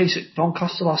Grimthorpe Chase at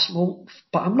Doncaster last month,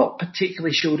 but I'm not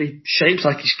particularly sure he shapes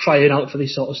like he's crying out for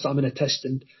this sort of stamina test,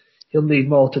 and he'll need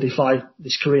more to defy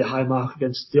this career high mark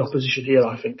against the opposition here,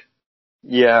 I think.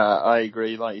 Yeah, I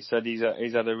agree. Like you said, he's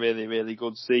had a really, really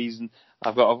good season.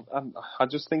 I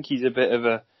just think he's a bit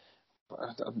of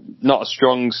not a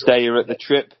strong stayer at the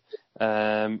trip.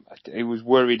 He was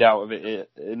worried out of it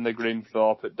in the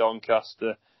Grimthorpe at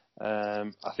Doncaster.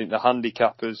 I think the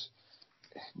handicappers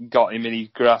got him in his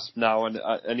grasp now,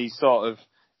 and he's sort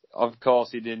of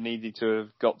course, he didn't need to have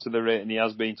got to the rate, and he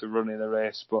has been to running the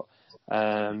race, but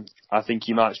I think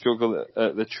he might struggle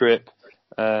at the trip.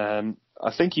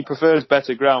 I think he prefers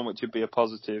better ground, which would be a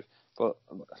positive, but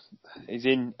he's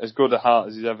in as good a heart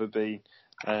as he's ever been.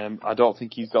 I don't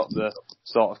think he's got the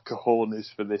sort of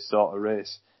cojones for this sort of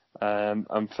race,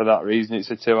 and for that reason, it's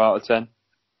a 2 out of 10.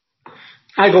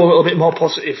 I go a little bit more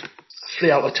positive,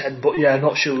 3 out of 10, but yeah,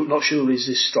 not sure he's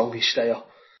his strongest stayer,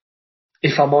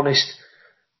 if I'm honest.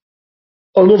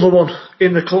 Another one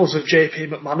in the colours of JP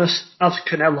McManus, as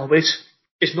Canelo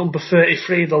is number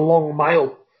 33, the Long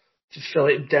Mile, for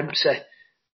Philip Dempsey.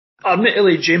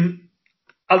 Admittedly, Jim,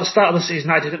 at the start of the season,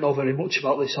 I didn't know very much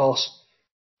about this horse.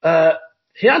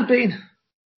 He had been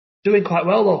doing quite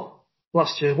well, though,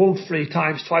 last year. Won 3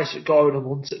 times, twice at Goring and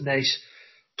once at Naas.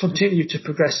 Continued to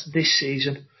progress this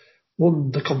season.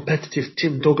 Won the competitive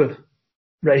Tim Duggan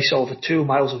race over 2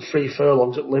 miles and 3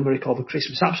 furlongs at Limerick over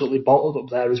Christmas. Absolutely bottled up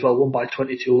there as well, won by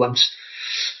 22 lengths.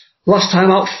 Last time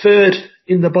out, 3rd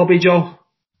in the Bobby Joe,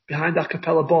 behind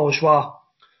Acapella Bourgeois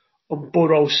and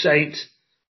Burrow Saint.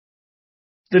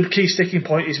 The key sticking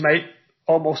point is, mate,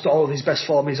 almost all of his best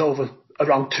form is over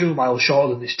around 2 miles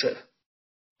shorter than this trip.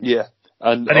 Yeah.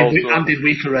 And in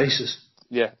weaker races.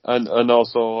 Yeah, and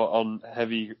also on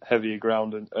heavier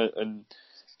ground, and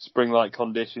spring-like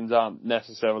conditions aren't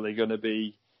necessarily going to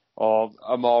be or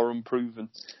are more unproven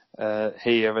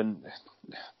here, and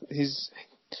he's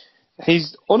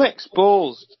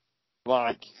unexposed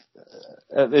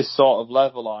at this sort of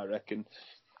level. I reckon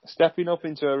stepping up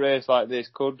into a race like this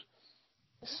could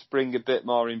spring a bit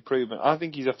more improvement. I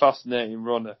think he's a fascinating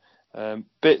runner.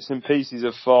 Bits and pieces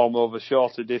of form over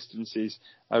shorter distances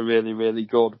are really, really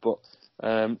good, but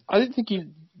I didn't think he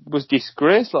was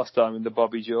disgraced last time in the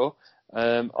Bobby Joe.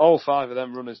 All 5 of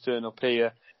them runners turn up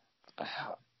here.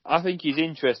 I think he's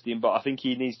interesting, but I think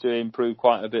he needs to improve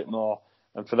quite a bit more,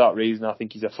 and for that reason I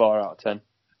think he's a 4 out of 10.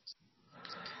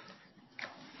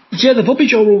 Yeah, the Bobby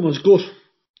Joe run was good.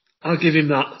 I'll give him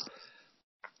that.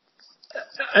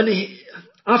 And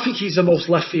I think he's the most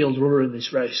left field runner in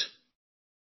this race.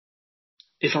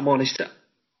 If I'm honest.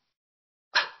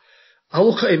 I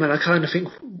look at him and I kind of think,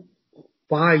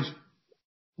 why?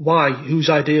 Whose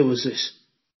idea was this?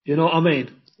 You know what I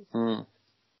mean? Mm.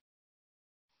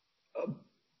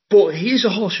 But he is a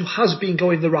horse who has been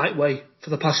going the right way for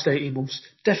the past 18 months.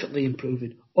 Definitely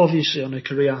improving. Obviously on a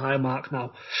career high mark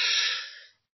now.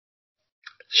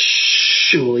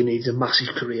 Surely needs a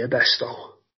massive career best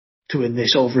though. To win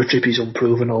this over a trip he's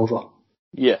unproven over.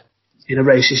 Yeah. In a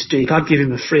race this deep. I'd give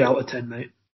him a 3 out of 10,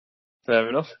 mate. Fair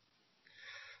enough.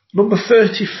 Number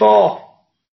 34.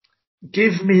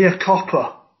 Give Me a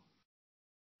Copper.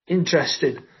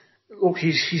 Interesting. Look,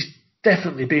 he's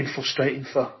definitely been frustrating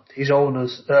for his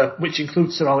owners, which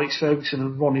includes Sir Alex Ferguson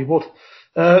and Ronnie Wood.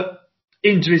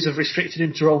 Injuries have restricted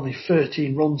him to only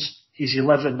 13 runs. He's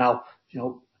 11 now. You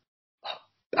know,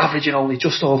 averaging only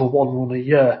just over 1 run a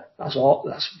year. That's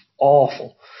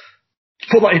awful. To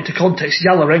put that into context,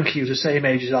 Yalarenki, who's the same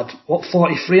age as had,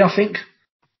 43, I think?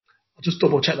 I'll just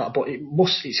double check that, but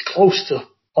it's close to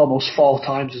almost 4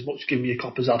 times as much Give Me a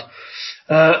Copper's had.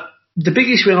 The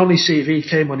biggest win on his CV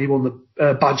came when he won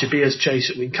the Badger Beers Chase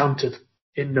at Wincanton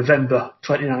in November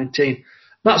 2019.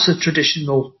 That's a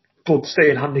traditional good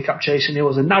staying handicap chase, and he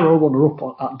was a narrow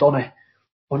runner-up at Donny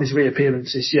on his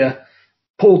reappearance this year.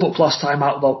 Pulled up last time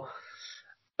out though,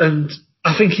 and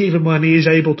I think even when he is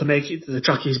able to make it to the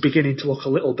track, he's beginning to look a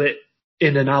little bit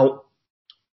in and out.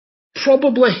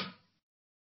 Probably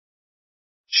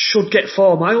should get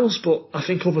 4 miles, but I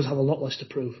think others have a lot less to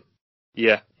prove.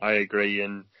 Yeah, I agree,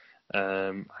 and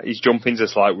his jumping's a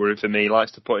slight worry for me. He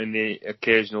likes to put in the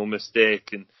occasional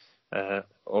mistake, and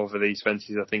over these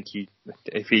fences, I think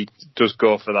if he does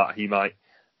go for that, he might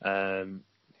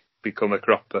become a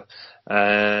cropper.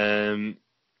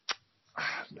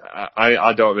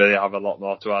 I don't really have a lot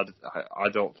more to add. I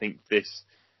don't think this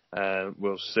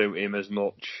will suit him as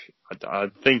much. I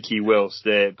think he will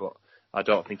stay, but I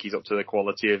don't think he's up to the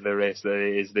quality of the race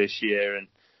that he is this year. And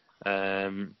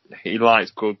he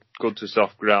likes good to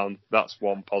soft ground. That's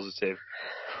one positive.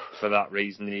 For that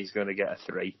reason, he's going to get a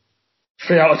 3.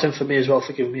 3 out of 10 for me as well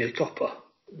for Giving Me a Copper.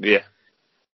 Yeah.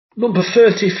 Number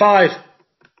 35,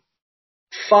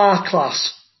 Far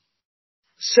Class.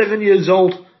 7 years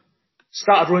old.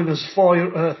 Started running as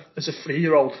a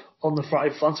 3-year-old on the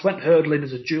Friday Flance. Went hurdling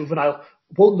as a juvenile.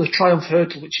 Won the Triumph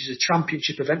Hurdle, which is a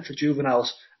championship event for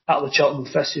juveniles at the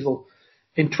Cheltenham Festival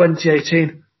in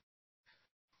 2018.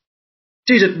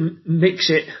 Didn't mix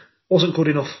it. Wasn't good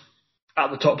enough at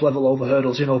the top level over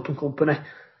hurdles in open company.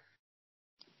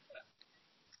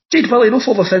 Did well enough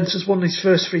over fences, won his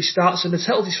first 3 starts, and has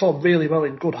held his form really well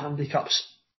in good handicaps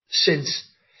since.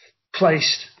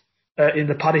 Placed in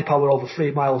the Paddy Power over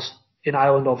 3 miles in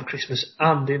Ireland over Christmas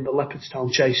and in the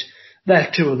Leopardstown Chase.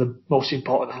 They're 2 of the most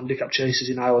important handicap chases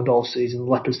in Ireland all season.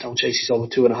 The Leopardstown Chase is over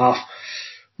 2.5.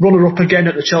 Runner-up again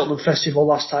at the Cheltenham Festival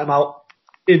last time out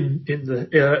in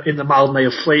the Mildmay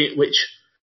of Fleet, which,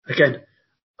 again,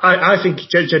 I think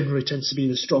generally tends to be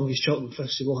the strongest Cheltenham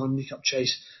Festival handicap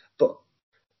chase. But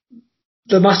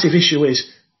the massive issue is,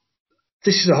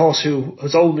 this is a horse who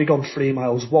has only gone 3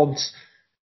 miles once,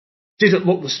 didn't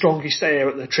look the strongest there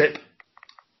at the trip,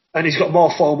 and he's got more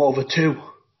form over 2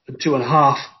 and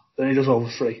 2.5 than he does over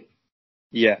 3.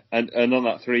 Yeah, and on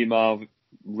that 3 mile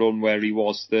run where he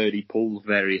was third, he pulled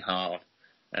very hard.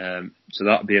 So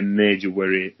that'd be a major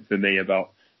worry for me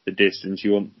about the distance.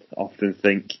 You won't often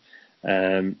think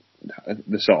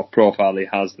the sort of profile he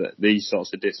has that these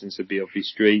sorts of distance would be up his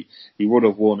street. He would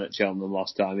have won at Cheltenham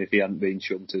last time if he hadn't been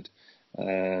shunted.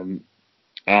 And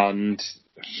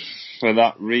for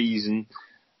that reason,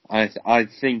 I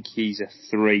think he's a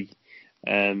 3.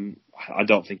 I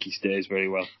don't think he stays very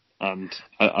well, and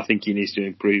I think he needs to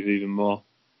improve even more.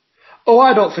 Oh,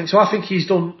 I don't think so. I think he's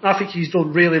done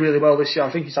really, really well this year.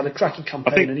 I think he's had a cracking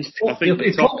campaign, and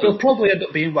he'll probably end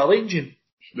up being well injured.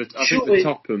 I think the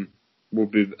Topham would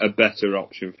be a better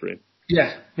option for him.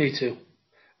 Yeah, me too.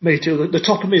 The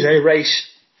Topham is a race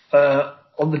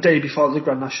on the day before the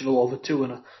Grand National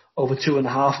over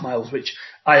 2.5 miles, which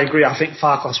I agree. I think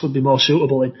Far Class would be more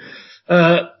suitable in.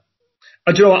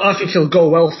 I do know what, I think he'll go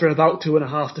well for about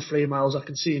 2.5 to 3 miles. I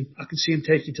can see him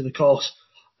taking to the course.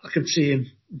 I can see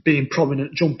him being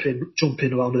prominent,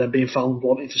 jumping around and then being found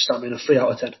wanting for stamina. 3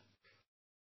 out of 10.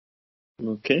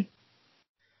 Okay.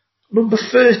 Number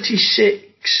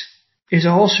 36 is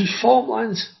a horse whose form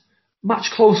lines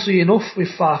match closely enough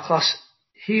with Far Class.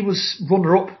 He was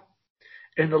runner-up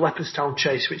in the Leopardstown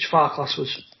Chase, which Far Class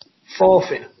was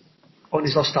 4th in on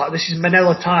his last start. This is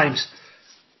Manila Times.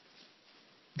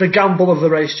 the gamble of the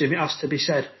race, Jim, it has to be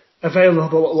said,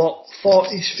 available at what,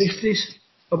 40s, 50s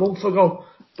a month ago.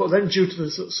 But then due to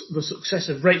the success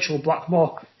of Rachel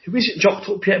Blackmore, who isn't jocked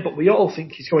up yet, but we all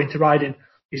think he's going to ride in,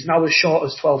 he's now as short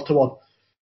as 12 to 1.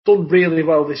 Done really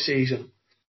well this season.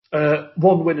 1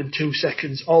 win and 2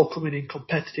 seconds, all coming in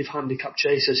competitive handicap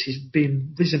chases. He's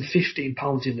been risen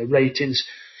 £15 in the ratings.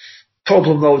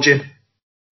 Problem though, Jim,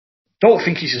 don't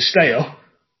think he's a stayer.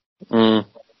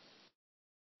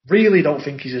 Really don't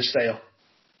think he's a stayer.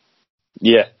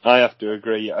 Yeah, I have to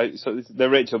agree. So the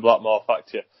Rachel Blackmore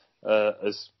factor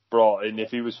has brought in.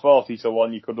 If he was 40 to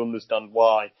 1, you could understand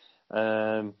why.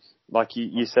 Like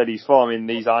you said, his form in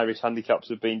these Irish handicaps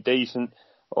have been decent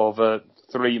over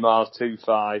 3 miles,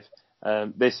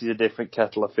 2.5. This is a different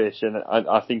kettle of fish, and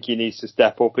I think he needs to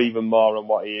step up even more on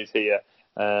what he is here.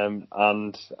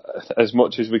 And as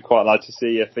much as we quite like to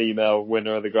see a female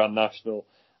winner of the Grand National,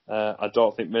 I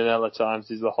don't think Minella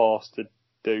Times is the horse to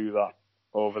do that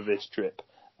over this trip.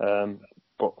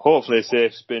 But hopefully a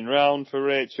safe spin round for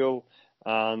Rachel,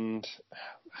 and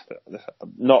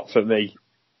not for me,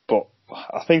 but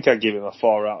I think I'd give him a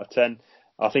 4 out of 10.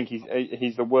 I think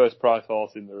he's the worst price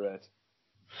horse in the race.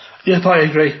 Yep, I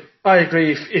agree.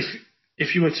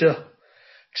 If you were to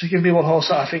give me one horse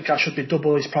that I think I should be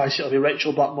double his price, it'll be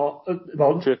Rachel Blackmore.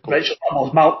 Rachel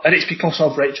Blackmore's mount, and it's because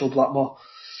of Rachel Blackmore.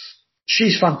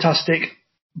 She's fantastic,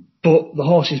 but the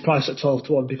horse is priced at 12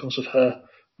 to 1 because of her,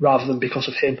 rather than because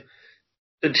of him.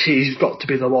 And he's got to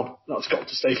be the one that's got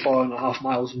to stay 4.5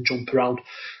 miles and jump around.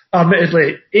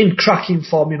 Admittedly, in cracking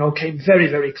form, came very,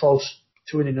 very close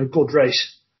to winning a good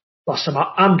race last time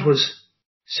out, and was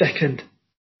second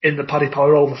in the Paddy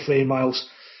Power over 3 miles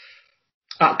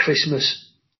at Christmas.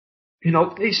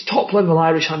 It's top level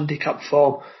Irish handicap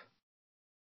form,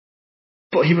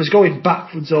 but he was going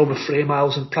backwards over 3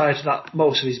 miles, and prior to that,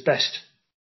 most of his best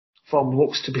form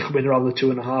looks to be coming around the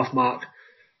 2.5 mark.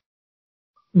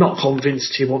 Not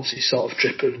convinced he wants his sort of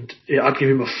trip, and I'd give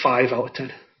him a 5 out of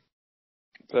 10.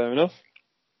 Fair enough.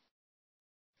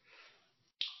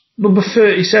 Number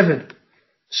 37,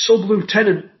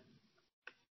 Sub-Lieutenant.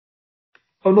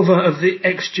 Another of the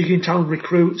ex-Jigging Town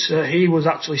recruits. He was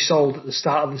actually sold at the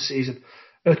start of the season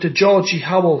to Georgie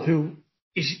Howell, who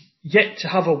is yet to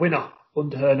have a winner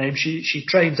under her name. She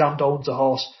trains and owns a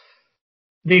horse.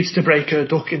 Needs to break her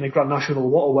duck in the Grand National.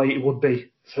 What a way it would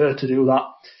be for her to do that.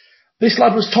 This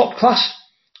lad was top class,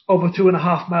 over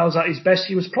 2.5 miles at his best.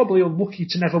 He was probably unlucky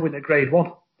to never win a Grade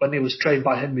 1 when he was trained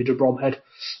by Henry de Bromhead.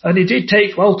 And he did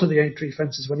take well to the Aintree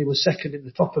fences when he was second in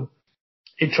the Topham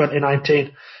in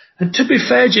 2019. And to be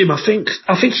fair, Jim, I think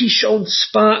he's shown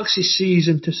sparks this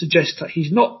season to suggest that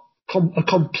he's not a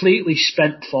completely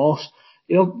spent force.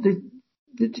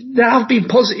 There have been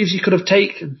positives you could have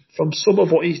taken from some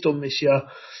of what he's done this year,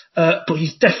 but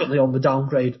he's definitely on the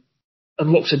downgrade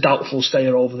and looks a doubtful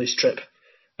stayer over this trip.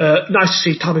 Nice to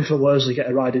see Tabitha Worsley get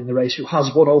a ride in the race, who has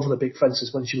won over the big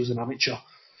fences when she was an amateur,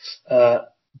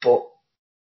 but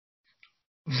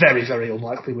very, very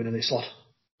unlikely winner this lot.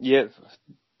 Yeah,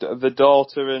 the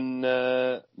daughter and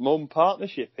mum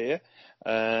partnership here.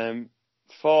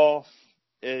 4th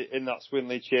in that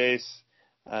Swinley chase.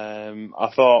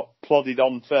 I thought plodded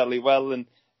on fairly well, and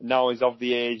now is of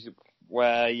the age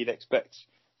where you'd expect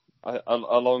a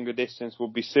longer distance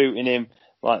would be suiting him.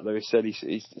 Like Lewis said,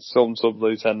 he's some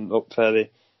Sub-Lieutenant up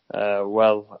fairly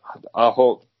well. I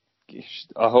hope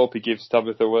he gives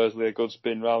Tabitha Worsley a good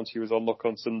spin round. She was on luck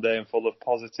on Sunday and full of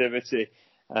positivity.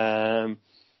 And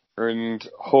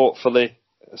hopefully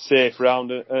a safe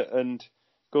round and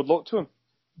good luck to him.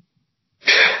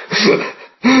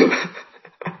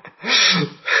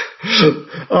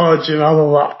 Oh, Jim, I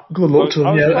love that. Good luck to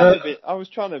him. I was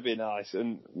trying to be nice,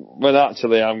 and when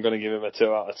actually I'm going to give him a 2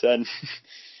 out of 10.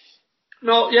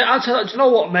 No, yeah, do you know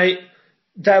what, mate?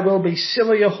 There will be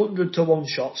silly 100 to 1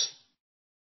 shots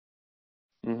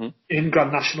in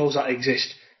Grand Nationals that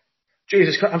exist.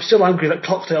 Jesus Christ, I'm still angry that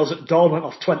Cocktails at Dawn went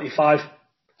off 25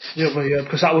 the other year,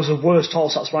 because that was the worst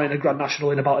horse that's running a Grand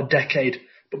National in about a decade.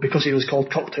 But because he was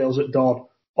called Cocktails at Dawn,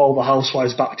 all the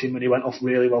housewives backed him, and he went off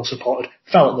really well supported.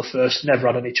 Fell at the first, never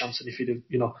had any chance, and if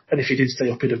he did stay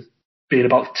up, he'd have been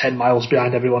about 10 miles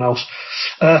behind everyone else.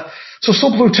 So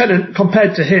Sub-Lieutenant,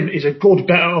 compared to him, is a good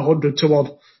bet at 100 to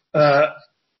 1,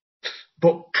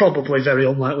 but probably very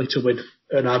unlikely to win.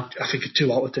 And I think a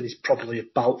 2 out of 10 is probably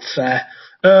about fair.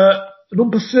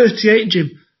 Number 38,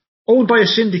 Jim, owned by a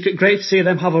syndicate. Great to see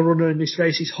them have a runner in this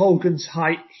race. Is Hogan's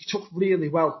Height. He took really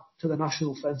well to the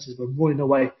national fences, but running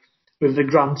away with the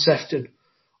Grand Sefton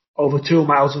over 2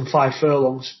 miles and 5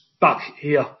 furlongs back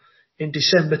here in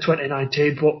December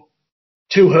 2019. But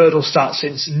 2 hurdle starts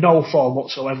since, no form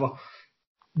whatsoever.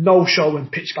 no show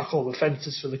and pitched back over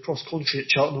fences for the cross country at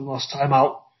Cheltenham last time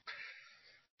out.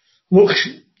 Look,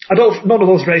 none of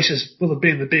those races will have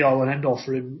been the be all and end all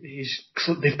for him.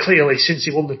 They've clearly, since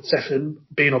he won the second,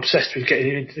 been obsessed with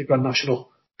getting him into the Grand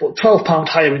National. But £12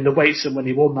 higher in the weights than when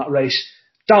he won that race.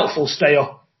 Doubtful stayer.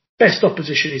 Best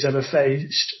opposition he's ever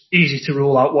faced. Easy to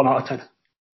rule out, 1 out of 10.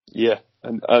 Yeah,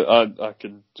 and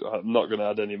I'm not going to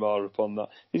add any more upon that.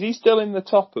 Is he still in the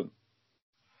Topham?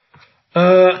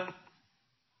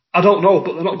 I don't know,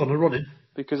 but they're not going to run him.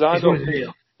 Because I don't think,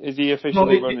 is he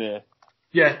officially running here?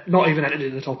 Yeah, not even entered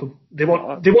in the Topham. They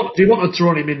wanted to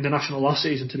run him in the National last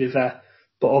season, to be fair,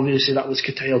 but obviously that was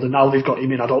curtailed, and now they've got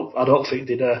him in. I don't think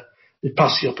they'd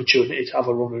pass the opportunity to have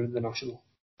a runner in the National.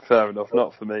 Fair enough,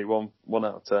 not for me. 1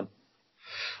 out of 10.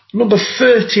 Number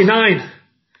 39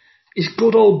 is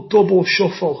good old Double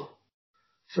Shuffle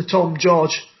for Tom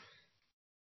George.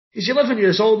 He's 11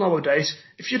 years old nowadays.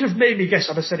 If you'd have made me guess,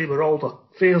 I'd have said he were older.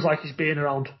 Feels like he's been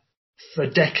around for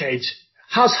decades.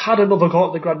 Has had another go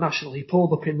at the Grand National. He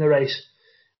pulled up in the race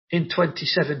in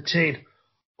 2017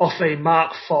 off a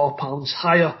mark £4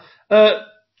 higher.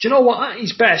 Do you know what? At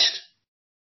his best,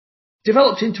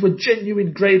 developed into a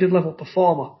genuine graded level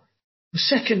performer. Was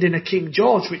second in a King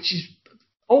George, which is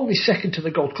only second to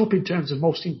the Gold Cup in terms of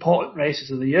most important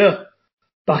races of the year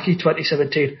back in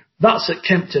 2017. That's at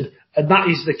Kempton, and that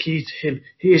is the key to him.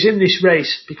 He is in this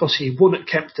race because he won at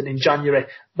Kempton in January.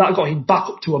 That got him back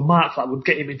up to a mark that would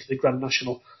get him into the Grand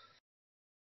National.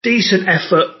 Decent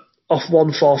effort off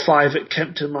 145 at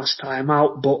Kempton last time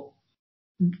out, but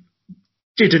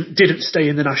didn't stay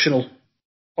in the National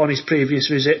on his previous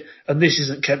visit, and this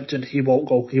isn't Kempton. He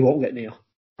won't get near.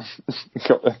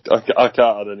 I can't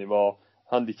add any more.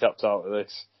 Handicapped out of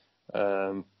this.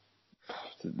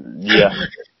 Yeah.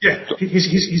 Yeah,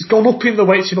 he's gone up in the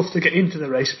weights enough to get into the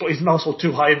race, but he's also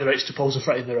too high in the race to pose a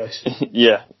threat in the race.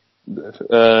 Yeah.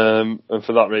 And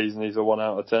for that reason, he's a 1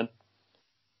 out of 10.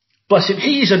 Bless him.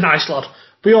 He's a nice lad.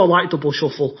 We all like Double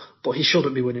Shuffle, but he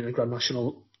shouldn't be winning a Grand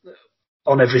National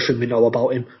on everything we know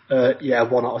about him.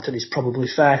 1 out of 10 is probably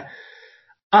fair.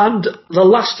 And the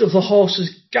last of the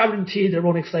horses guaranteed a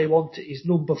run if they want it is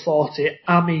number 40,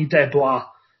 Ami Debois,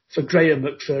 for Graham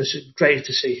McPherson. Great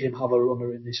to see him have a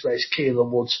runner in this race. Keelan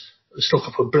Woods struck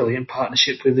up a brilliant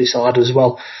partnership with this lad as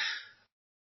well.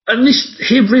 And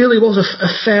he really was a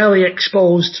fairly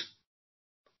exposed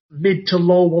mid to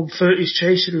low 130s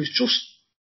chaser who's just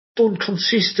done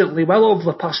consistently well over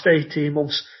the past 18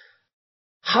 months.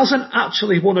 Hasn't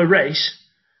actually won a race,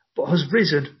 but has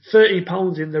risen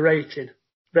 £30 in the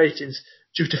ratings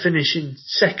due to finishing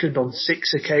second on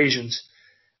 6 occasions,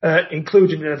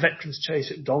 including in a veterans chase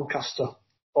at Doncaster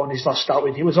on his last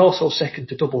outing. He was also second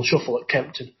to Double Shuffle at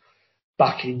Kempton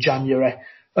back in January.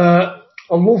 A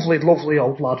lovely, lovely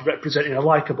old lad representing a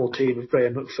likeable team of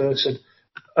Graham McPherson.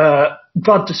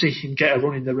 Glad to see him get a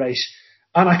run in the race.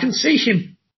 And I can see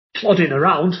him plodding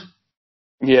around.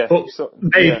 Yeah. But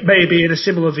maybe in a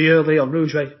similar Vieux Leon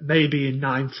Rouge, maybe in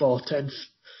 9, 4, 10.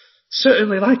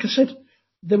 Certainly, like I said,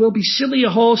 there will be sillier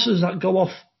horses that go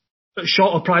off at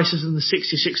shorter prices than the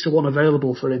 66 to 1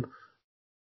 available for him.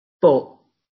 But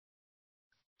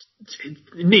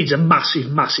it needs a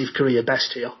massive, massive career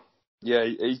best here. Yeah,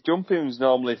 his jumping's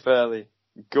normally fairly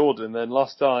good, and then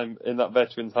last time in that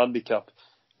Veterans Handicap,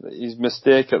 his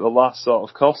mistake at the last sort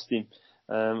of cost him.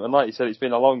 And like you said, it's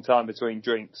been a long time between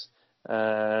drinks.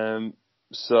 So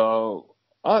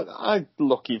I'm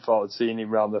looking forward to seeing him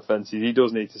round the fences. He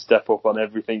does need to step up on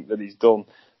everything that he's done.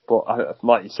 But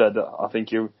like you said, I think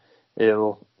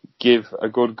he'll give a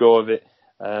good go of it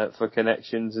for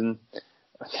connections, and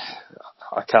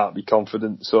I can't be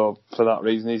confident. So for that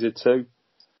reason, he's a 2.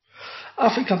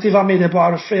 I think I'll give Ami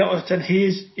Debois a 3 out of 10.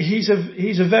 He's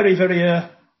a very, very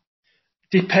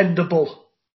dependable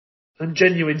and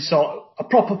genuine a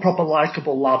proper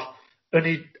likeable lad.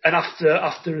 And after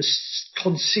a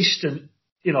consistent,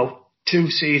 2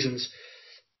 seasons,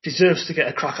 deserves to get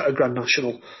a crack at a Grand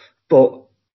National. But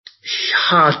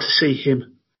hard to see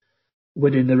him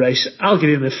winning the race. I'll give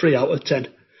him a 3 out of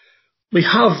 10. We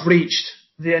have reached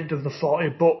the end of the 40,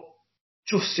 but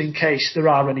just in case there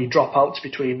are any dropouts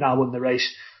between now and the race,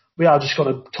 we are just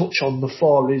going to touch on the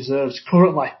 4 reserves.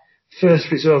 Currently, first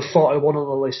reserve 41 on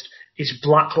the list is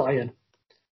Black Lion.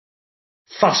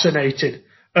 Fascinating.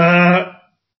 Went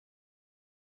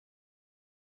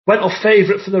off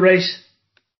favourite for the race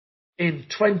in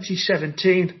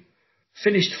 2017,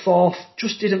 finished 4th,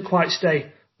 just didn't quite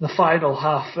stay the final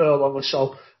half furlong or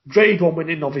so. Grade 1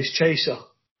 winning novice chaser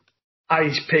at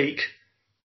his peak.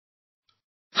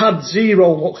 Had 0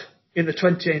 luck in the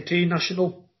 2018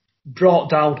 National, brought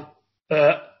down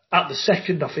at the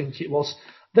second, I think it was.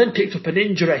 Then picked up an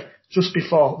injury just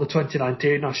before the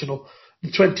 2019 National. The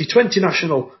 2020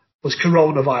 National was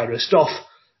coronavirused off,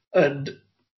 and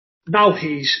now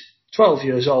he's 12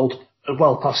 years old and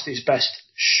well past his best.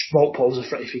 Won't pose a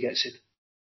threat if he gets in.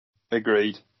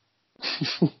 Agreed.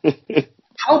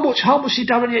 How much did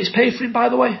Darren Yates pay for him, by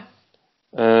the way?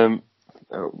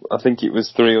 I think it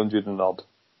was 300 and odd.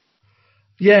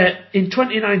 Yeah, in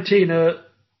 2019, a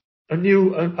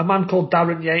man called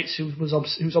Darren Yates, who was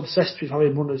obsessed with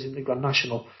having runners in the Grand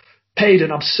National, paid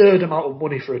an absurd amount of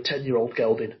money for a 10-year-old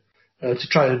gelding to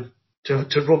try and to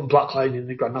run Blackline in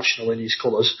the Grand National in his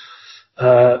colours.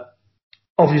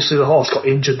 Obviously, the horse got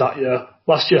injured that year.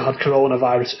 Last year had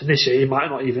coronavirus, and this year he might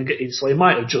not even get in, so he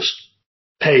might have just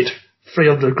paid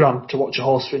 300 grand to watch a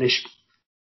horse finish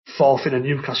fourth in a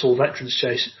Newcastle Veterans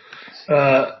Chase.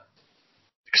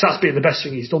 Because that's been the best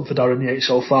thing he's done for Darren Yates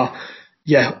so far.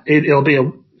 Yeah, it'll be a...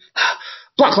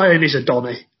 Black Lion is a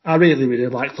Donny. I really, really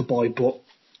like the boy, but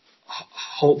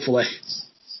hopefully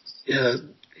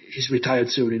he's retired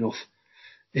soon enough,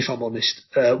 if I'm honest.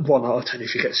 1 out of 10 if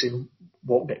he gets in,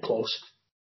 won't get close.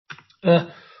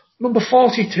 Number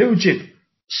 42, Jim.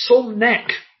 Some neck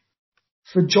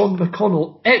for John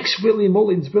McConnell. Ex-Willie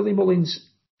Mullins. Willie Mullins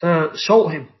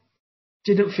sold him.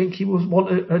 Didn't think he was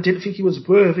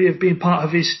worthy of being part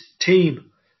of his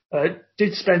team.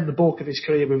 Did spend the bulk of his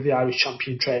career with the Irish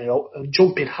champion trainer, and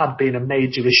jumping had been a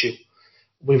major issue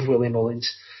with Willie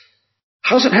Mullins.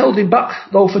 Hasn't held him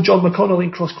back, though, for John McConnell in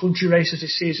cross-country races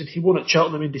this season. He won at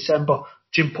Cheltenham in December.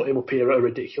 Jim put him up here at a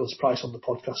ridiculous price on the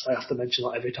podcast. I have to mention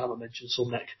that every time I mention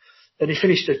Sunneck. And he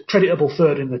finished a creditable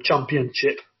third in the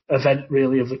championship event,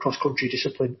 really, of the cross-country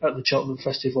discipline at the Cheltenham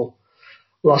Festival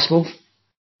last month.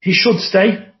 He should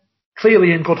stay,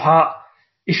 clearly in good heart.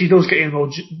 If he does get in,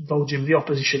 though, Jim, the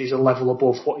opposition is a level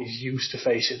above what he's used to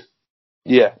facing.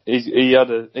 Yeah, he's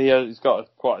got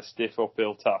quite a stiff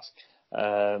uphill task.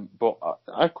 But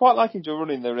I quite like him to run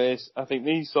in the race. I think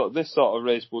this sort of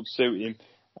race would suit him.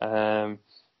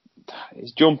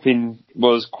 His jumping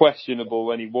was questionable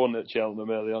when he won at Cheltenham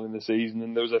early on in the season,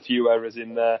 and there was a few errors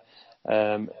in there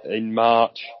in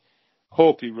March.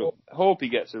 Hope he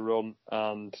gets a run,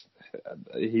 and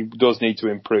he does need to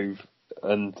improve,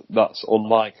 and that's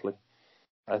unlikely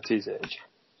at his age.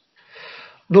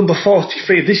 Number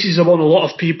 43, this is the one a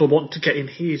lot of people want to get in.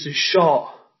 He is as short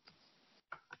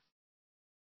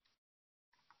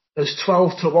as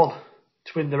 12 to 1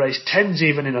 to win the race. 10's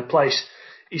even in a place.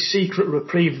 His Secret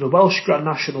Reprieve, the Welsh Grand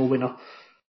National winner.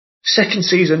 Second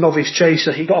season novice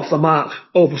chaser. He got off the mark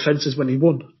over fences when he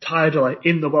won tidily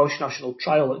in the Welsh National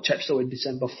Trial at Chepstow in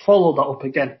December. Followed that up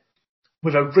again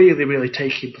with a really, really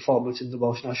taking performance in the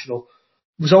Welsh National.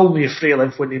 It was only a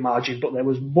 3-length winning margin, but there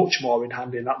was much more in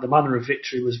hand in that. The manner of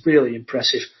victory was really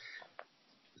impressive.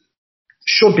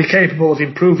 Should be capable of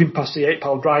improving past the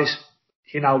 8-pound rise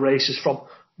he now races from.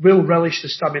 Will relish the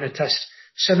stamina test.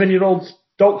 7-year-olds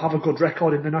don't have a good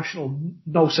record in the National.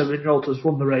 No 7-year-old has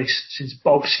won the race since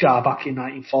Bog Scar back in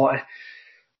 1940.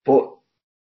 But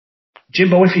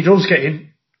Jimbo, if he does get in,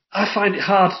 I find it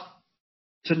hard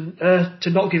to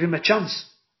not give him a chance.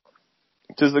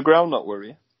 Does the ground not worry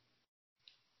you?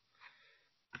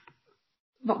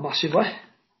 Not massively.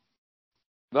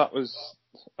 That was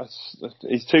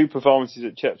his two performances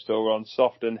at Chepstow were on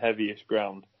soft and heavyish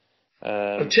ground.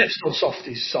 Chepstow soft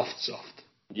is soft.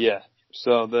 Yeah,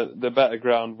 so the better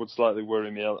ground would slightly worry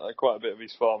me. Quite a bit of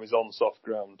his form is on soft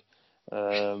ground.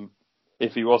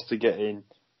 If he was to get in,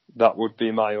 that would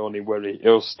be my only worry.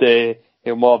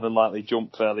 He'll more than likely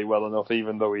jump fairly well enough,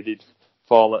 even though he did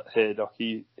fall at Haydock.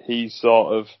 He's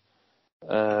sort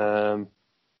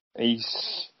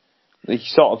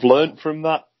of learnt from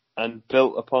that and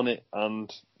built upon it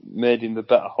and made him the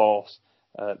better horse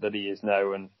that he is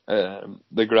now, and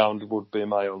the ground would be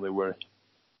my only worry.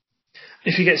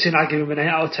 If he gets in, I'd give him an 8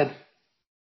 out of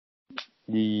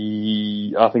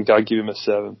 10. I think I'd give him a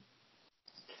 7.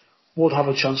 Would have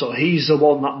a chance. He's the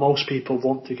one that most people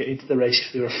want to get into the race.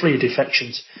 If there are 3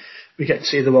 defections, we get to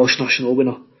see the Welsh National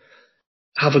winner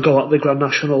have a go at the Grand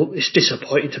National. It's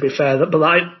disappointing, to be fair, but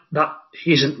that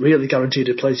he isn't really guaranteed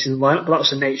a place in the lineup. But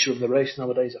that's the nature of the race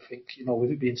nowadays. I think,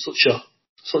 with it being such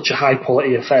a high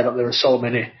quality affair, that there are so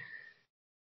many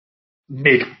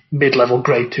mid-level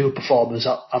grade 2 performers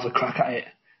that have a crack at it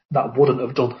that wouldn't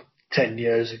have done 10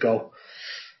 years ago.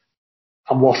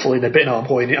 I'm waffling a bit now. I'm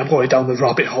going down the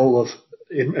rabbit hole of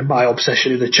in my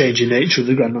obsession in the changing nature of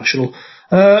the Grand National.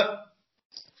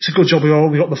 It's a good job we've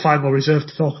only got the final reserve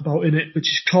to talk about in it, which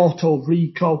is Kauto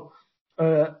Rico,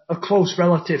 a close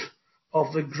relative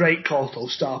of the great Kauto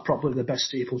Star, probably the best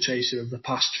steeplechaser of the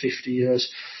past 50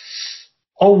 years.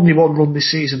 only one run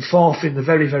this season, fourth in the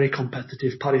very, very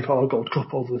competitive Paddy Power Gold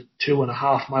Cup over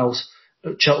 2.5 miles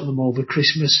at Cheltenham over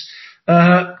Christmas.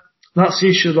 That's the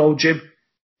issue though, Jim.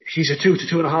 He's a 2 to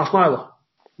 2.5 miler.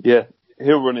 Yeah,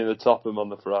 he'll run in the top of him on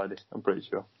the Friday, I'm pretty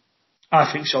sure.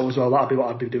 I think so as well. That'd be what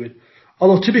I'd be doing.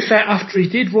 Although, to be fair, after he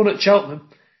did run at Cheltenham,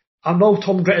 I know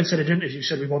Tom Gretton said in an interview,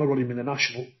 said we want to run him in the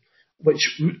National,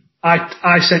 which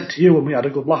I sent to you and we had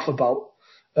a good laugh about.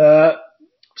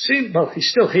 He's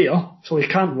still here, so he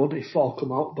can run if fall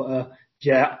come out. But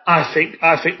yeah, I think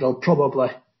they'll probably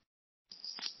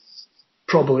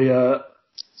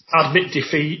admit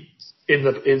defeat in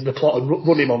the plot and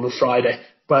run him on the Friday,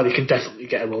 where he can definitely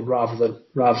get a run rather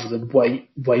than wait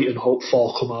and hope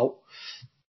fall come out.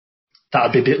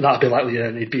 That'd be likely,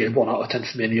 and he'd be a 1 out of 10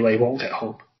 for me anyway. He won't get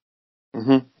home.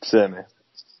 Same here.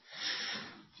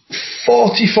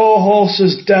 44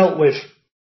 horses dealt with.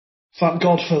 Thank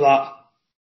God for that.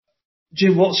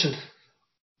 Jim Watson,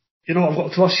 you know, I've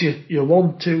got to ask you, you're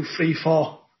 1, 2, 3,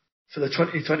 4 for the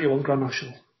 2021 Grand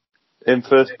National. In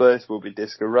first place will be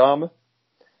Discorama.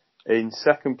 In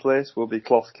second place will be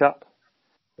Cloth Cap.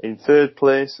 In third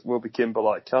place will be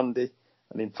Kimberlite Candy.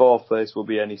 And in fourth place will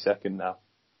be Any Second Now.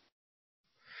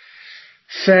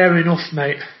 Fair enough,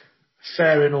 mate.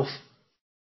 Fair enough.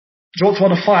 Do you want to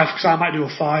add a 5? Because I might do a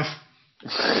 5.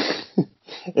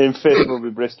 In fifth will be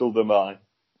Bristol Demai.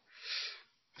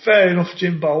 Fair enough,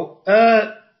 Jimbo.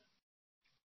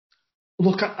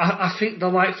 Look, I think the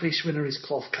likeliest winner is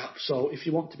Cloth Cap, so if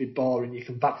you want to be boring, you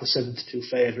can back the 7-2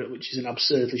 favourite, which is an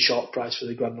absurdly short price for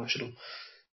the Grand National.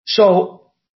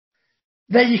 So,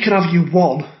 there you can have you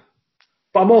 1,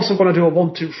 but I'm also going to do a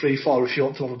 1, 2, 3, 4 if you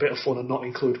want to have a bit of fun and not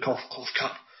include Cloth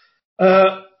Cap.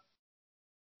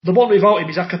 The one without him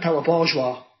is Acapella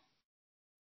Bourgeois,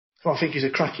 who I think is a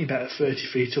cracking bet at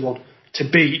 33 to 1, to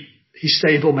beat his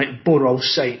stablemate Burrow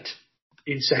Saint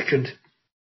in second.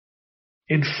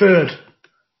 In third,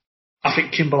 I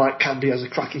think Kimberlite Candy has a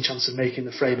cracking chance of making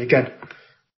the frame again.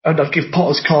 And I'd give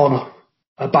Potter's Corner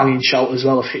a banging shout as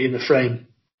well of hitting the frame.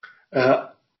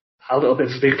 A little bit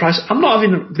of a big price. I'm not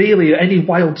having really any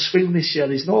wild swing this year.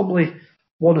 There's normally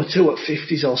 1 or 2 at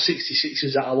 50s or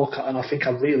 66s that I look at, and I think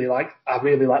I really like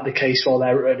the case for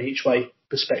their at an each way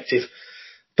perspective.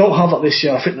 Don't have that this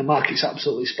year. I think the market's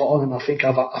absolutely spot on, and I think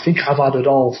I've added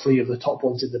all 3 of the top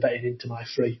ones in the betting into my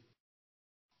 3.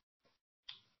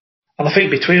 And I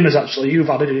think between us, actually, you've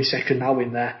added Any Second Now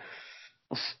in there.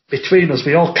 Between us,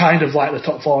 we all kind of like the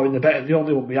top 4 in the betting. The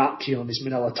only one we aren't keen on is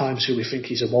Manila Times, who we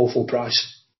think is a woeful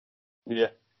price. Yeah.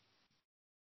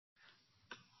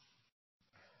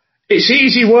 It's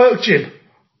easy work, Jim.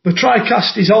 The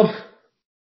TriCast is on.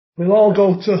 We'll all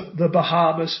go to the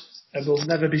Bahamas and we'll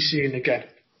never be seen again.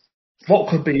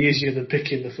 What could be easier than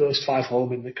picking the first 5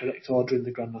 home in the correct order in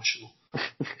the Grand National?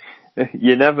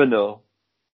 You never know.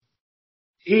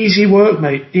 Easy work,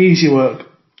 mate. Easy work.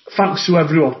 Thanks to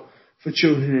everyone for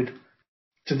tuning in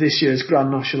to this year's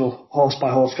Grand National Horse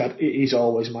by Horse Guide. It is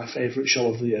always my favourite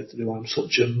show of the year to do. I'm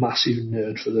such a massive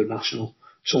nerd for the National.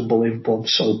 It's unbelievable. I'm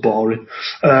so boring.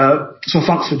 So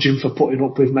thanks for Jim for putting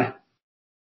up with me.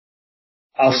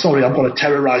 I'm sorry, I'm going to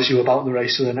terrorise you about the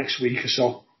race for the next week or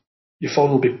so. Your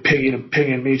phone will be pinging and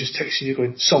pinging me, just texting you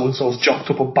going, so-and-so's jocked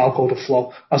up on Balco de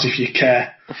Flo, as if you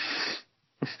care.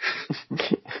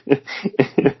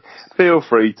 Feel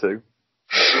free to.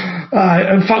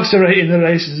 And thanks to Rating the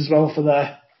Races as well for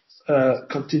their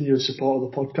continuous support of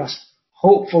the podcast.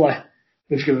 Hopefully,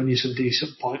 we've given you some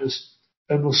decent pointers,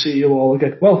 and we'll see you all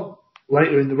again. Well,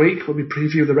 later in the week when we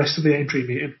preview the rest of the Aintree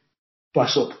meeting.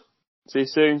 Bless up. See you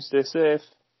soon. Stay safe.